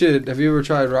 You should. Have you ever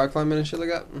tried rock climbing and shit like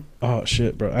that? Oh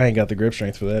shit, bro, I ain't got the grip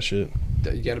strength for that shit.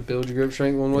 You got to build your grip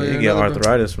strength one way You or get another,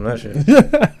 arthritis from that shit.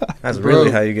 That's Bro.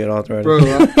 really how you get arthritis. bro.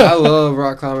 I love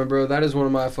rock climbing, bro. That is one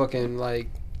of my fucking like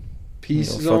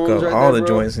peace You'll zones fuck up right all there, the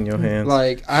bro. joints in your hands.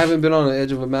 Like I haven't been on the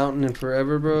edge of a mountain in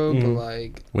forever, bro. Mhm. But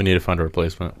like We need to find a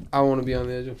replacement. I want to be on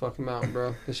the edge of a fucking mountain,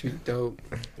 bro. That should be dope,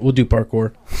 We'll do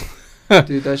parkour,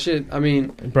 dude. That shit. I mean,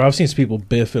 bro. I've seen some people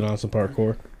biff it on some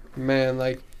parkour. man,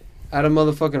 like at a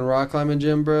motherfucking rock climbing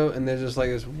gym, bro, and there's just like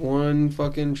this one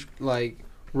fucking like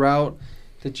route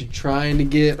that you're trying to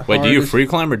get. Wait, do you hard as- free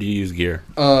climb or do you use gear?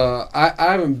 I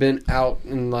haven't been out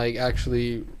and like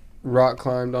actually rock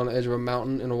climbed on the edge of a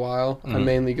mountain in a while. I Mhm.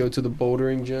 mainly go to the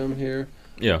bouldering gym here.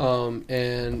 Yeah.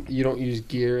 And you don't use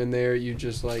gear in there. You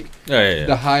just like Yeah.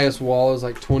 the highest wall is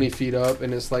like 20 feet up,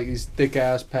 and it's like these thick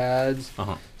ass pads.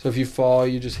 Uh-huh. So if you fall,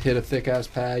 you just hit a thick ass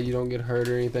pad. You don't get hurt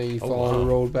or anything. You Oh, fall wow. and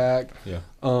roll back. Yeah.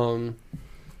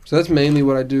 So that's mainly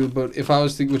what I do. But if I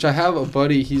was to, which I have a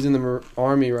buddy, he's in the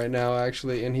army right now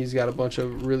actually, and he's got a bunch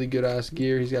of really good ass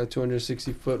gear. He's got a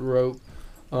 260-foot rope.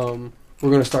 We're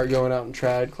gonna start going out and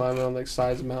trad climbing on like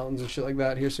sides of mountains and shit like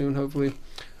that here soon, hopefully.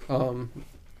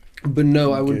 But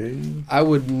no, I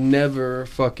would never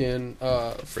fucking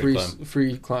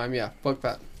free climb. Yeah, fuck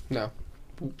that. No,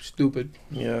 stupid,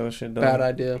 Yeah, that shit bad done.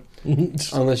 idea.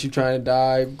 Unless you're trying to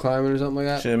die climbing or something like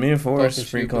that. Shit, me and Forrest Fucking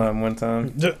free stupid. climb one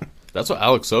time. That's what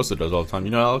Alex Sosa does all the time.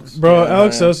 You know Alex? Bro, Yeah,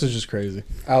 Alex man. Sosa's just crazy.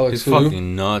 Alex He's who?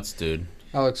 fucking nuts, dude.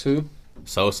 Alex who?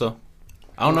 Sosa?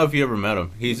 I don't know if you ever met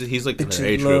him. He's like in Bitches their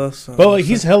age group. love some- But like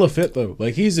he's hella fit though.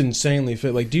 Like he's insanely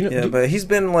fit. Like do you know? Yeah, but he's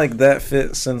been like that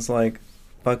fit since like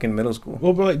fucking middle school.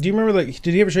 Well, but like, do you remember like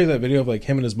did he ever show you that video of like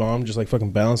him and his mom just like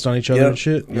fucking balanced on each other Yep. and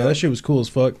shit? Yeah, Yep. that shit was cool as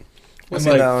fuck. I What's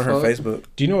seen like, that on her fuck? Facebook.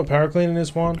 Do you know what power cleaning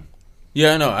is, Juan?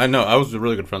 Yeah, I know. I was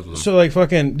really good friends with him. So like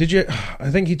fucking did you? I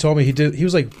think he told me he did. He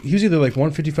was either like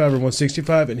 155 or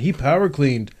 165, and he power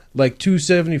cleaned like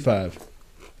 275,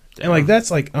 and like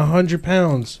that's like 100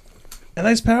 pounds, and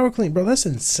that's power clean, bro. That's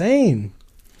insane.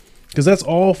 Because that's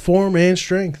all form and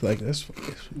strength. Like that's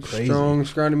crazy. Strong,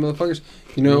 scrawny motherfuckers.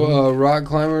 You know, rock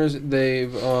climbers,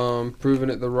 they've proven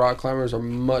it. The rock climbers are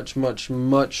much, much,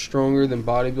 much stronger than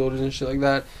bodybuilders and shit like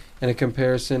that. And in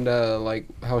comparison to like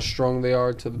how strong they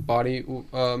are to the body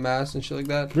mass and shit like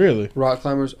that, Really? rock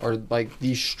climbers are like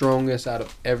the strongest out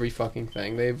of every fucking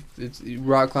thing.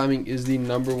 Rock climbing is the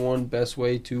 #1 best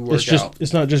way to work out.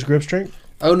 It's not just grip strength.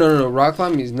 Oh no! Rock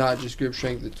climbing is not just grip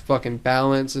strength. It's fucking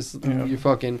balance. It's your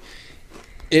fucking.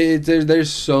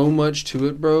 There's so much to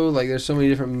it, bro. Like, there's so many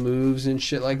different moves and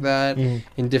shit like that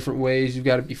in different ways. You've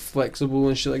got to be flexible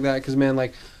and shit like that. Because, man,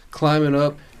 like, climbing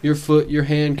up, your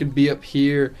hand could be up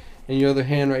here and your other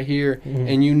hand right here.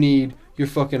 And you need your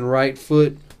fucking right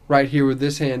foot right here where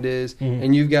this hand is.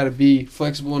 And you've got to be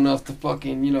flexible enough to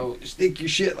fucking, stick your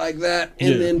shit like that.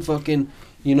 And then fucking,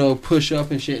 push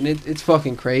up and shit. And it's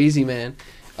fucking crazy, man.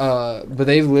 But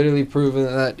they've literally proven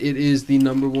that it is the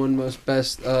 #1 most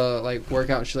best like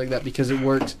workout and shit like that because it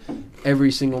works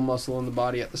every single muscle in the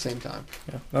body at the same time.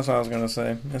 Yeah, that's what I was gonna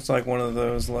say. It's like one of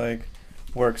those like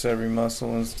works every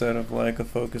muscle instead of like a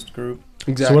focused group.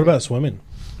 Exactly. So what about swimming?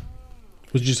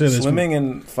 Would you say that swimming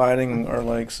and fighting are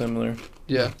like similar?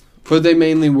 Yeah, but they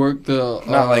mainly work the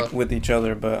not like with each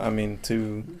other, but I mean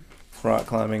to rock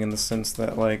climbing in the sense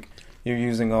that like. You're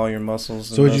using all your muscles.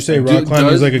 So would you say rock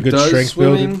climbing is like a good strength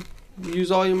builder?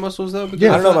 Use all your muscles though? Yeah,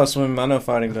 I don't know about swimming. I know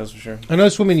fighting does for sure. I know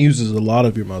swimming uses a lot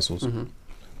of your muscles.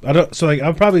 I don't. So like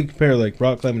I'd probably compare like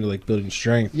rock climbing to like building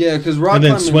strength. Yeah, because rock and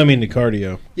then climbing, swimming to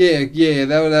cardio. Yeah,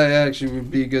 that actually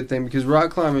would be a good thing because rock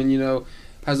climbing,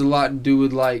 has a lot to do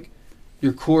with like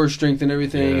your core strength and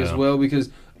everything as well.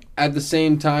 Because at the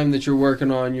same time that you're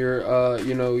working on your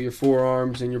your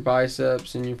forearms and your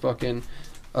biceps and your fucking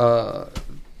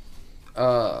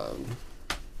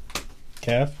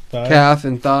calf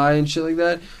and thigh and shit like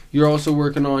that, you're also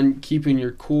working on keeping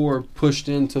your core pushed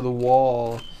into the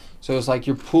wall. So it's like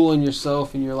you're pulling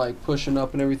yourself and you're like pushing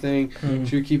up and everything.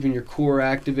 So you're keeping your core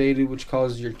activated, which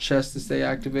causes your chest to stay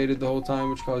activated the whole time,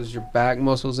 which causes your back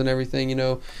muscles and everything.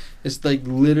 It's like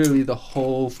literally the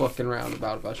whole fucking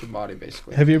roundabout about your body,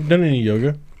 basically. Have you ever done any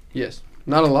yoga? Yes,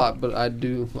 not a lot, but I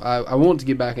do. I want to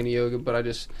get back into yoga, but I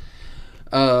just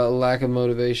lack of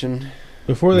motivation.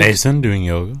 Before Mason doing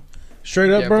yoga.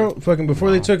 Straight up, bro. Fucking before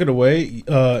they took it away,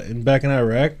 back in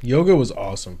Iraq, yoga was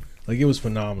awesome. Like, it was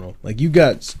phenomenal. Like,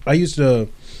 I used to,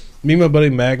 me and my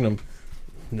buddy Mangum.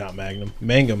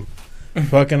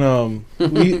 Fucking,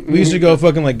 we used to go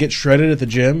fucking, like, get shredded at the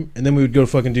gym, and then we would go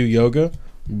fucking do yoga.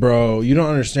 Bro, you don't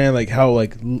understand, like, how,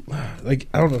 like, I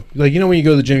don't know. Like, when you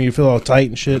go to the gym, you feel all tight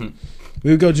and shit.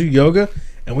 We would go do yoga,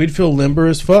 and we'd feel limber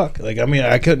as fuck. Like, I mean,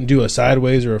 I couldn't do a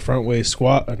sideways or a front way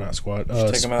squat, or not squat,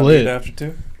 take split. them out to eat after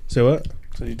 2? Say what?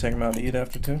 So you take them out to eat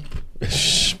after 2?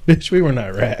 Bitch, we were in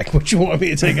Iraq. What you want me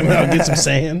to take them out and get some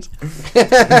sand?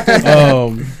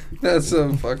 That's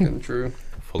so fucking true.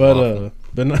 But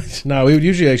no, we would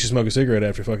usually actually smoke a cigarette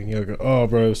after fucking yoga. Oh,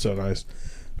 bro, it was so nice.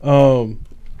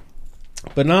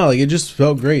 But no, like, it just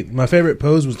felt great. My favorite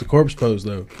pose was the corpse pose,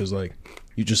 though, because, like,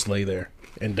 you just lay there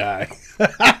and die.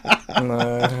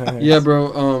 Nice. Yeah,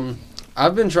 bro.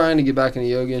 I've been trying to get back into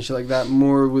yoga and shit like that,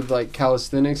 more with like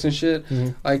calisthenics and shit.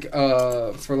 Like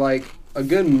for like a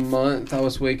good month, I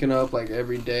was waking up like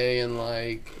every day and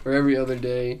or every other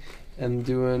day and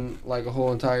doing like a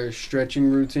whole entire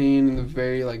stretching routine in the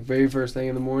very first thing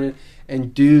in the morning.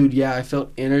 And dude, yeah, I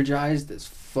felt energized as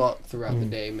fuck throughout the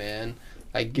day, man.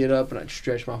 I'd get up and I'd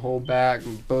stretch my whole back,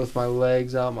 both my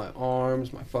legs out, my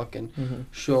arms, my fucking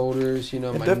shoulders, It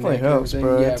my definitely neck, helps,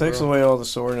 everything. bro. Yeah, It takes bro. away all the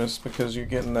soreness because you're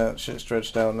getting that shit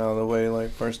stretched out and out of the way,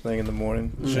 like, first thing in the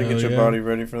morning. Should get your body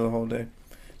ready for the whole day.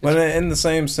 But in the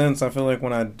same sense, I feel like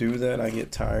when I do that, I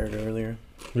get tired earlier.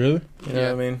 Really? You know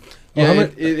what I mean? Yeah,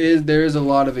 it is. There is a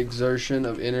lot of exertion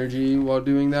of energy while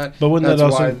doing that. But wouldn't that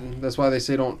also... That's why they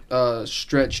say don't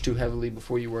stretch too heavily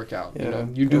before you work out. Yeah,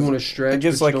 you do want to stretch. It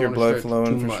gets but like you your don't wanna blood stretch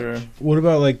flowing too for much. sure. What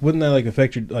about, like, wouldn't that, like,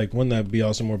 affect your, like, wouldn't that be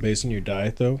also more based on your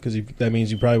diet, though? Because that means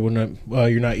you probably wouldn't,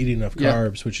 you're not eating enough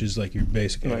carbs, which is, like, your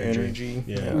basic energy.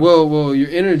 Yeah. Well, your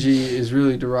energy is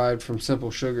really derived from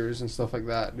simple sugars and stuff like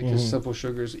that because simple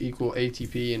sugars equal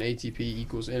ATP and ATP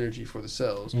equals energy for the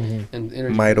cells. And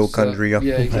energy Mitochondria.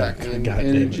 Yeah, exactly. And God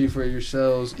damn energy for your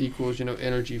cells equals,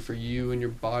 energy for you and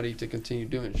your body to continue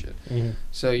doing shit.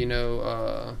 So,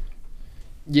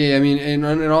 yeah, I mean, in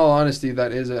all honesty,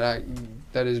 that is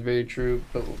very true.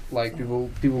 But like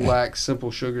people lack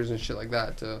simple sugars and shit like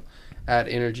that to add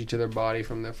energy to their body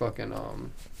from their fucking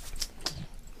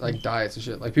like diets and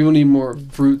shit. Like people need more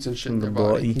fruits and shit in their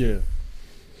body. Yeah.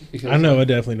 Because, I know I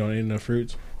definitely don't eat enough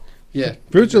fruits. Yeah.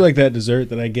 Fruits are like that dessert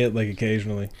that I get, like,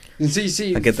 occasionally. And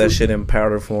see, I get that shit in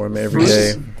powder form every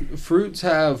day. Fruits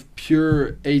have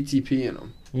pure ATP in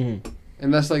them.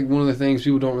 And that's like one of the things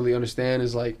people don't really understand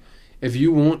is like, if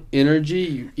you want energy,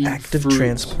 you eat Active fruits.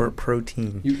 transport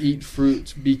protein. You eat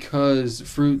fruits because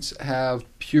fruits have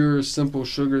pure, simple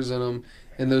sugars in them,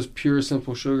 and those pure,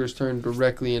 simple sugars turn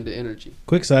directly into energy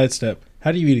Quick sidestep.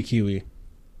 How do you eat a kiwi?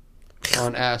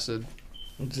 on acid.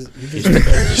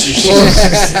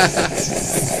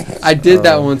 I did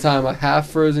that one time, a half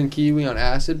frozen kiwi on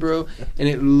acid, bro, and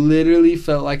it literally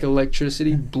felt like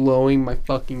electricity blowing my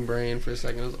fucking brain for a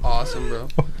second. It was awesome, bro.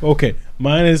 Okay,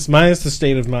 mine is the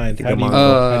state of mind. How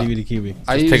do you eat a kiwi?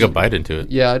 Just take a bite into it.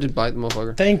 Yeah, I did bite the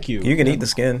motherfucker. Thank you. You can eat the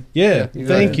skin. Yeah, you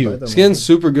thank gotta you. Skin's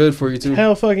super good for you too.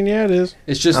 Hell fucking yeah, it is.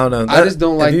 It's just I don't know. I just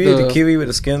don't like if you the eat the kiwi with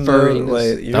the skin, though, furriness.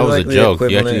 like, you're That was like a the joke. You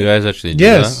equivalent- guys actually do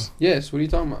Yes. that? Yes, what are you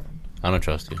talking about? I don't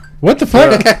trust you. What the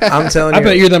fuck? I'm telling you. I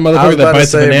bet you're that I was motherfucker about that to bites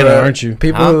a say, banana, bro, aren't you?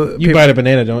 People, Huh? who, You people bite a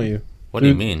banana, don't you? What do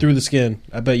you mean? Through the skin.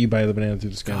 I bet you bite the banana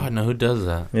through the skin. God, no, who does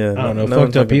that? Yeah, I don't know, no one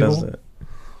fucked up fucking does people? that.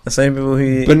 The same people who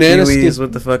eat Banana kiwis skin-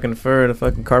 with the fucking fur, the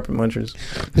fucking carpet munchers.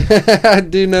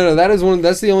 Dude, no, that is one.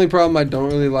 That's the only problem I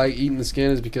don't really like eating the skin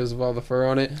is because of all the fur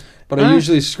on it. But I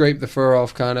usually scrape the fur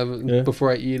off kind of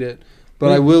before I eat it.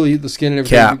 But I will eat the skin and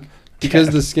everything Cap. because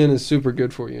the skin is super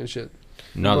good for you and shit.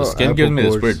 No, the Bro, skin gives me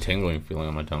this apple weird cores. tingling feeling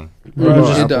on my tongue. Bro,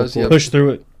 just It does, yeah. push through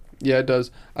it. Yeah, it does.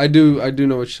 I do know what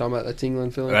you're talking about, that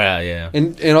tingling feeling. Yeah.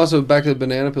 And also back to the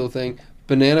banana peel thing.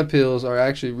 Banana peels are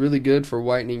actually really good for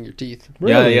whitening your teeth.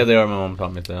 Really? Yeah, they are. My mom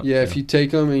taught me that. Yeah, if you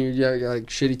take them and you got like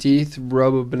shitty teeth,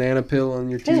 rub a banana peel on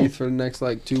your teeth for the next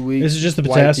like 2 weeks. Is it just the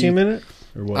white potassium teeth. in it?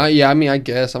 Or what? Yeah, I mean, I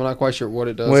guess. I'm not quite sure what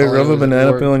it does. Wait, All I rub know a is it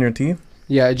banana works. peel on your teeth?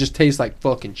 Yeah, it just tastes like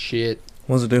fucking shit.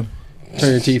 What does it do?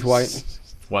 Turn your teeth white.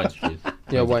 White teeth.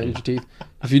 Yeah, whiten your teeth.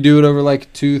 If you do it over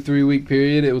like 2-3 week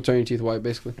period, it will turn your teeth white,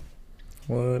 basically.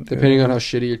 What? Depending on how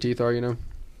shitty your teeth are, you know.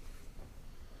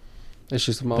 It's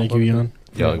just a motherfucker. Thank you, Jan.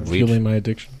 Yeah, like bleach. Fueling my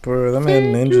addiction. Bro, that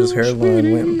man Ninja's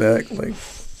hairline went back like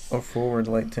or forward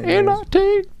like 10 And years. I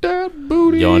take that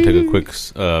booty. Y'all want to take a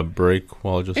quick break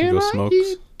while Justin and goes I smokes?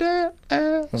 eat that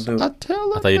ass. Let's do it. I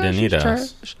tell her I thought you that didn't need she's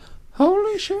ass. trash.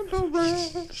 Holy shit, no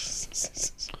rash.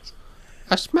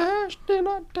 I smashed and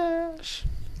I dash.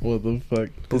 What the fuck?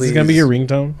 This Please. is gonna be your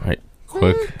ringtone.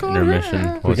 Quick intermission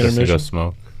while Quick Justin intermission. goes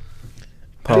smoke.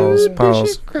 Pause, Baby,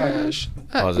 pause. she crash.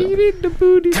 I Pause it. eat it, the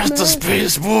booty Press the smash.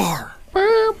 space bar.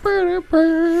 Burr, burr,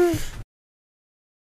 burr.